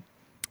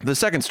 The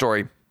second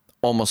story,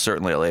 almost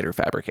certainly a later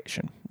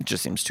fabrication. It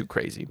just seems too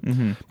crazy.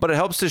 But it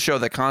helps to show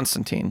that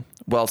Constantine,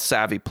 well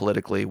savvy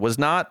politically, was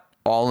not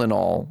all in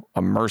all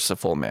a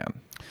merciful man.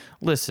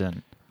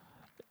 Listen,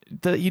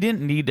 you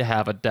didn't need to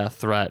have a death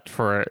threat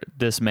for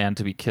this man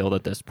to be killed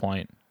at this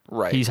point.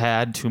 Right. He's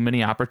had too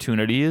many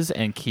opportunities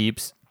and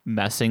keeps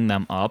messing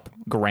them up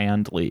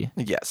grandly.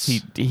 Yes.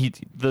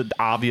 The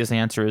obvious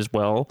answer is,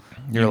 well,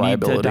 your you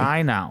liability. need to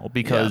die now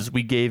because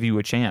we gave you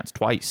a chance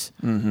twice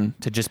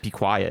to just be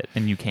quiet,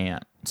 and you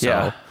can't. So,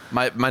 yeah.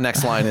 My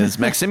next line is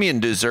Maximian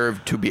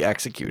deserved to be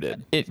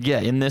executed.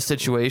 In this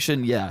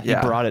situation, he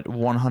brought it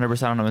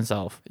 100% on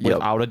himself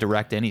without a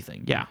direct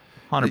anything. Yeah.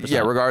 100%. Yeah,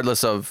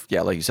 regardless of,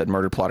 like you said,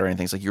 murder plot or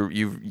anything. It's like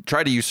you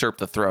tried to usurp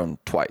the throne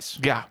twice.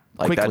 Yeah,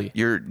 like quickly. That,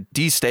 you're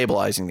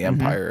destabilizing the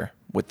empire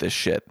with this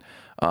shit.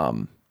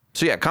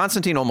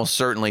 Constantine almost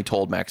certainly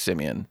told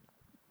Maximian,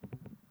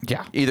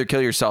 either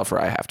kill yourself or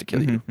I have to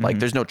kill you. Like,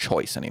 there's no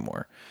choice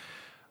anymore.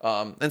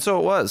 And so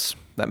it was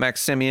that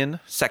Maximian,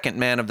 second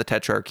man of the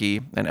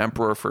Tetrarchy and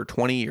emperor for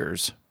 20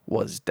 years,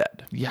 was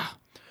dead. Yeah.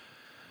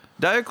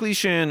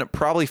 Diocletian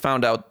probably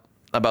found out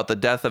about the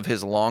death of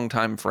his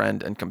longtime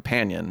friend and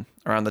companion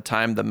around the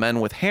time the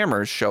men with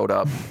hammers showed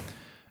up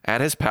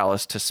at his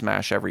palace to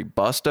smash every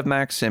bust of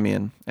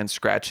Maximian and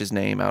scratch his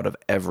name out of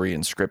every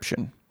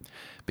inscription.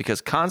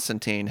 Because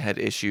Constantine had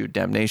issued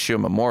damnatio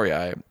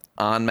memoriae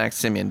on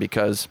Maximian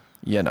because,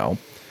 the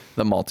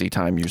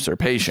multi-time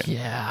usurpation.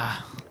 Yeah.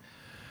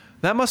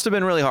 That must have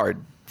been really hard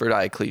for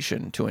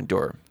Diocletian to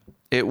endure.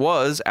 It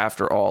was,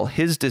 after all,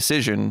 his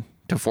decision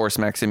to force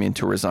Maximian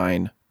to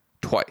resign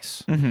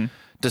twice,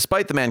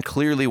 despite the man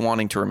clearly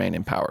wanting to remain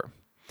in power.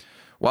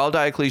 While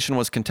Diocletian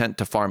was content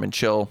to farm and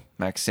chill,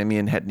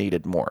 Maximian had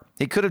needed more.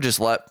 He could have just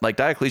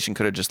Diocletian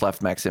could have just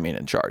left Maximian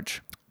in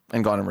charge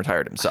and gone and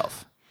retired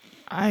himself.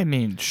 I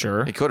mean,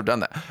 sure. He could have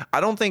done that.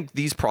 I don't think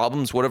these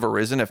problems would have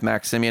arisen if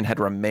Maximian had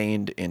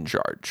remained in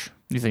charge.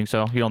 You think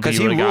so? You don't think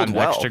he would have gotten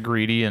extra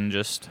greedy and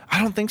just... I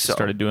don't think so.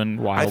 Started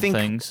doing wild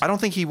things? I don't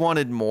think he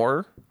wanted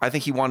more. I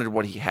think he wanted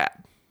what he had.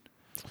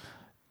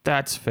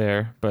 That's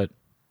fair, but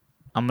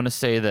I'm going to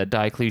say that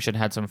Diocletian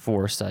had some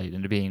foresight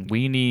into being,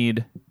 we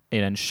need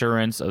an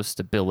insurance of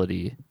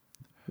stability,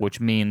 which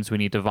means we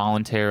need to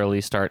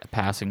voluntarily start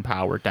passing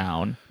power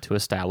down to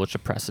establish a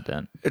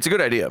precedent. It's a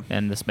good idea.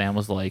 And this man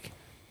was like,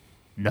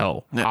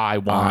 no, I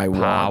want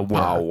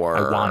power.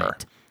 I want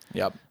it.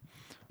 Yep.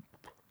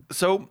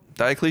 So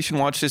Diocletian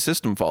watched his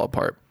system fall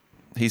apart.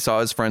 He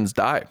saw his friends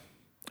die,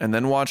 and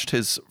then watched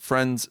his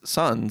friends'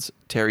 sons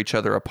tear each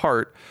other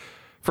apart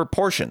for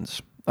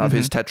portions of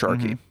his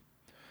tetrarchy.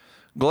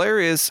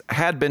 Galerius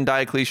had been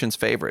Diocletian's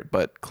favorite,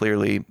 but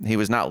clearly he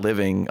was not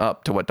living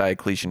up to what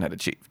Diocletian had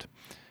achieved.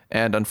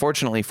 And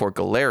unfortunately for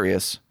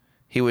Galerius,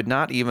 he would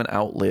not even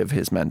outlive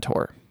his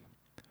mentor.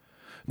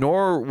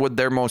 Nor would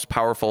their most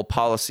powerful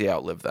policy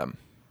outlive them,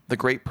 the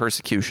Great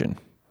Persecution.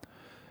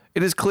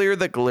 It is clear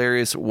that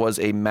Galerius was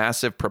a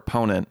massive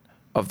proponent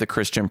of the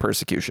Christian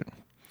persecution.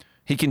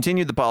 He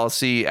continued the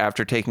policy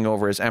after taking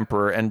over as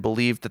emperor and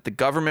believed that the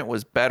government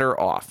was better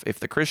off if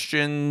the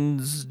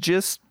Christians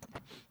just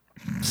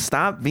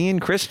stopped being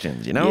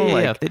Christians,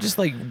 Yeah, if they just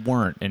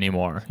weren't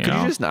anymore. Could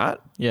you just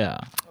not? Yeah.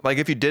 Like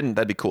if you didn't,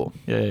 that'd be cool.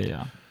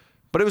 Yeah.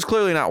 But it was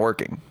clearly not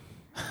working.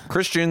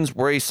 Christians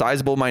were a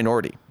sizable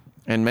minority,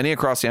 and many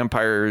across the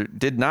empire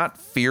did not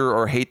fear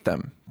or hate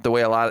them the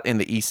way a lot in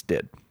the East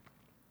did.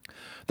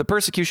 The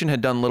persecution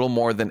had done little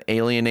more than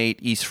alienate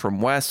East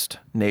from West,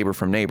 neighbor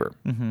from neighbor.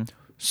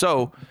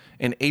 So,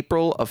 in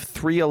April of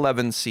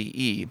 311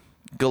 CE,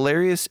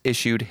 Galerius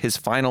issued his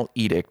final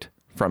edict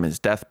from his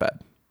deathbed.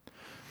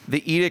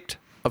 the Edict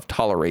of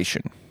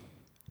Toleration.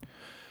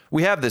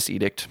 We have this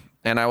edict,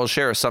 and I will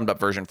share a summed up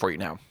version for you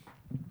now.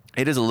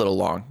 It is a little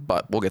long,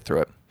 but we'll get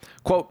through it.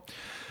 Quote,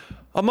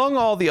 among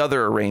all the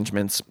other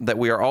arrangements that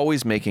we are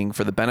always making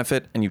for the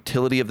benefit and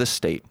utility of the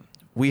state,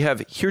 we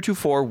have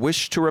heretofore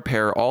wished to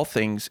repair all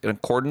things in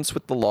accordance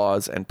with the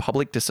laws and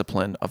public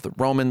discipline of the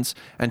Romans,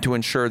 and to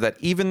ensure that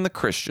even the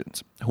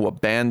Christians who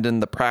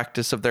abandoned the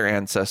practice of their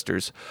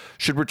ancestors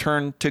should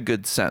return to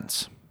good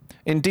sense.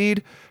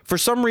 Indeed, for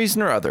some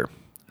reason or other,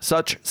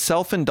 such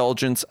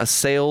self-indulgence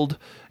assailed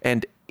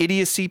and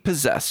idiocy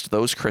possessed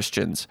those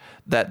Christians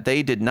that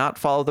they did not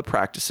follow the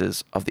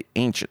practices of the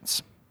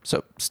ancients.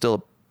 So still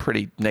a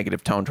pretty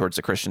negative tone towards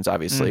the Christians,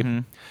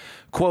 obviously.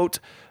 Quote,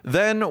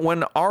 then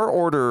when our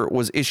order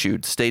was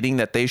issued stating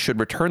that they should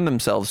return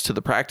themselves to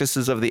the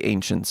practices of the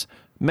ancients,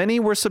 many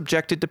were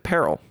subjected to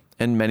peril,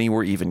 and many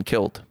were even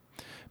killed.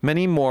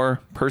 Many more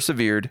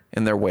persevered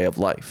in their way of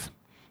life.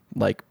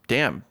 Like,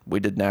 damn, we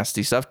did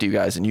nasty stuff to you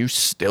guys, and you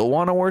still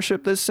want to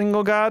worship this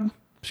single God?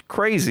 It's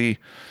crazy,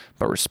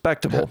 but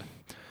respectable.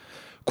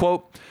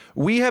 Quote,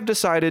 we have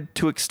decided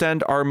to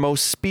extend our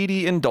most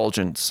speedy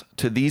indulgence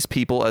to these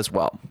people as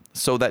well,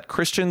 so that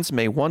Christians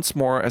may once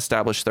more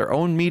establish their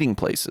own meeting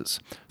places,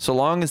 so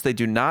long as they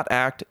do not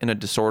act in a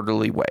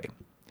disorderly way.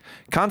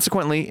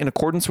 Consequently, in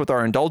accordance with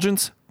our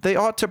indulgence, they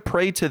ought to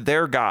pray to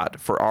their God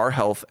for our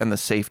health and the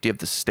safety of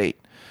the state,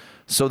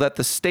 so that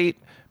the state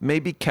may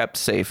be kept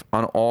safe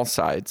on all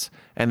sides,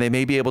 and they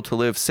may be able to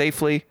live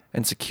safely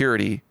and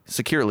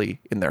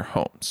securely in their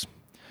homes.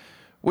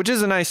 Which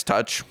is a nice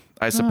touch,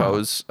 I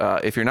suppose.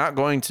 If you're not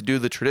going to do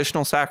the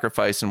traditional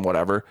sacrifice and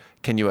whatever,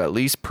 can you at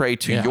least pray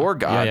to your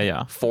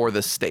God for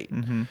the state?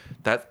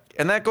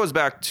 That goes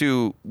back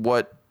to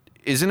what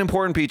is an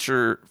important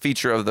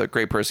feature of the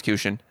Great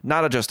Persecution,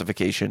 not a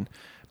justification,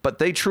 but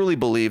they truly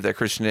believe that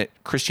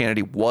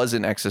Christianity was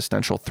an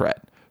existential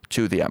threat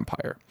to the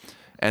empire.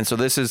 And so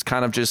this is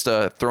kind of just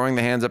throwing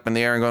the hands up in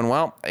the air and going,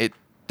 well, it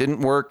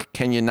didn't work.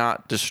 Can you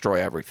not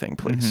destroy everything,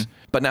 please?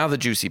 But now the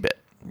juicy bit,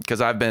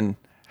 because I've been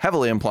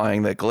heavily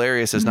implying that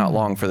Galerius is not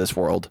long for this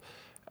world.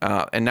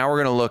 And now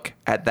we're going to look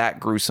at that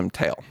gruesome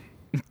tale.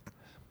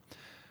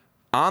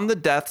 On the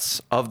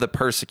Deaths of the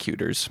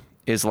Persecutors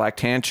is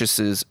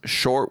Lactantius's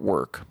short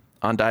work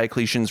on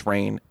Diocletian's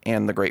reign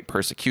and the Great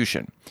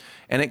Persecution.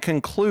 And it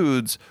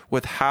concludes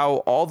with how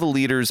all the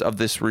leaders of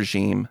this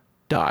regime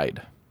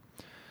died.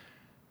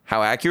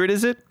 How accurate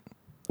is it?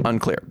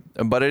 Unclear.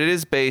 But it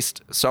is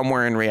based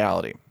somewhere in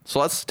reality. So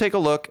let's take a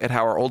look at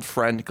how our old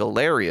friend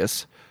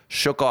Galerius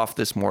shook off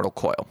this mortal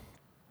coil.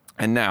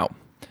 And now,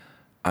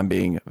 I'm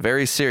being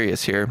very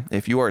serious here.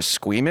 If you are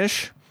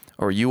squeamish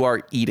or you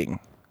are eating,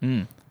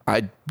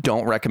 I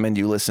don't recommend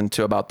you listen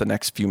to about the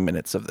next few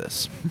minutes of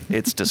this.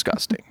 It's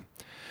disgusting.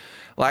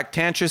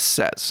 Lactantius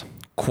says,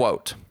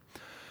 quote,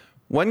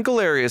 when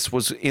Galerius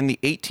was in the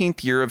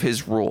 18th year of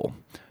his rule,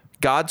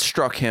 God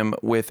struck him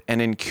with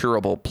an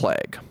incurable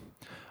plague.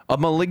 A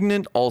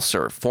malignant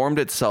ulcer formed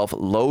itself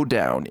low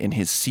down in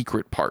his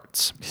secret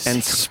parts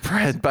and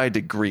spread by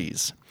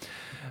degrees.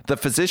 The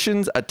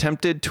physicians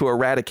attempted to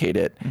eradicate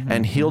it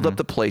and healed up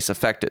the place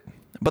affected.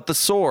 But the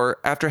sore,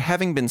 after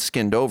having been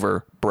skinned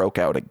over, broke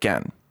out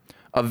again.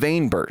 A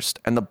vein burst,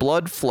 and the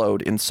blood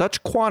flowed in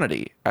such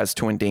quantity as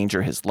to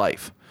endanger his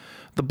life.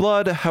 The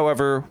blood,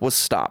 however, was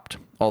stopped,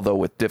 although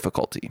with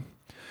difficulty.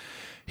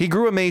 He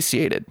grew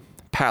emaciated,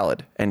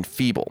 pallid, and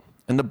feeble,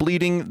 and the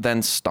bleeding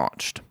then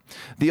staunched.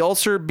 The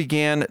ulcer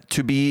began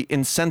to be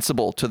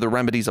insensible to the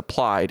remedies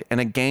applied, and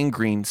a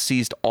gangrene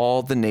seized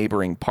all the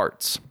neighboring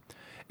parts.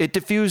 It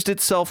diffused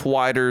itself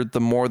wider the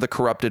more the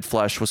corrupted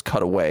flesh was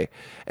cut away,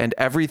 and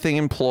everything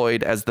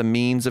employed as the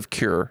means of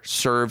cure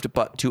served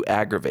but to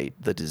aggravate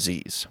the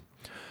disease.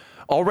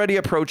 Already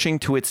approaching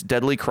to its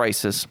deadly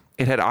crisis,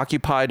 it had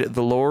occupied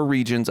the lower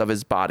regions of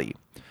his body.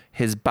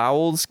 His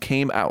bowels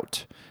came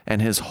out,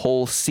 and his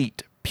whole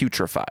seat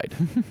putrefied.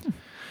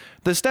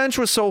 The stench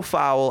was so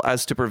foul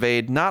as to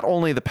pervade not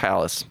only the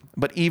palace,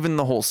 but even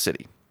the whole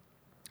city.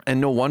 And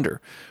no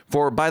wonder,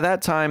 for by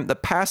that time the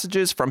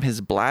passages from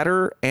his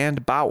bladder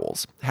and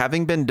bowels,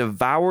 having been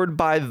devoured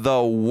by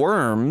the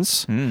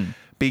worms,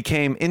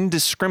 became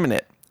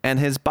indiscriminate, and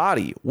his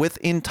body, with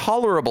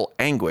intolerable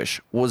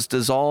anguish, was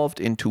dissolved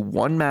into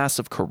one mass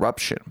of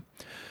corruption.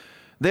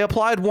 They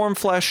applied warm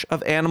flesh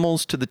of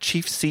animals to the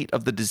chief seat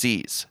of the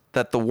disease,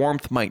 that the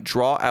warmth might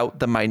draw out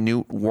the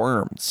minute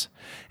worms.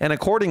 And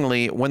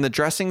accordingly, when the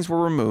dressings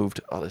were removed,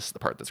 this is the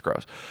part that's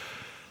gross,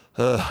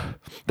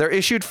 there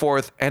issued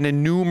forth an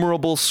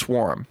innumerable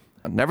swarm.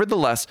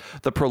 Nevertheless,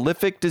 the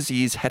prolific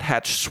disease had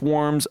hatched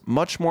swarms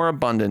much more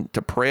abundant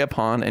to prey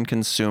upon and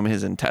consume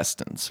his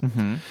intestines.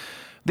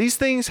 These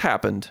things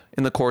happened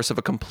in the course of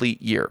a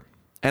complete year,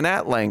 and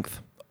at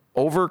length,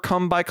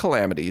 overcome by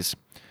calamities,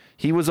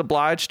 he was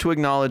obliged to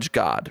acknowledge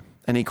God,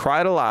 and he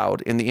cried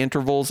aloud in the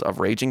intervals of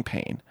raging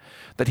pain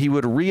that he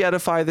would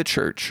re-edify the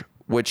church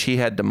which he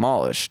had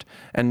demolished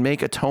and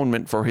make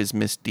atonement for his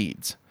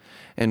misdeeds.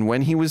 And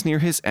when he was near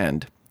his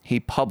end, he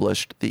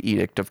published the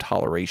Edict of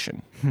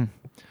Toleration.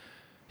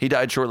 He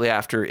died shortly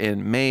after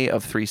in May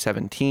of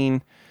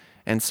 317,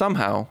 And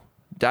somehow,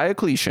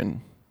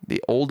 Diocletian,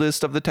 the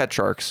oldest of the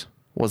Tetrarchs,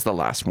 was the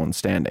last one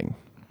standing.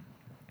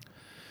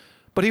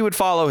 But he would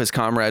follow his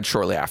comrades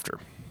shortly after.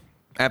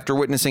 After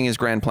witnessing his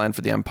grand plan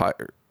for the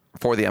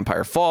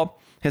empire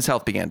fall, his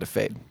health began to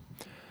fade.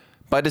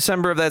 By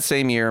December of that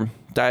same year,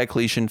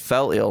 Diocletian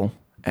fell ill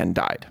and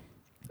died.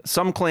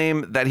 Some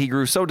claim that he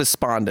grew so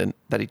despondent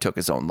that he took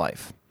his own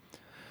life.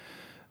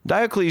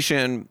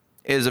 Diocletian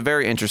is a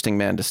very interesting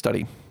man to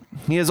study.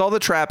 He has all the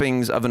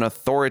trappings of an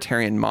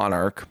authoritarian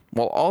monarch,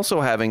 while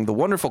also having the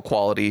wonderful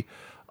quality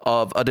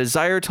of a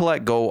desire to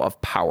let go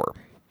of power,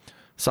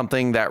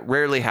 something that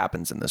rarely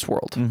happens in this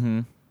world.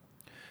 Mm-hmm.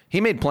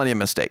 He made plenty of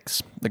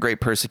mistakes, the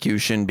Great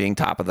Persecution being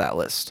top of that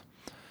list,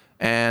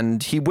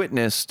 and he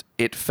witnessed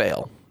it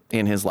fail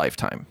in his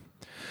lifetime.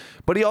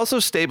 But he also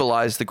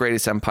stabilized the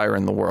greatest empire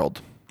in the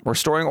world,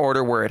 restoring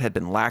order where it had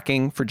been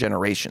lacking for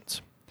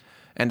generations.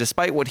 And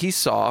despite what he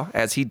saw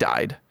as he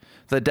died,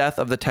 the death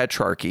of the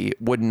Tetrarchy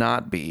would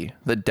not be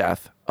the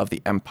death of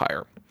the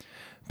empire.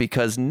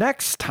 Because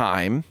next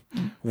time,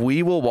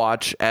 we will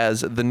watch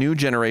as the new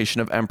generation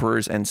of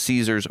emperors and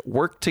Caesars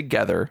work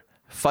together,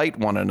 fight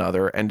one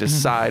another, and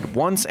decide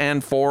once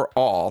and for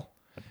all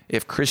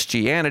if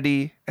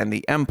Christianity and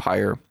the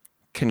empire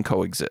can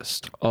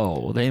coexist.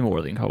 Oh, they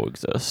more than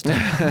coexist.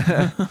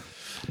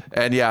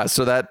 And yeah,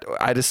 so that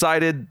I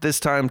decided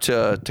this time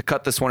to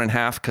cut this one in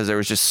half because there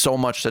was just so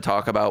much to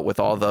talk about with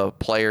all the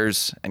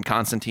players, and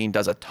Constantine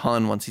does a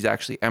ton once he's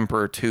actually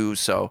emperor too.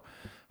 So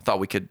I thought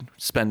we could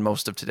spend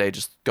most of today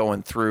just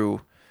going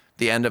through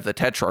the end of the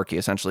Tetrarchy.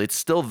 Essentially, it's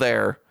still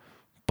there,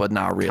 but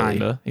not really.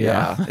 Kinda,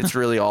 yeah. It's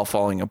really all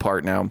falling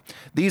apart now.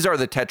 These are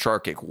the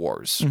Tetrarchic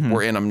Wars. Mm-hmm.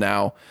 We're in them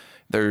now.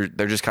 They're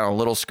just kind of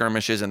little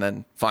skirmishes, and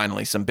then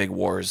finally some big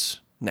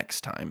wars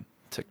next time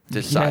to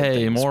decide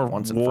things more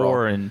once and war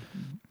for all. and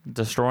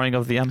destroying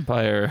of the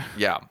empire.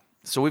 Yeah.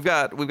 So we've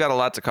got a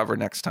lot to cover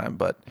next time,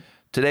 but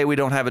today we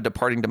don't have a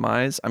departing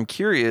demise. I'm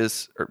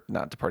curious, or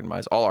not departing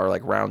demise, all our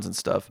like rounds and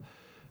stuff.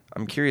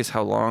 I'm curious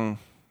how long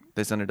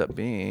this ended up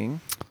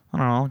being. I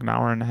don't know, like an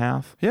hour and a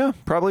half. Yeah,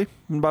 probably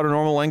about a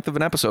normal length of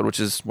an episode,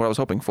 which is what I was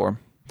hoping for.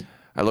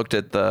 I looked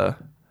at the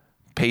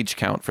page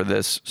count for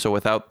this. So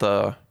without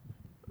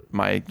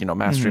my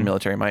Mastering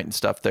Military Might and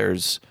stuff,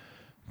 there's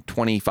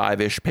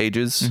 25-ish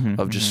pages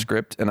of just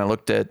script. And I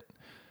looked at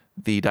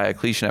the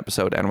Diocletian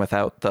episode, and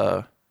without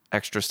the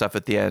extra stuff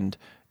at the end,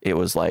 it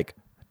was like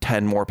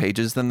 10 more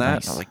pages than that.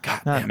 Nice. I was like,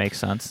 God, that makes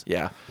sense.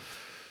 Yeah.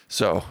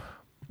 So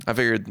I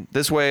figured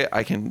this way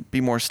I can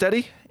be more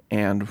steady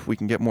and we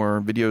can get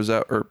more videos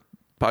out or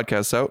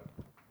podcasts out.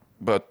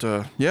 But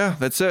yeah,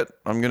 that's it.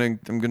 I'm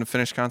gonna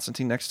finish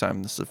Constantine next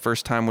time. This is the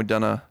first time we've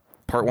done a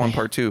part 1,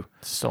 part 2.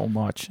 So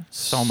much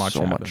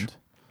happened.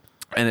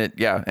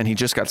 And he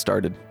just got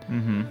started.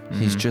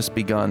 He's just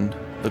begun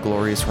the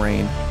glorious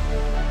reign.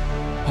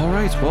 All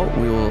right, well,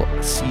 we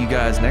will see you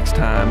guys next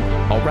time.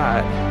 All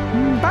right.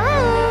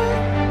 Bye.